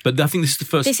I think this is the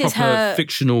first proper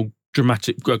fictional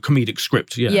dramatic, comedic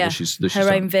script. She's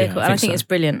her own vehicle. And I think it's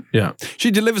brilliant. Yeah.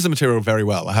 She delivers the material very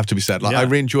well, I have to be said. I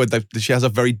really enjoyed that she has a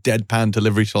very deadpan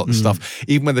delivery to a lot of stuff,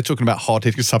 even when they're talking about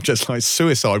hard-hitting subjects like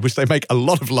suicide, which they make a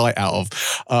lot of light out of.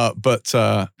 But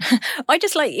I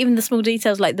just like even the small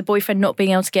details, like the boyfriend not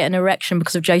being able to get an erection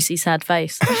because of Josie's sad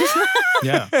face.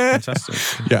 Yeah, fantastic.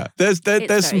 Yeah,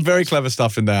 there's some very clever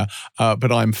stuff in there,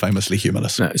 but I'm famously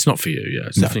humorless. No, it's not for you. Yeah,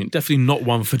 it's definitely not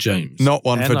one for James. Not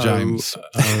one for James.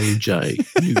 J.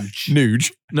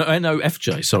 Nuge. No,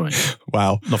 FJ, sorry.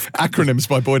 Wow. Acronyms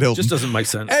by Boyd Hilton. Just doesn't make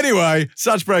sense. Anyway,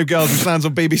 Such Brave Girls, which lands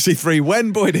on BBC Three.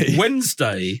 When, Boydie?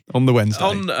 Wednesday. On the Wednesday.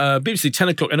 On BBC 10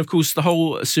 o'clock. And of course, the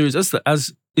whole series,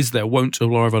 as is there, won't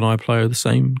Laura and I play the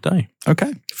same day.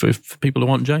 Okay. For people who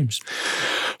want James.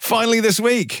 Finally this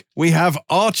week, we have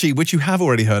Archie, which you have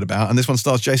already heard about. And this one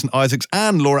stars Jason Isaacs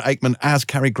and Laura Aikman as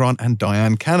Cary Grant and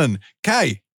Diane Cannon.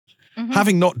 Kay. Mm-hmm.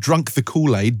 Having not drunk the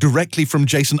Kool-Aid directly from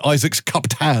Jason Isaacs'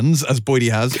 cupped hands, as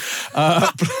Boydie has,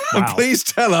 please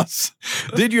tell us,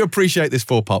 did you appreciate this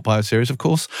 4-part bio-series, of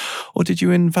course, or did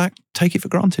you, in fact, take it for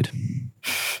granted?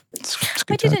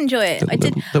 I did enjoy it.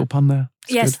 Little pun there.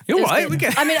 It's yes, you're right.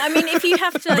 I mean, if you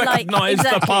have to recognise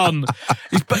the pun,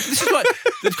 but this is like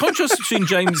the contrast between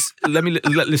James. Let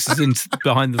listeners in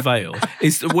behind the veil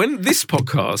is that when this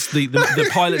podcast, the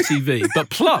pilot TV, but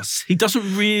plus he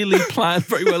doesn't really plan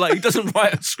very well. He doesn't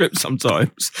write a script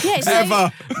sometimes.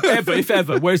 Yeah, if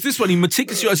ever. Whereas this one, he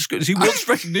meticulously writes a script. He wants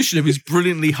recognition of his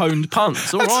brilliantly honed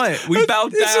puns. All right, we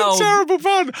bowed down. It's a terrible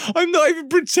pun. I'm not even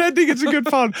pretending it's a good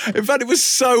pun. In fact, it was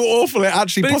so awful. It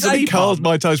actually possibly curled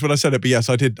my toes when I said it. But yes,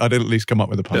 I did at least come up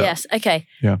with a pun. Yes, okay.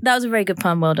 Yeah. That was a very good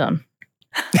pun. Well done.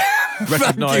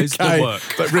 Recognise the work.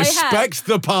 But respect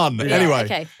the pun. Yeah, anyway.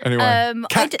 Okay. Anyway.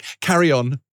 Carry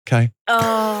on. Okay.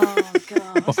 Oh,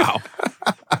 God. Wow.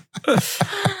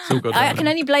 I can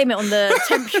only blame it on the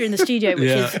temperature in the studio, which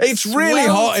is it's really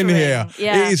hot in here.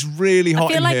 Yeah. It is really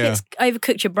hot in here. I feel like it's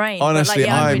overcooked your brain. Honestly,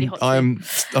 I'm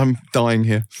dying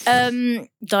here.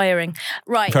 Diring.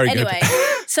 Right. Very anyway.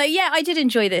 Good. So yeah, I did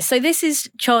enjoy this. So this is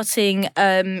charting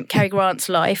Cary Grant's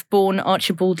life, born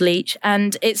Archibald Leach,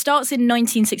 and it starts in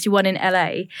 1961 in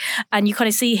LA, and you kind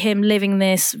of see him living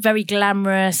this very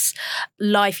glamorous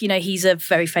life. You know, he's a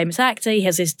very famous actor. He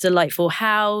has this delightful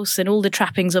house and all the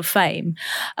trappings of fame.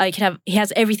 He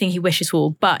has everything he wishes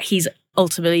for, but he's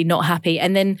ultimately not happy.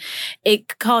 And then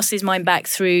it casts his mind back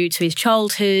through to his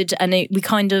childhood, and we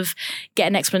kind of get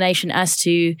an explanation as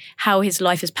to how his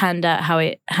life has panned out, how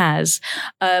it has.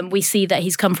 We see that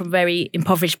he's come from a very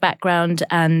impoverished background,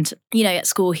 and, you know, at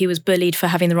school he was bullied for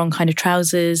having the wrong kind of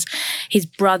trousers. His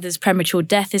brother's premature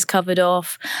death is covered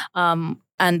off, and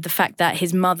the fact that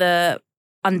his mother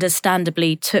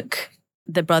understandably took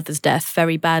the brother's death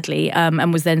very badly,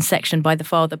 and was then sectioned by the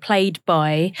father, played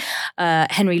by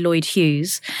Henry Lloyd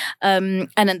Hughes. And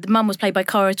then the mum was played by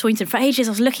Cara Toynton. For ages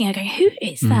I was looking at going, who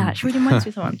is that? She really reminds me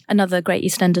of someone. Another great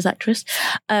EastEnders actress.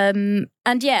 And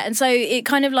so it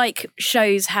kind of like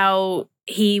shows how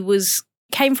he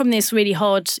came from this really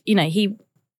hard, you know,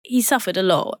 he suffered a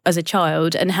lot as a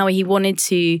child, and how he wanted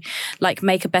to like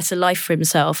make a better life for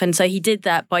himself. And so he did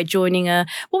that by joining what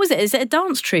was it? Is it a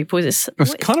dance troupe? Or was it? It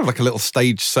was kind of like a little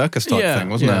stage circus type thing,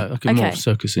 wasn't it? Like a more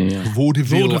circusy,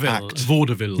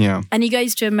 Vaudeville. Yeah. And he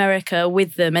goes to America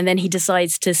with them, and then he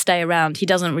decides to stay around. He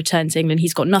doesn't return to England.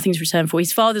 He's got nothing to return for.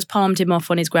 His father's palmed him off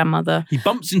on his grandmother. He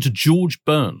bumps into George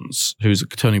Burns, who's a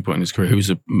turning point in his career, who was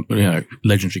a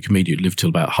legendary comedian who lived till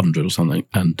about 100 or something.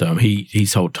 And he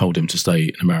told him to stay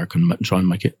in America and try and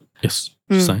make it. Yes,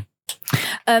 say.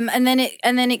 And then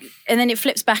it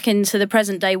flips back into the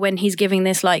present day when he's giving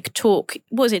this like talk.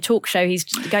 What was it? Talk show. He's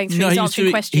going through. He's answering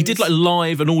questions. He did like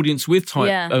live an audience with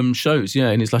type shows.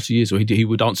 Yeah, in his latter years, where he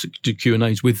would answer do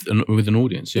Q&As with an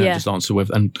audience. Yeah, just answer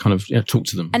with and kind of talk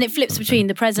to them. And it flips between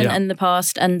the present and the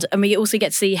past, and we also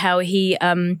get to see how he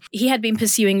had been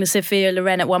pursuing the Sophia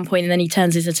Loren at one point, and then he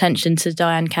turns his attention to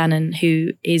Diane Cannon,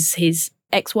 who is his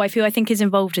ex-wife, who I think is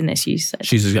involved in this, you said.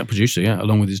 She's a producer,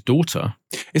 along with his daughter.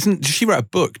 She wrote a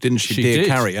book, didn't she? She Dear did.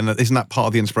 Cary, and isn't that part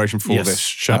of the inspiration for this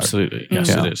show? Absolutely. Yes,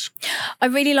 it is. I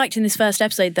really liked in this first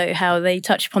episode, though, how they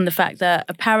touch upon the fact that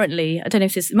apparently, I don't know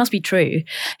if it must be true,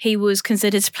 he was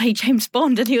considered to play James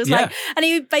Bond, and he was like, and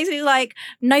he basically was like,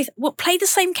 no, play the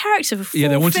same character for 4 films. Yeah,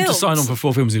 they wanted him to sign on for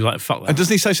 4 films, and he was like, fuck that. And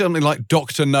doesn't he say something like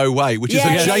Dr. No Way, which is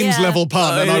a James level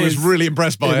pun, and I was really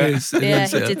impressed by it. He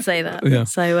did say that. Yeah.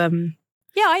 So,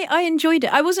 I enjoyed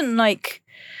it. I wasn't like,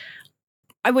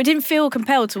 I didn't feel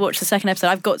compelled to watch the second episode,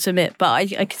 I've got to admit, but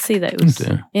I could see that it was,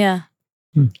 there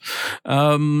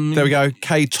we go.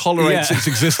 Kay tolerates its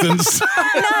existence.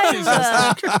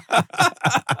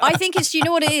 I think it's, you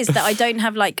know what it is, that I don't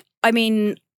have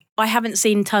I haven't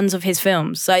seen tons of his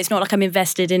films, so it's not like I'm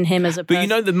invested in him as a person. But you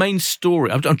know the main story,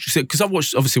 because I've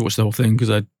obviously watched the whole thing because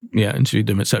I interviewed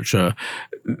them, etc.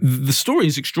 The story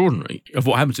is extraordinary of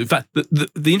what happened. In fact,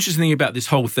 the interesting thing about this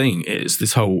whole thing is,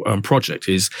 this whole project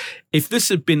is, if this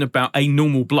had been about a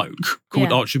normal bloke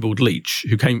called Archibald Leach,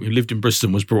 who lived in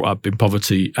Bristol, was brought up in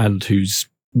poverty, and whose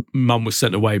mum was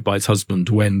sent away by his husband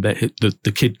when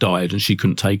the kid died and she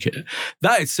couldn't take it.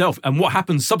 That itself, and what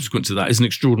happens subsequent to that, is an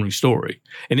extraordinary story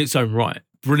in its own right.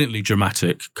 Brilliantly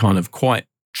dramatic, kind of quite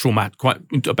traumatic, quite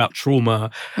about trauma,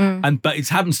 but it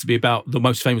happens to be about the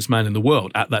most famous man in the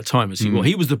world at that time. As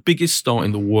he was the biggest star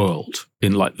in the world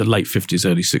in like the late 50s,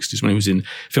 early 60s, when he was in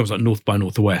films like North by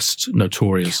Northwest,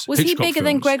 notorious. Was Hitchcock he bigger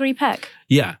than Gregory Peck?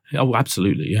 Yeah. Oh,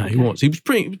 absolutely. Yeah, okay. He was. He was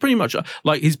pretty much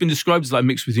like, he's been described as like a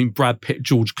mix between Brad Pitt,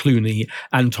 George Clooney,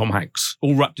 and Tom Hanks,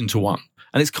 all wrapped into one.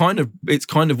 And it's kind of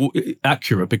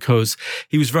accurate, because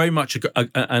he was very much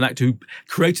an actor who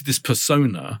created this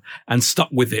persona and stuck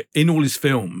with it in all his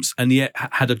films, and yet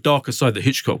had a darker side that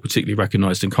Hitchcock particularly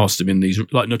recognised and cast him in these,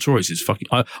 like Notorious is fucking.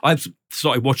 I've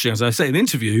started watching, as I say in the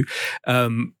interview,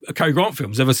 Cary Grant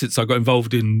films ever since I got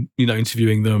involved in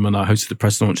interviewing them, and I hosted the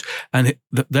press launch. And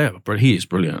he is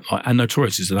brilliant. And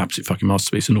Notorious is an absolute fucking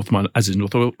masterpiece, as is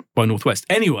North by Northwest.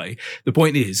 Anyway, the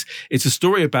point is, it's a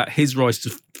story about his rise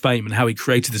to fame and how he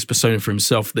created this persona for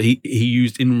himself that he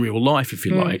used in real life, if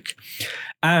you like,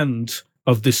 and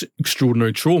of this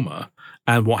extraordinary trauma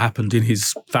and what happened in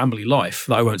his family life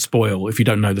that I won't spoil if you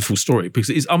don't know the full story, because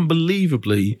it is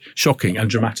unbelievably shocking and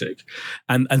dramatic.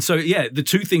 And so, the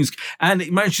two things, and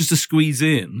it manages to squeeze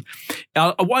in.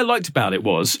 What I liked about it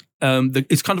was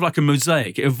it's kind of like a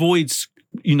mosaic. It avoids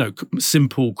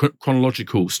simple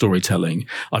chronological storytelling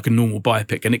like a normal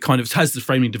biopic, and it kind of has the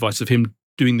framing device of him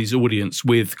doing these audience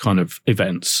with kind of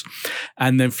events,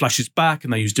 and then flashes back,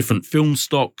 and they use different film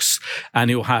stocks,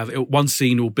 and one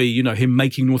scene will be him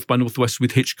making North by Northwest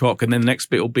with Hitchcock, and then the next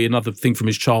bit will be another thing from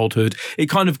his childhood.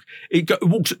 It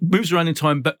moves around in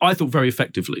time, but I thought very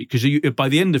effectively, because by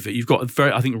the end of it you've got a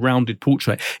very, I think, rounded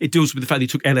portrait. It deals with the fact that he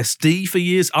took LSD for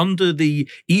years under the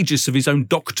aegis of his own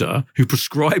doctor who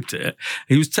prescribed it.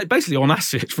 He was basically on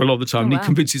acid for a lot of the time, and he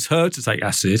convinces her to take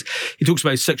acid. He talks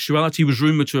about his sexuality. He was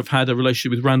rumoured to have had a relationship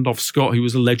with Randolph Scott, who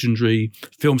was a legendary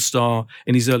film star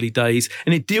in his early days.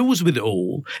 And it deals with it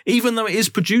all, even though it is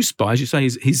produced by, as you say,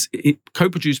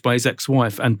 co-produced by his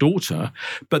ex-wife and daughter,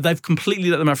 but they've completely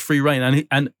let them have free reign.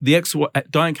 And the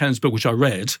Diane Cannon's book, which I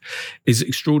read, is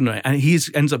extraordinary. And he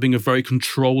ends up being a very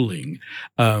controlling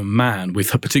man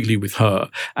with her, particularly with her.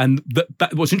 And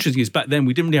what's interesting is back then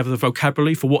we didn't really have the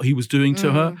vocabulary for what he was doing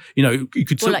to her. You know, you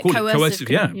could call it coercive.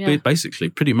 Yeah, basically,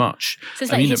 pretty much. So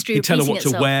it's like history he'd tell her repeating what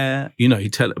itself. to wear. You know,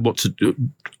 he'd tell her what to do,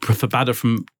 forbade her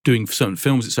from doing certain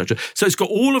films, etc. So it's got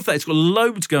all of that. It's got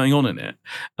loads going on in it.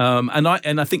 And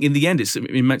I think in the end it's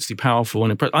immensely powerful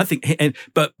and impressive. I think,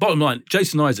 but bottom line,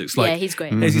 Jason Isaacs, like, yeah, he's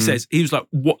great. As he says, he was like,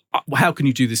 "What? How can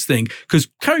you do this thing?" Because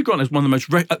Cary Grant is one of the most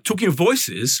talking of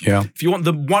voices. Yeah. If you want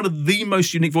one of the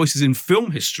most unique voices in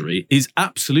film history is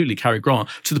absolutely Cary Grant,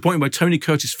 to the point where Tony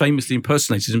Curtis famously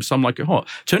impersonated him. Some Like It Hot.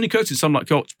 Tony Curtis, Some Like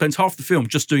It Hot, spends half the film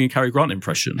just doing a Cary Grant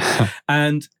impression,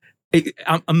 and.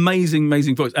 Amazing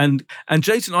voice, and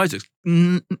Jason Isaacs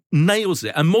nails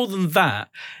it. And more than that,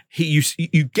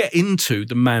 you get into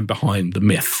the man behind the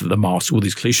myth, the mask, all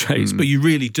these cliches, but you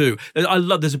really do.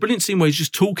 There's a brilliant scene where he's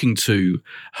just talking to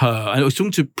her, and I was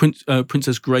talking to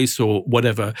Princess Grace or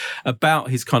whatever about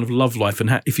his kind of love life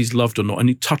and if he's loved or not, and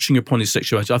he touching upon his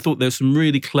sexuality. I thought there's some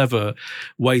really clever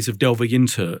ways of delving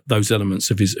into those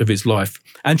elements of his life.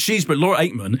 And but Laura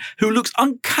Aikman, who looks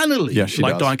uncannily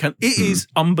like Diane Cannon. It is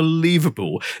unbelievable.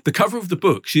 The cover of the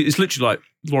book, it's literally like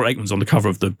Laura Aikman's on the cover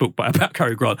of the book about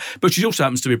Cary Grant, but she also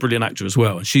happens to be a brilliant actor as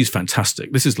well, and she's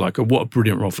fantastic. This is like what a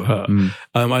brilliant role for her.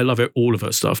 I love all of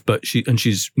her stuff, but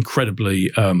she's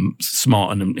incredibly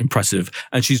smart and impressive,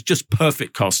 and she's just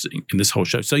perfect casting in this whole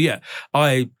show. So yeah,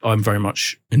 I'm very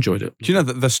much enjoyed it. Do you know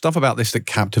that the stuff about this that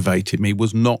captivated me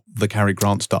was not the Cary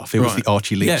Grant stuff? It was the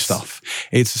Archie Leach stuff.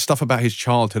 It's stuff about his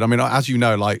childhood. I mean, as you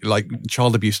know, like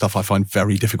child abuse stuff, I find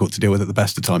very difficult to deal with at the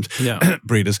best of times. Yeah,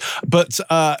 breeders. But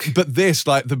this,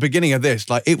 like the beginning of this,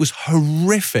 like it was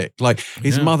horrific. Like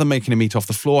his mother making him eat off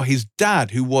the floor. His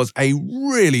dad, who was a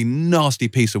really nasty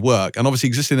piece of work, and obviously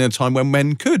existed in a time when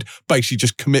men could basically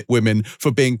just commit women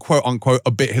for being quote unquote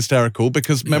a bit hysterical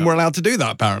because men were allowed to do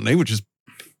that apparently, which is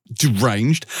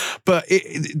deranged. But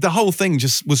the whole thing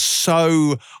just was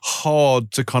so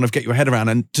hard to kind of get your head around,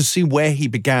 and to see where he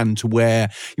began to where,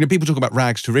 you know, people talk about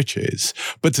rags to riches,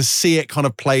 but to see it kind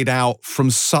of played out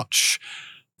from such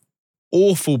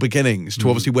awful beginnings to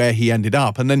obviously where he ended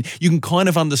up. And then you can kind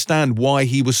of understand why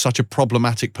he was such a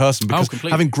problematic person, because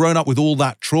having grown up with all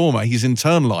that trauma, he's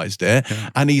internalized it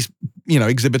and he's, you know,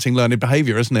 exhibiting learned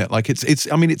behavior, isn't it? Like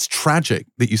I mean, it's tragic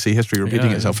that you see history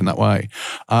repeating itself in that way.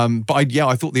 But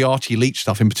I thought the Archie Leach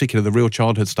stuff, in particular, the real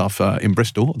childhood stuff in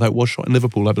Bristol, although it was shot in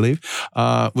Liverpool, I believe,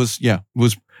 was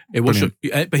it was,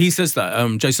 but he says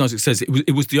that Jason Isaacs says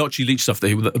it was the Archie Leach stuff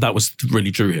that was really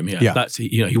drew him. Yeah, that's,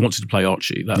 you know, he wanted to play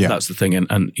Archie. That's the thing,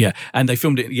 and they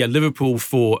filmed it. Yeah, Liverpool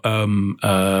for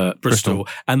Bristol,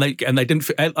 and they didn't.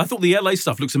 I thought the LA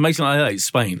stuff looks amazing. LA, it's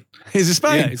Spain. Is it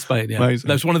Spain? Yeah, it's Spain. Yeah, amazing.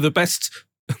 That's one of the best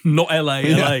not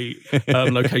LA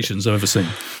locations I've ever seen.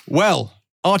 Well,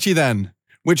 Archie then.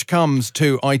 Which comes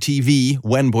to ITV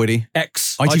when, Boydie?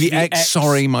 ITVX,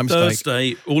 sorry, my mistake.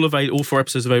 Thursday, all 4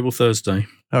 episodes available Thursday.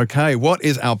 Okay, what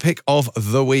is our pick of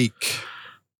the week?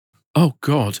 Oh,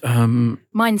 God.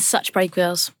 Mine's Such Brave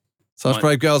Girls. Such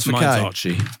Brave Girls for Kay. Mine's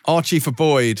Archie. Archie for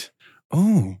Boyd.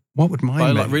 Oh, what would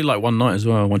mine be? I really like One Night as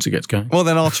well, once it gets going. Well,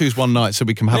 then I'll choose One Night so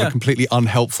we can have a completely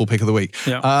unhelpful pick of the week.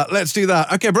 Yeah. Let's do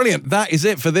that. Okay, brilliant. That is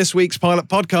it for this week's Pilot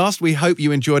Podcast. We hope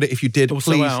you enjoyed it. If you did,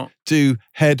 please do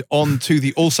head on to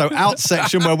the Also Out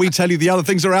section where we tell you the other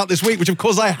things that are out this week, which of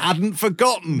course I hadn't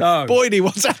forgotten. No. Boydie,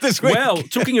 what's out this week? Well,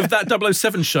 talking of that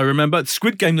 007 show, remember,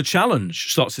 Squid Game The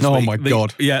Challenge starts this week. Oh my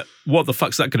God. Yeah, what the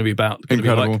fuck's that going to be about?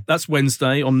 Incredible. That's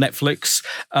Wednesday on Netflix.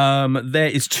 There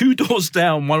is Two Doors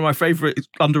Down, one of my favourite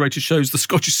underrated shows, the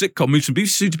Scottish sitcom, moves from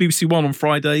BBC 2 to BBC 1 on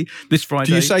this Friday.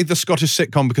 Do you say the Scottish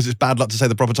sitcom because it's bad luck to say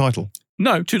the proper title?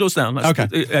 No, Two Doors Down. That's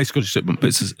okay. A Scottish sitcom, but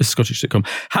it's a Scottish sitcom.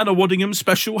 Hannah Waddingham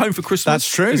special, Home for Christmas. That's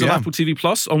true. Is on Apple TV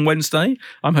Plus on Wednesday.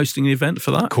 I'm hosting the event for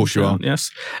that. Of course you are.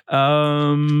 Yes.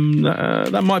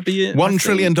 That might be it. $1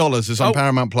 trillion is on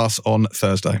Paramount Plus on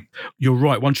Thursday. You're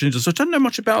right, $1 trillion. So I don't know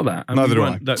much about that. Neither do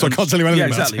I. So I can't tell you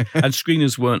anything about it. Exactly. And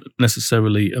screeners weren't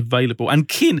necessarily available. And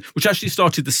Kin, which actually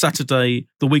started the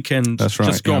weekend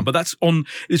just gone, but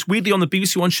it's weirdly on the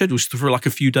BBC One schedule for like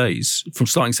a few days, from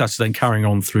starting Saturday and carrying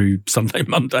on through Sunday,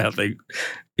 Monday, I think.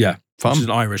 Yeah. Fun. Which is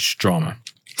an Irish drama.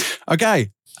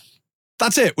 Okay.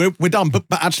 That's it. We're done, but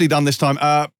actually done this time.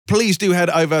 Please do head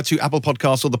over to Apple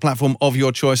Podcasts or the platform of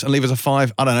your choice and leave us a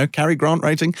 5, Cary Grant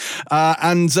rating.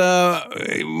 And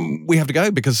we have to go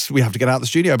because we have to get out of the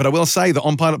studio. But I will say that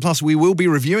on Pilot Plus, we will be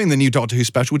reviewing the new Doctor Who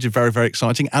special, which is very, very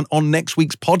exciting. And on next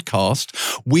week's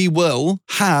podcast, we will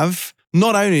have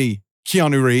not only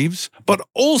Keanu Reeves, but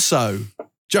also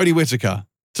Jodie Whitaker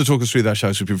to talk us through their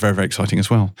shows, which will be very, very exciting as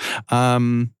well.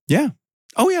 Yeah.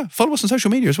 Oh, yeah. Follow us on social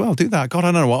media as well. Do that. God,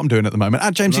 I don't know what I'm doing at the moment.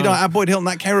 At James C. Dye, at Boyd Hilton,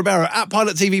 at Kay Ribeiro, at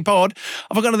Pilot TV Pod.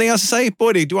 Have I got anything else to say?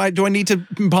 Boydie, do I need to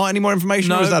impart any more information?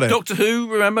 No, or is that it? Doctor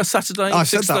Who, remember, Saturday, I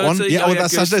said that one. Yeah,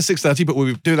 that's Saturday, 6:30, but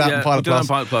we'll do that on Pilot Plus.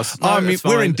 Pilot Plus. No, I mean,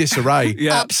 we're in disarray.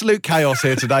 Absolute chaos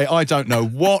here today. I don't know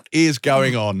what is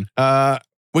going on. We're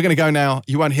going to go now.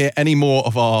 You won't hear any more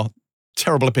of our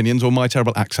terrible opinions or my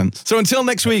terrible accents. So until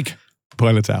next week,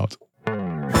 Pilot out.